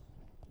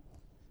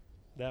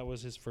 That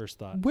was his first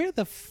thought. Where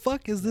the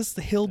fuck is this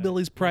the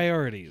hillbilly's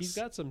priorities? He's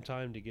got some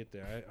time to get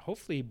there.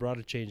 Hopefully he brought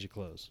a change of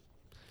clothes.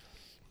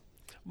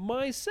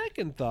 My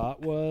second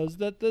thought was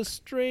that the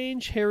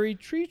strange hairy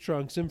tree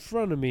trunks in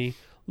front of me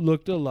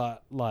looked a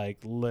lot like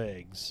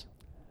legs.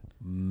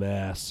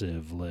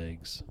 Massive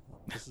legs.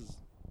 This is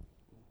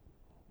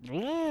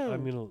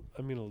I'm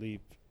gonna leave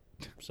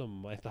some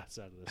of my thoughts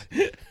out of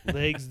this.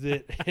 Legs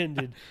that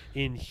ended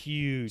in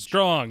huge,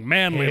 Strong,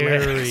 manly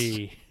legs.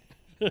 hairy,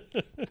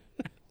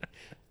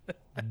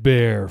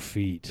 bare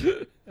feet.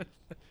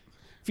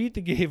 Feet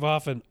that gave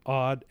off an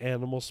odd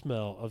animal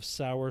smell of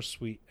sour,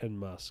 sweet, and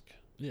musk.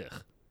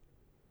 Ugh.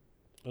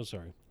 Oh,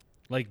 sorry.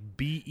 Like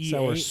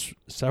B-E-A?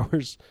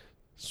 Sour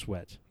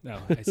sweat. No,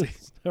 I see.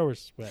 Sour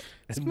sweat.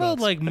 It smelled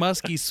like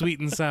musky, sweet,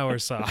 and sour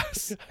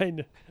sauce. I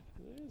know.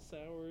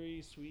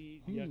 Soury,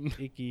 sweet, yuck,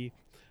 icky.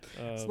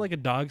 It's like a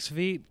dog's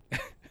feet.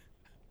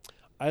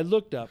 I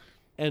looked up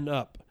and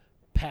up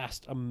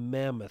past a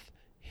mammoth,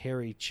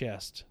 hairy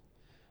chest.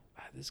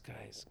 This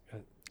guy's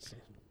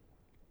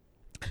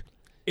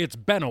It's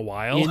been a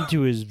while.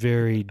 into his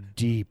very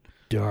deep,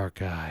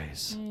 dark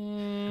eyes.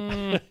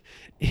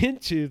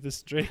 into the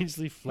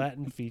strangely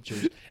flattened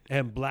features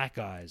and black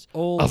eyes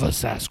Old- of a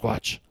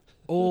Sasquatch.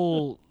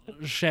 Old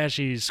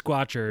shashy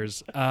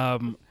squatchers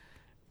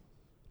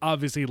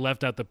obviously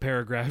left out the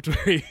paragraph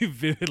where he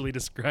vividly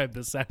described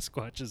the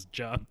Sasquatch's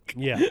junk.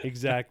 Yeah,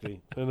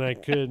 exactly. And I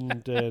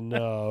couldn't.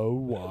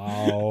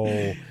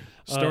 Wow.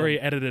 Story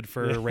edited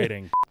for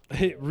rating.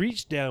 It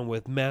reached down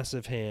with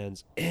massive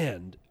hands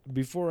and,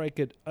 before I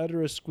could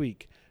utter a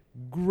squeak,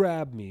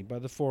 grabbed me by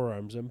the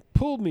forearms and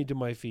pulled me to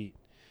my feet.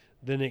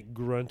 Then it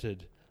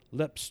grunted,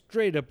 leapt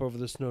straight up over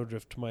the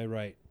snowdrift to my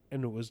right,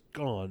 and it was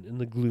gone in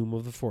the gloom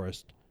of the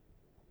forest.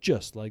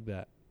 Just like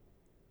that.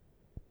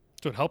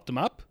 So it helped him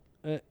up?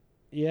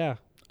 Yeah,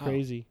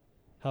 crazy.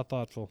 How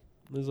thoughtful.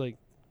 It was like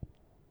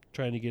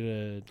trying to get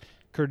a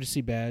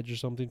courtesy badge or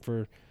something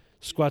for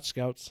Squatch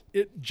Scouts.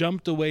 It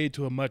jumped away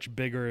to a much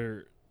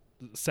bigger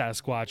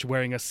Sasquatch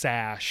wearing a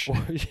sash.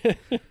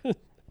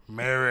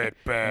 Merit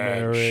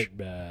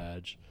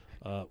badge.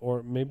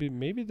 Or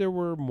maybe there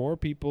were more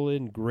people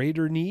in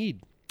greater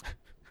need.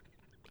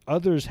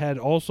 Others had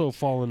also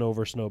fallen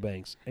over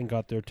snowbanks and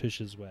got their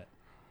tushes wet.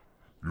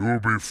 You'll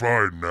be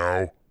fine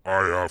now.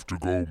 I have to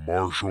go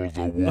marshal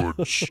the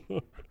woods.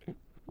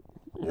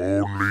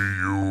 Only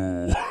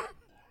you.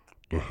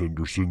 The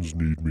Hendersons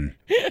need me.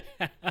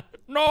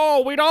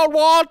 No, we don't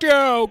want you.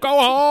 Go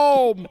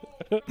home.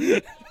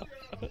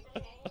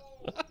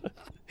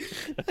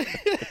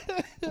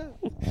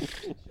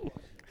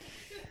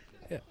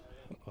 Yeah.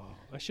 Oh,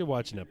 I should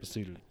watch an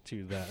episode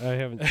to that. I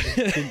haven't.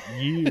 It's been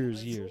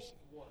years.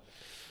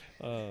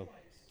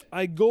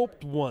 I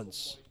gulped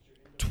once,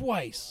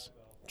 twice,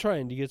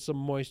 trying to get some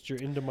moisture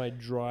into my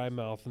dry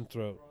mouth and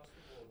throat.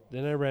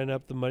 Then I ran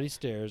up the muddy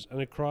stairs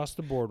and across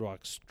the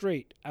boardwalk,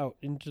 straight out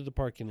into the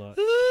parking lot.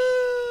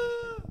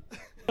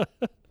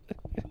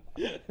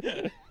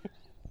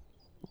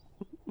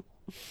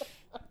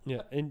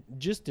 Yeah, and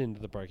just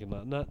into the parking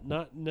lot,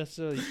 not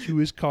necessarily to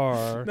his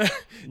car,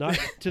 not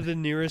to the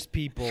nearest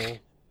people.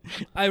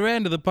 I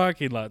ran to the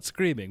parking lot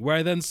screaming, where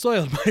I then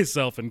soiled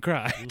myself and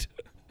cried.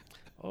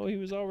 Oh, he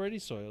was already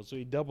soiled, so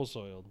he double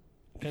soiled.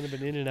 Kind of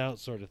an in and out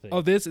sort of thing.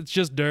 Oh, it's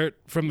just dirt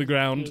from the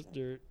ground. Just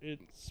dirt.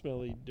 It's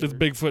smelly dirt. Just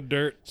Bigfoot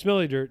dirt.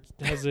 Smelly dirt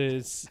has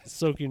a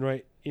soaking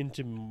right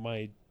into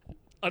my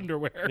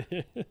Underwear.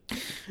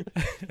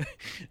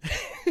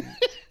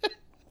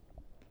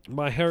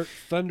 My heart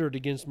thundered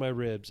against my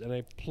ribs, and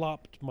I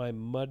plopped my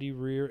muddy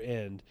rear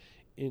end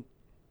in.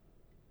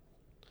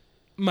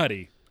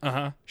 Muddy.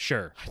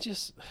 Sure. I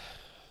just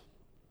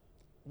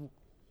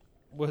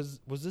was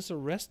this a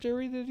rest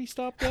area that he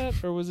stopped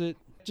at, or was it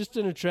just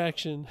an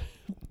attraction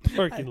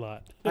parking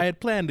lot? I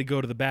had planned to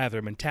go to the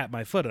bathroom and tap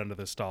my foot under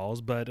the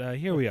stalls, but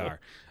here we are.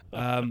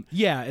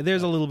 Yeah,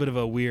 there's a little bit of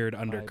a weird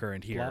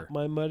undercurrent here. Plopped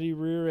my muddy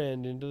rear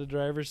end into the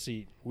driver's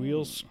seat,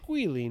 wheels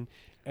squealing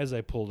as I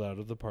pulled out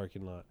of the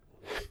parking lot.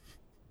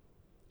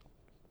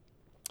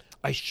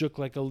 I shook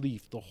like a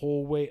leaf the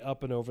whole way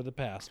up and over the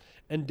pass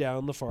and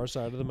down the far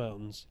side of the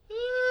mountains.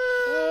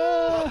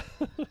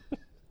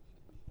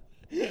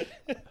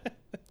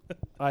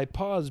 I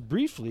paused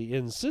briefly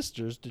in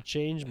Sisters to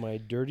change my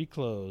dirty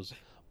clothes,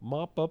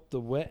 mop up the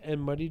wet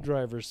and muddy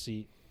driver's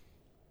seat.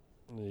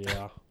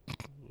 Yeah,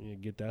 you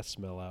get that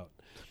smell out.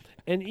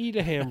 And eat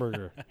a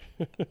hamburger.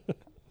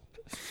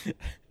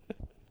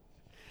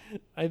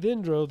 I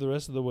then drove the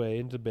rest of the way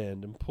into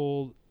Bend and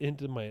pulled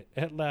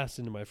at last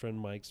into my friend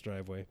Mike's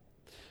driveway.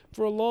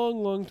 For a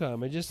long, long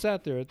time, I just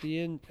sat there at the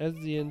end as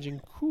the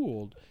engine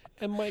cooled,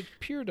 and Mike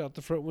peered out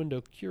the front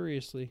window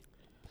curiously.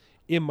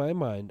 In my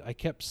mind, I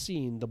kept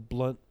seeing the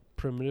blunt,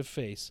 primitive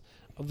face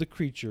of the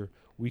creature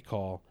we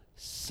call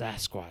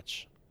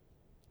Sasquatch,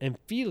 and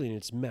feeling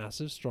its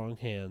massive, strong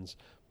hands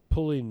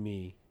pulling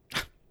me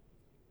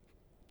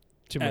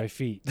to my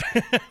feet.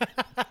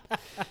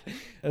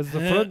 As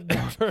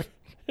the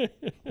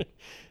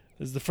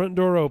front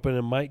door opened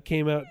and Mike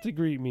came out to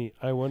greet me,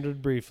 I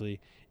wondered briefly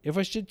if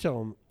I should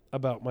tell him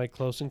about my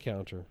close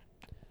encounter.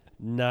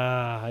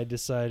 Nah, I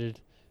decided,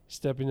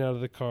 stepping out of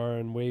the car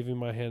and waving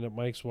my hand at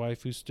Mike's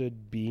wife, who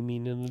stood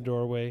beaming in the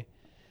doorway.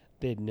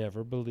 They'd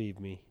never believe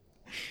me.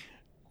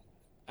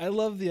 I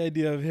love the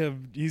idea of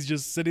him. He's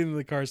just sitting in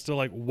the car, still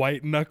like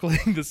white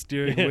knuckling the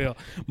steering wheel.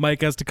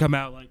 Mike has to come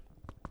out like,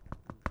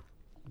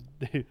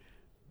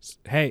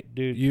 "Hey,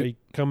 Dude, are you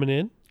coming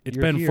in? It's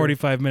You're been here."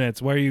 45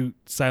 minutes. Why are you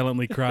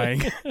silently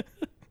crying?"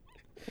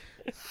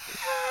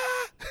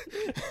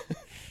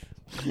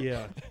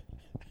 Yeah.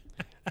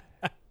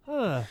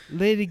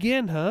 Late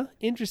again, huh?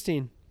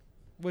 Interesting.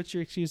 What's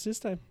your excuse this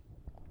time?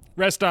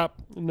 Rest stop.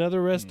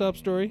 Another rest stop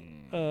story?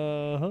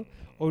 Uh-huh.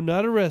 Oh,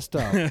 not a rest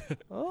stop.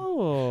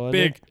 Oh.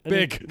 Big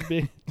bear.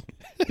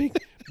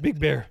 Big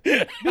bear.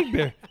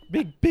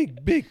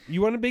 Big.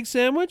 You want a big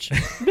sandwich?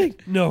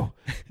 Big. No,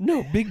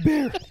 big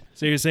bear.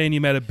 So you're saying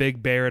you met a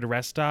big bear at a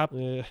rest stop?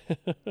 Yeah.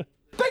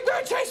 Big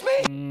Bear, chase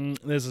me!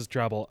 This is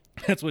trouble.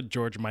 That's what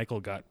George Michael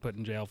got put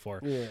in jail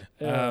for.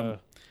 Yeah.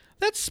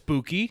 That's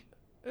spooky.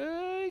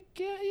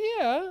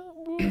 Yeah.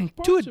 Well, to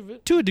parts of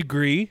it. a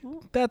degree.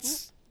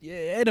 That's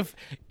and if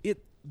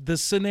the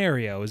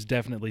scenario is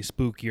definitely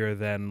spookier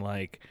than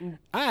like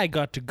I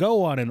got to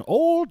go on an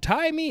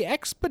old-timey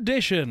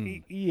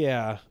expedition.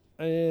 Yeah.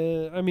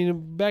 I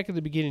mean, back at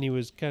the beginning, he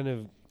was kind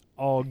of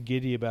all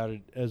giddy about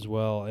it as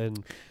well.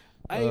 And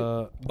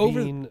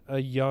being a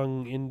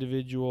young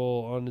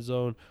individual on his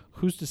own,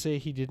 who's to say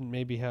he didn't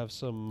maybe have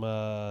some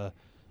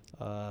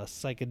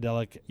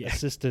psychedelic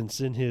assistance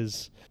in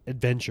his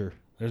adventure?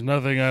 There's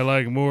nothing I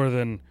like more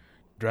than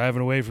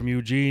driving away from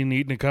Eugene,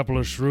 eating a couple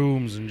of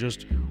shrooms, and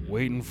just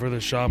waiting for the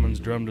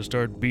shaman's drum to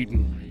start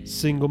beating.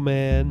 Single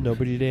man,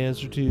 nobody to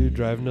answer to,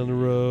 driving on the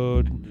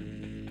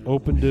road,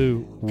 open to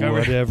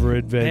whatever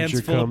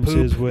adventure comes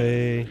his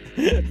way.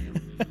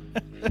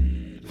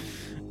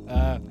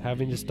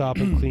 Having to stop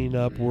and clean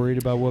up, worried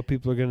about what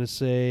people are going to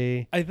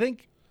say. I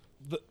think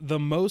the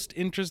most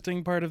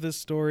interesting part of this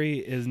story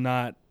is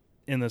not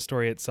in the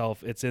story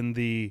itself. It's in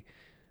the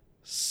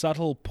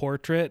subtle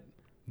portrait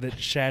that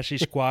Shashi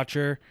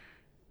Squatcher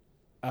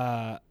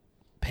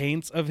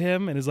paints of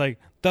him, and is like,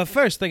 the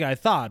first thing I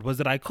thought was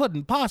that I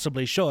couldn't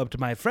possibly show up to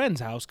my friend's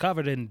house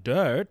covered in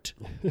dirt.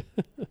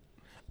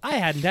 I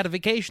hadn't had a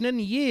vacation in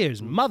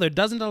years. Mother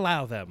doesn't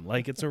allow them.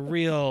 Like, it's a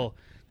real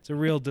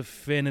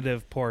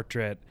definitive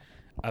portrait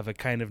of a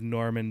kind of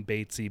Norman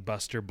Batesy,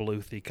 Buster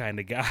Bluethy kind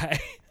of guy.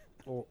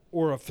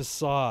 or a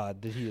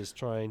facade that he is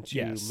trying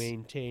to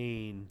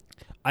maintain.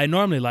 I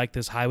normally like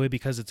this highway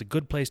because it's a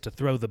good place to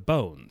throw the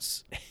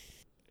bones.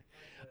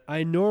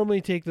 I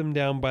normally take them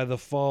down by the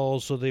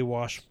falls so they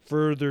wash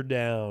further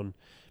down,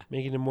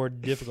 making it more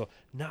difficult.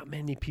 Not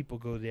many people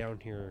go down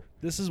here.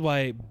 This is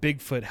why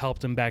Bigfoot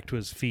helped him back to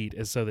his feet,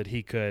 is so that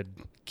he could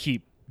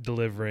keep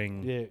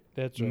delivering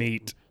that's right.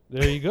 meat.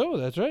 There you go.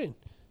 That's right.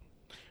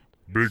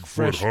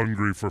 Bigfoot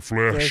hungry for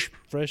flesh.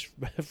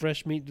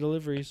 Fresh meat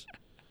deliveries.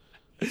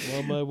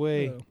 On my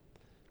way.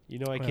 You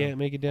know, I can't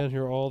make it down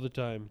here all the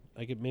time.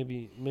 I could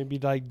maybe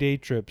like day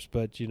trips,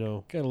 but you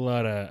know, got a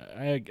lot of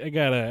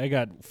I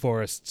got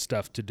forest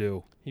stuff to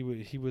do.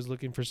 He was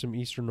looking for some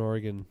Eastern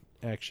Oregon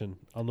action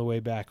on the way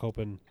back,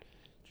 hoping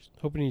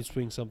he'd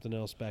swing something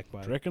else back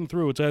by. Trekking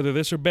through, it's either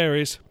this or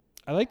berries.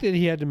 I like that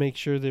he had to make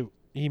sure that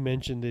he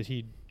mentioned that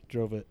he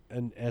drove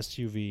an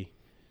SUV.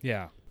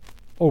 Yeah.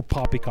 Oh,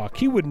 poppycock!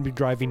 He wouldn't be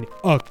driving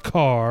a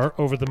car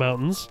over the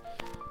mountains.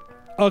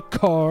 A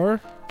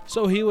car.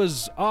 So he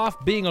was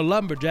off being a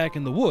lumberjack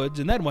in the woods,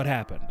 and then what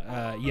happened?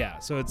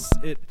 So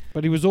it.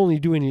 But he was only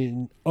doing it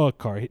in a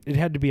car. It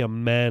had to be a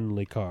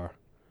manly car.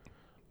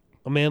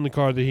 A manly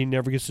car that he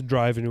never gets to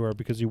drive anywhere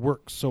because he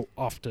works so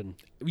often.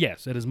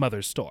 Yes, at his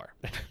mother's store.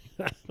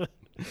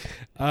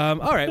 All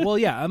right. Well,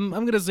 yeah. I'm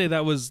gonna say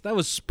that was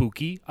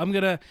spooky. I'm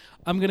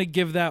gonna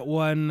give that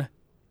one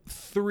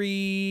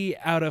 3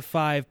 out of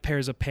 5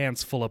 pairs of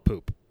pants full of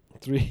poop.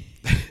 3.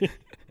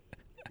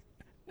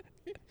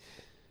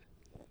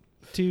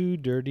 2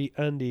 dirty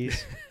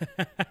undies.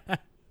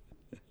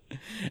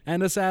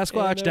 And a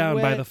Sasquatch down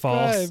by the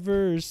falls.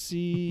 Driver's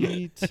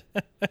seat.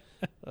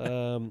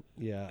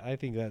 Yeah, I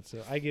think that's.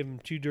 I give him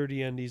 2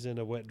 dirty undies and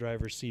a wet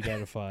driver's seat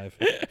out of 5.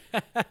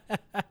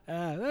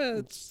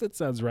 That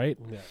sounds right.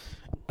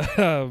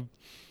 Yeah.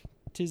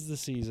 'Tis the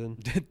season.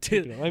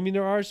 I mean,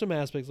 there are some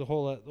aspects. The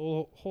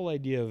whole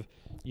idea of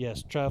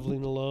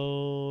traveling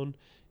alone.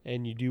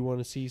 And you do want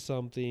to see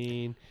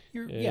something,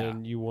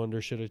 you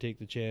wonder, should I take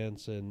the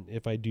chance? And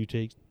if I do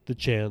take the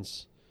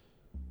chance,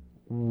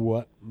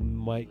 what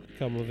might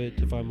come of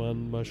it if I'm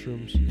on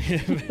mushrooms?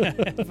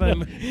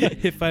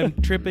 if I'm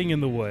tripping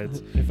in the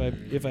woods,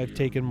 if I've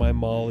taken my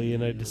Molly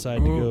and I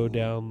decide to go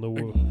down the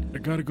woods, I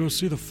gotta go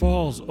see the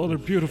falls. Oh, they're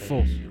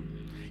beautiful.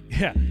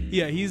 Yeah.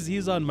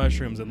 He's on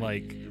mushrooms, and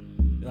like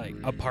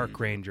a park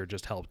ranger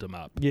just helped him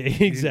up. Yeah,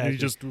 exactly. He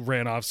just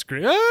ran off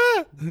screen.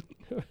 Ah!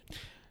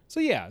 So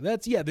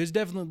there's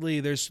definitely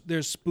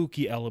there's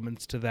spooky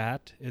elements to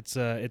that. It's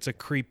a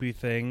creepy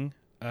thing.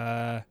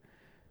 Might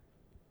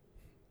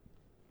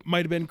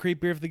have been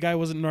creepier if the guy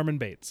wasn't Norman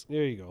Bates.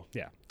 There you go.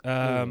 Yeah.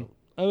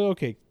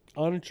 Okay.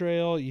 On a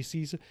trail, you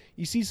see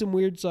some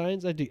weird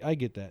signs. I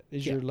get that.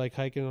 As you're like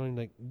hiking on,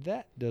 like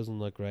that doesn't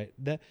look right.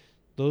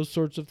 Those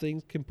sorts of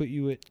things can put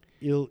you at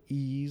ill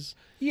ease.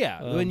 Yeah,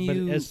 but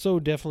it's so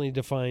definitely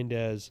defined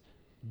as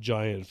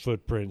giant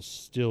footprints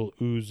still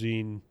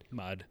oozing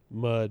mud.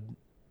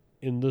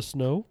 In the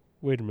snow?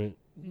 Wait a minute.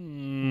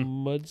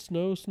 Mud,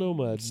 snow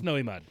mud.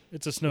 Snowy mud.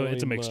 It's a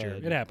mixture.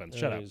 Mud. It happens.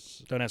 Shut up.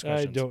 Don't ask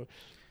questions.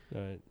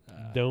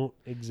 Don't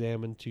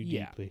examine too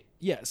deeply.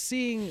 Yeah,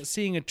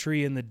 seeing a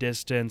tree in the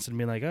distance and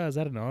being like, oh, is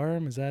that an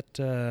arm? Is that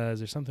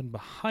is there something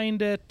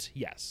behind it?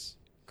 Yes.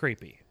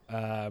 Creepy.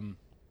 But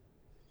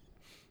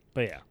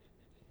yeah.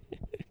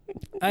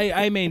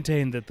 I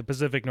maintain that the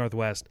Pacific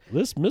Northwest.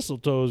 This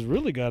mistletoe's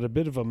really got a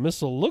bit of a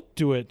missile look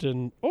to it,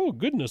 and oh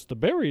goodness, the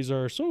berries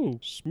are so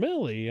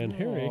smelly and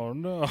hairy. Oh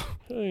no!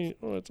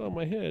 It's on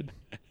my head.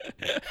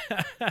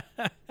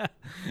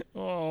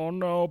 Oh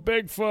no,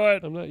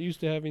 Bigfoot! I'm not used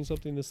to having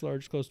something this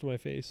large close to my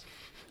face.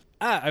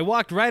 I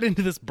walked right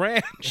into this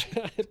branch.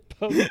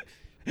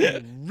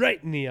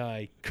 Right in the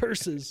eye.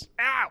 Curses.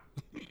 Ow!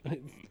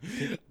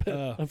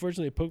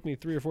 Unfortunately, it poked me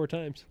 3 or 4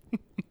 times.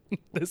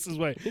 This is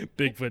why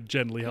Bigfoot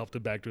gently helped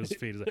him back to his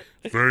feet. He's like,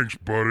 Thanks,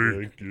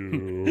 buddy. Thank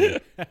you.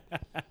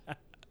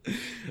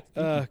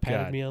 oh,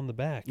 Patted God. me on the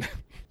back.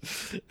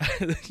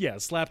 Yeah,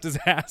 slapped his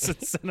ass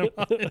and sent him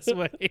on his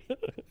way.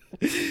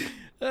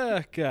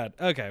 Oh, God.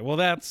 Okay, well,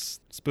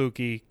 that's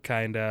spooky,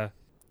 kind of.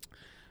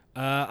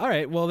 All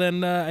right, well,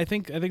 then I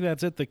think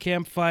that's it. The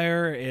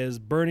campfire is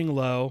burning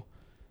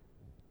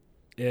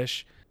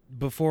low-ish.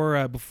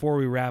 Before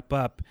we wrap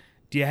up,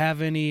 do you have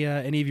any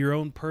of your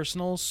own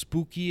personal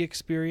spooky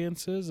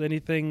experiences?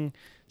 Anything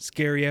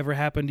scary ever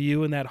happened to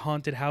you in that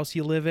haunted house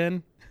you live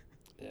in?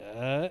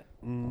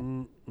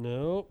 No.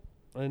 No.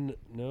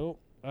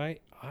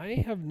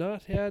 I have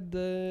not had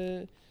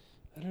the...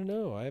 I don't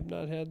know. I have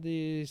not had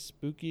the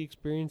spooky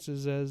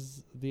experiences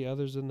as the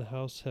others in the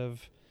house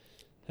have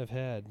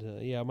had.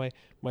 Yeah,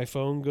 my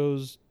phone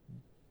goes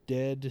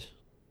dead,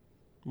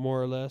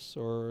 more or less,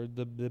 or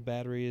the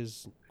battery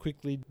is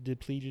quickly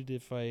depleted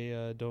if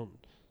I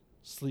don't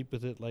sleep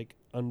with it like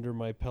under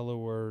my pillow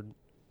or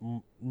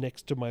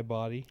next to my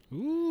body.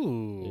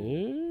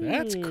 Ooh,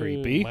 that's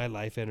creepy. My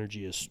life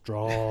energy is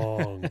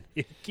strong.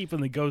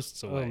 Keeping the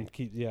ghosts away.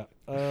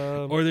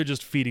 Or they're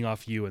just feeding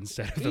off you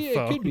instead of the yeah,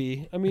 phone. it could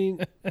be. I mean,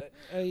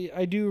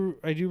 I do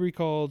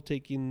recall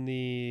taking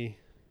the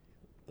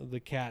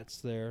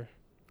cats there,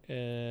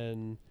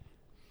 and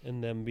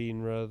them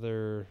being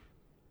rather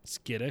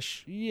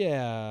skittish.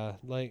 Yeah,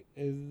 like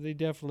they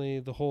definitely,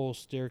 the whole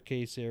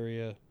staircase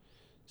area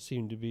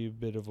seemed to be a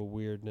bit of a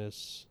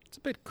weirdness. It's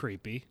a bit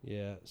creepy.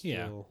 Yeah.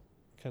 Still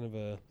kind of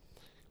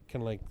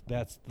like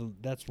that's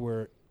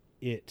where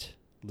it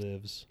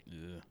lives.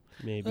 Yeah.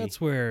 Maybe that's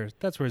where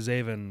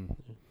Zaven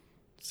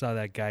saw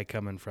that guy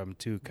coming from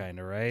too, kind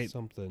of, right?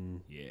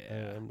 Something.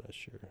 Yeah. I'm not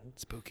sure.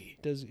 Spooky.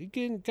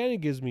 It kind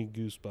of gives me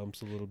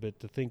goosebumps a little bit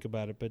to think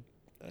about it, but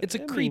it's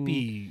a I creepy.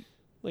 mean,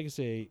 like I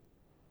say,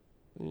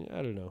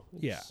 I don't know.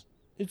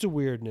 It's a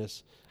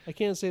weirdness. I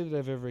can't say that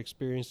I've ever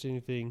experienced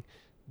anything.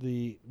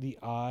 The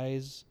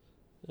eyes,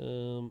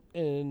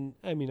 and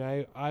I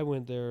mean, I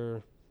went there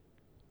a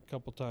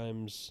couple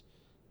times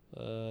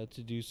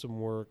to do some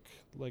work,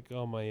 like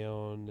on my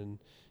own,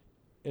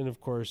 and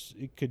of course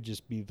it could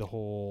just be the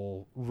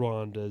whole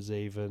Rhonda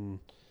Zaven,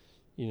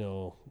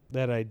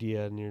 that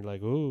idea, and you're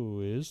like, oh,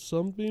 is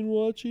something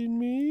watching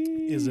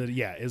me? Is it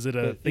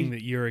a thing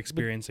that you're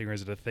experiencing, or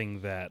is it a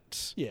thing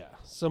that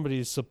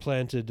somebody's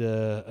supplanted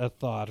a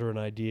thought or an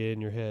idea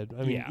in your head?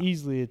 I mean,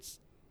 easily it's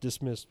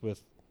dismissed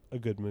with a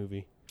good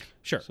movie.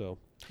 Sure. So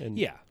and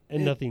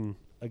nothing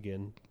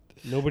again.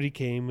 Nobody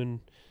came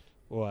and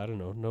I don't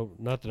know. No,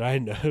 not that I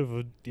know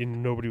of.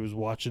 Nobody was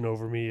watching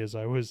over me as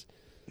I was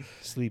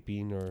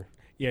sleeping or.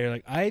 Yeah, you're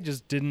like, I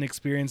just didn't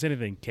experience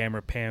anything.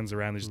 Camera pans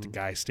around. There's just a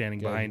guy standing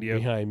behind you.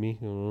 Behind me.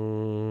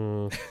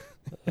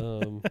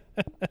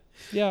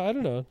 Yeah, I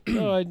don't know.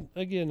 No, I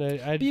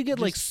you get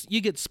you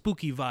get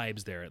spooky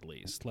vibes there at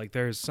least. Like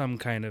there's some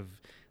kind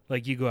of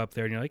like you go up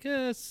there and you're like,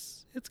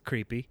 it's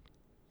creepy.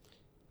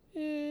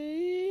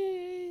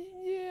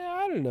 Yeah,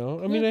 I don't know.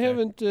 I mean, I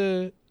haven't.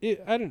 I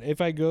don't. If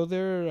I go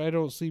there, I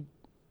don't sleep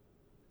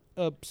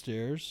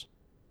upstairs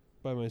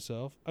by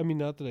myself. I mean,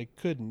 not that I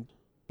couldn't,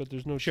 but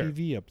there's no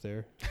TV up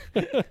there.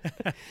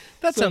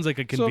 That sounds like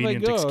a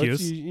convenient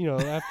excuse.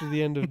 After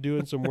the end of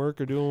doing some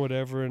work or doing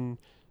whatever, and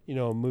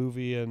a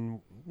movie,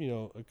 and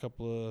a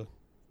couple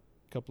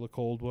of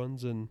cold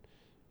ones, and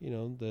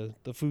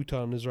the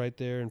futon is right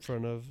there in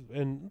front of,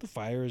 and the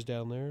fire is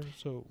down there.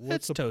 So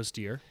it's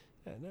toastier.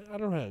 I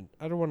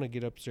don't want to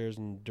get upstairs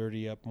and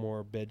dirty up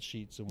more bed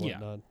sheets and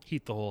whatnot.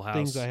 Heat the whole house.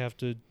 Things I have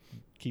to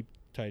keep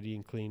tidy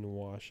and clean and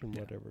wash and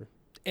whatever.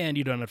 And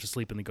you don't have to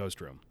sleep in the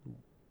ghost room.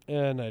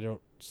 And I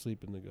don't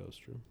sleep in the ghost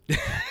room.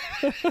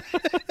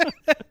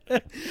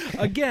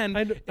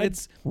 Again,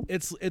 it's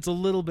a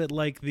little bit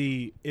like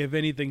the if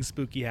anything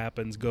spooky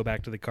happens, go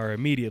back to the car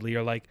immediately.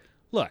 You're like,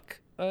 look,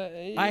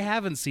 I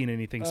haven't seen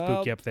anything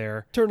spooky up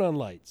there. Turn on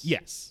lights.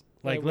 Yes.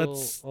 Like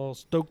I'll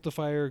stoke the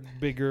fire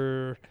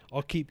bigger.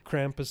 I'll keep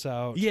Krampus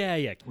out.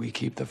 Yeah. We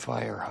keep the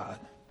fire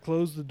hot.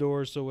 Close the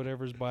door so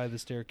whatever's by the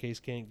staircase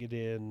can't get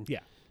in.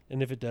 Yeah.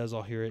 And if it does,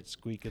 I'll hear it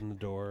squeak in the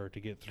door to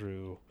get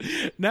through.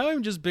 Now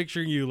I'm just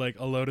picturing you like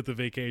alone at the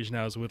vacation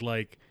house with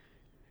like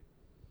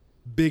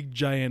big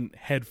giant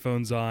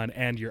headphones on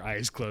and your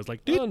eyes closed.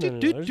 Like, no.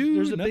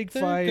 There's a big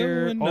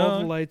fire.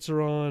 All the lights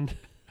are on.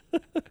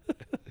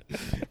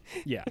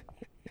 Yeah.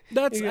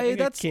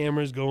 That's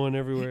cameras going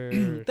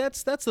everywhere.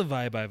 That's the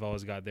vibe I've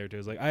always got there too.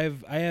 It's like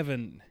I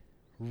haven't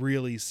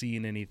really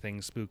seen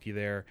anything spooky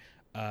there.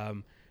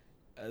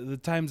 The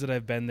times that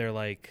I've been there,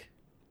 like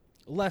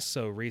less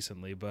so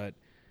recently, but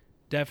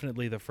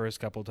definitely the first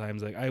couple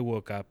times, like I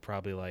woke up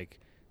probably like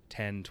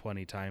 10,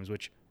 20 times,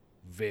 which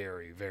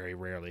very, very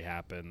rarely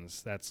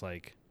happens. That's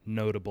like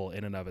notable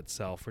in and of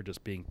itself for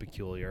just being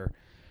peculiar.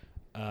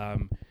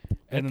 That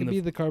could be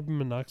the carbon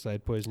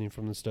monoxide poisoning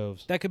from the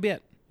stoves. That could be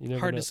it.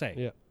 Hard to say.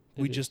 Yeah.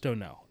 We just don't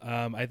know.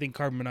 I think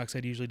carbon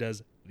monoxide usually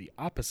does the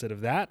opposite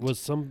of that. Was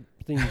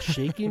something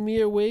shaking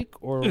me awake,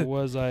 or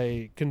was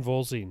I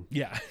convulsing?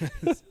 Yeah.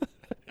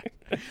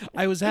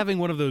 I was having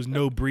one of those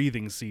no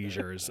breathing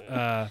seizures.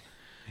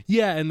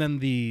 Yeah, and then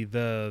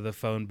the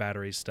phone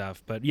battery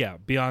stuff. But yeah,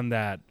 beyond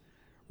that,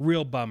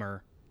 real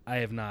bummer. I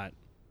have not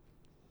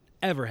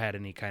ever had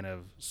any kind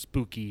of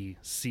spooky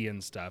seeing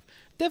stuff.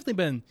 Definitely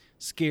been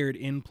scared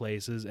in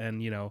places,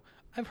 and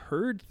I've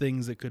heard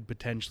things that could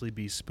potentially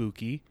be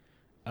spooky.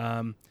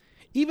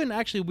 Even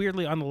actually,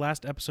 weirdly, on the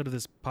last episode of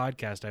this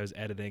podcast I was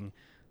editing,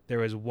 there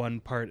was one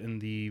part in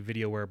the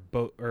video where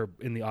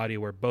in the audio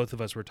where both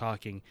of us were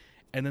talking,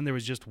 and then there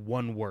was just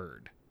one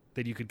word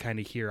that you could kind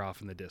of hear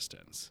off in the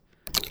distance.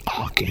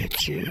 I'll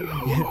get you.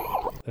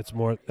 That's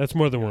more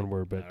than one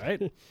word, but all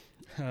right.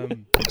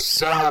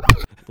 Sup?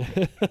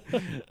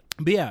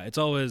 But yeah, it's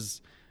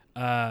always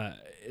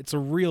it's a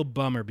real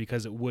bummer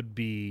because it would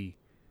be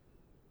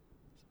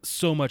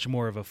so much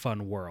more of a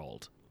fun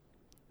world.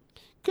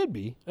 Could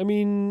be. I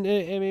mean,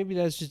 maybe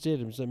that's just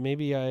it. So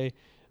maybe I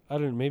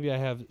don't know. Maybe I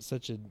have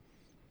such a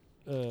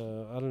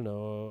I don't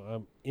know.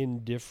 I'm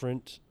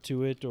indifferent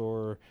to it,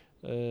 or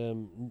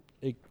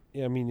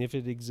I mean, if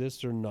it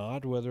exists or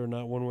not, whether or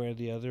not one way or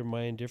the other,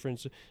 my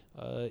indifference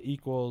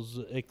equals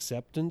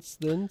acceptance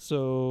then.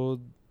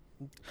 So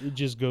it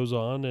just goes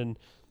on, and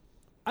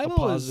a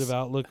positive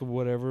outlook of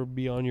whatever,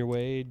 be on your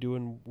way,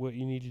 doing what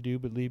you need to do,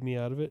 but leave me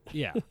out of it.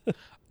 Yeah.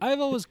 I've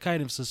always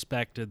kind of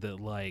suspected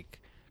that,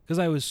 because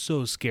I was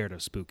so scared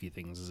of spooky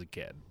things as a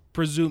kid,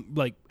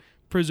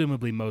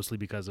 presumably mostly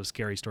because of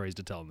scary stories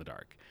to tell in the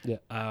dark. Yeah.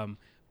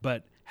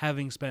 But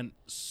having spent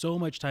so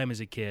much time as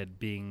a kid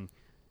being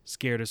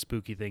scared of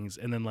spooky things,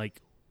 and then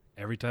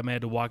every time I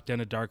had to walk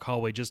down a dark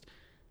hallway, just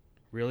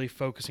really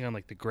focusing on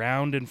the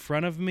ground in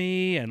front of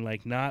me and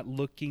not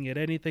looking at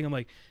anything, I'm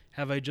like,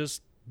 have I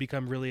just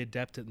become really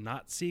adept at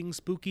not seeing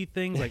spooky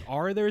things?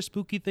 Are there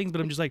spooky things?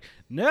 But I'm just like,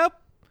 nope.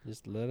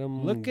 Just let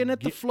them looking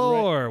at the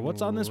floor.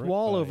 What's on this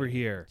wall over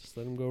here? Just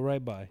let them go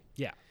right by.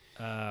 Yeah.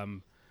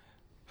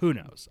 Who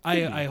knows?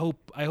 I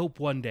hope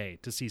one day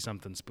to see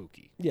something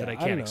spooky. Yeah, that I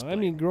can't don't know. explain. I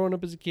mean, growing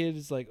up as a kid,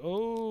 it's like,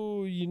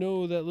 oh,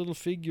 that little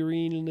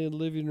figurine in the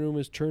living room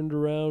is turned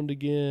around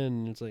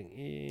again. It's like,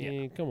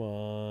 come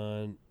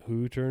on,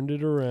 who turned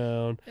it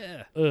around?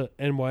 Yeah.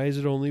 And why is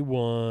it only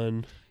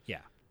one?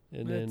 Yeah.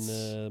 And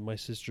then my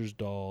sister's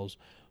dolls.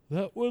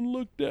 That one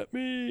looked at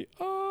me.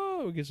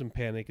 Oh, we get some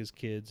panic as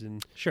kids,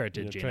 and sure it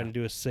did. Trying to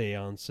do a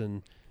seance,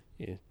 and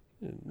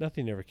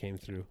nothing ever came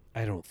through.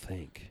 I don't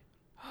think.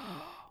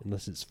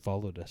 Unless it's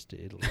followed us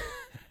to Italy.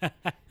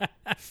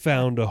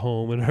 Found a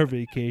home in our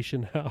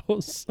vacation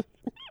house.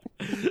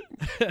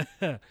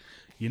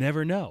 You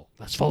never know.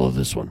 Let's follow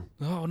this one.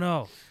 Oh,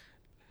 no.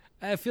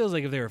 It feels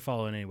like if they were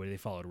following anybody, they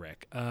followed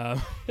Rick.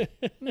 Well,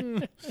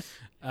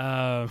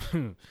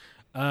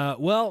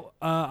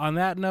 on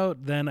that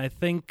note, then I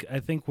think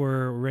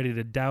we're ready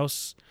to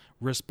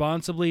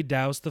responsibly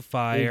douse the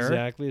fire.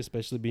 Exactly,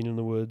 especially being in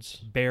the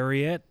woods.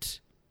 Bury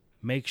it.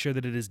 Make sure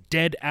that it is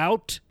dead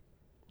out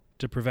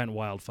to prevent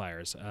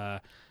wildfires.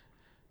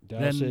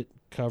 Douse it,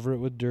 cover it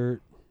with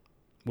dirt.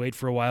 Wait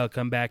for a while,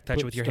 come back, touch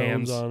it with your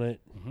hands. Put stones on it.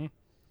 Mm-hmm.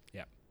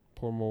 Yep.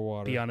 Pour more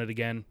water. Pee on it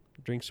again.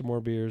 Drink some more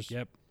beers.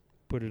 Yep.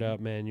 Put it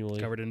out manually.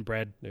 Covered in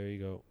bread. There you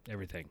go.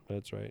 Everything.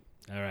 That's right.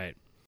 All right.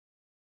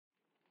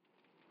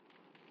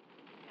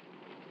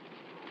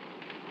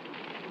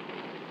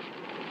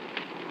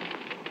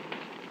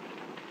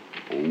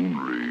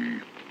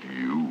 Only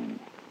you.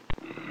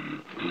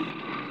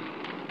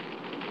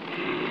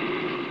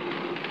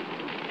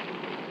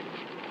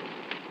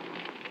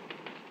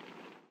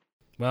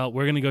 Well,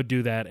 we're going to go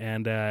do that,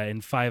 and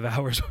in 5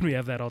 hours when we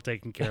have that all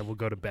taken care of, we'll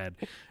go to bed.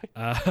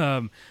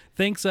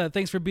 Thanks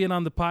for being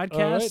on the podcast.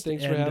 All right,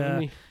 thanks for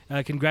having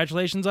me.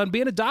 Congratulations on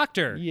being a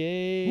doctor.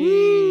 Yay!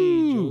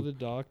 Woo! Joe the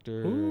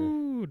doctor.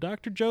 Ooh,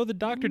 Dr. Joe the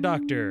doctor.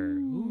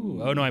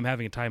 Ooh. Oh, no, I'm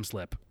having a time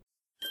slip.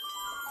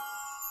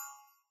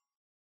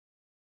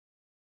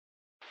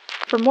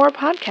 For more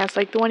podcasts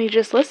like the one you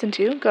just listened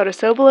to, go to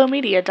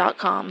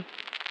SoBelowMedia.com.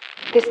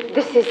 This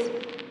is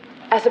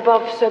As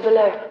Above, So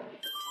Below.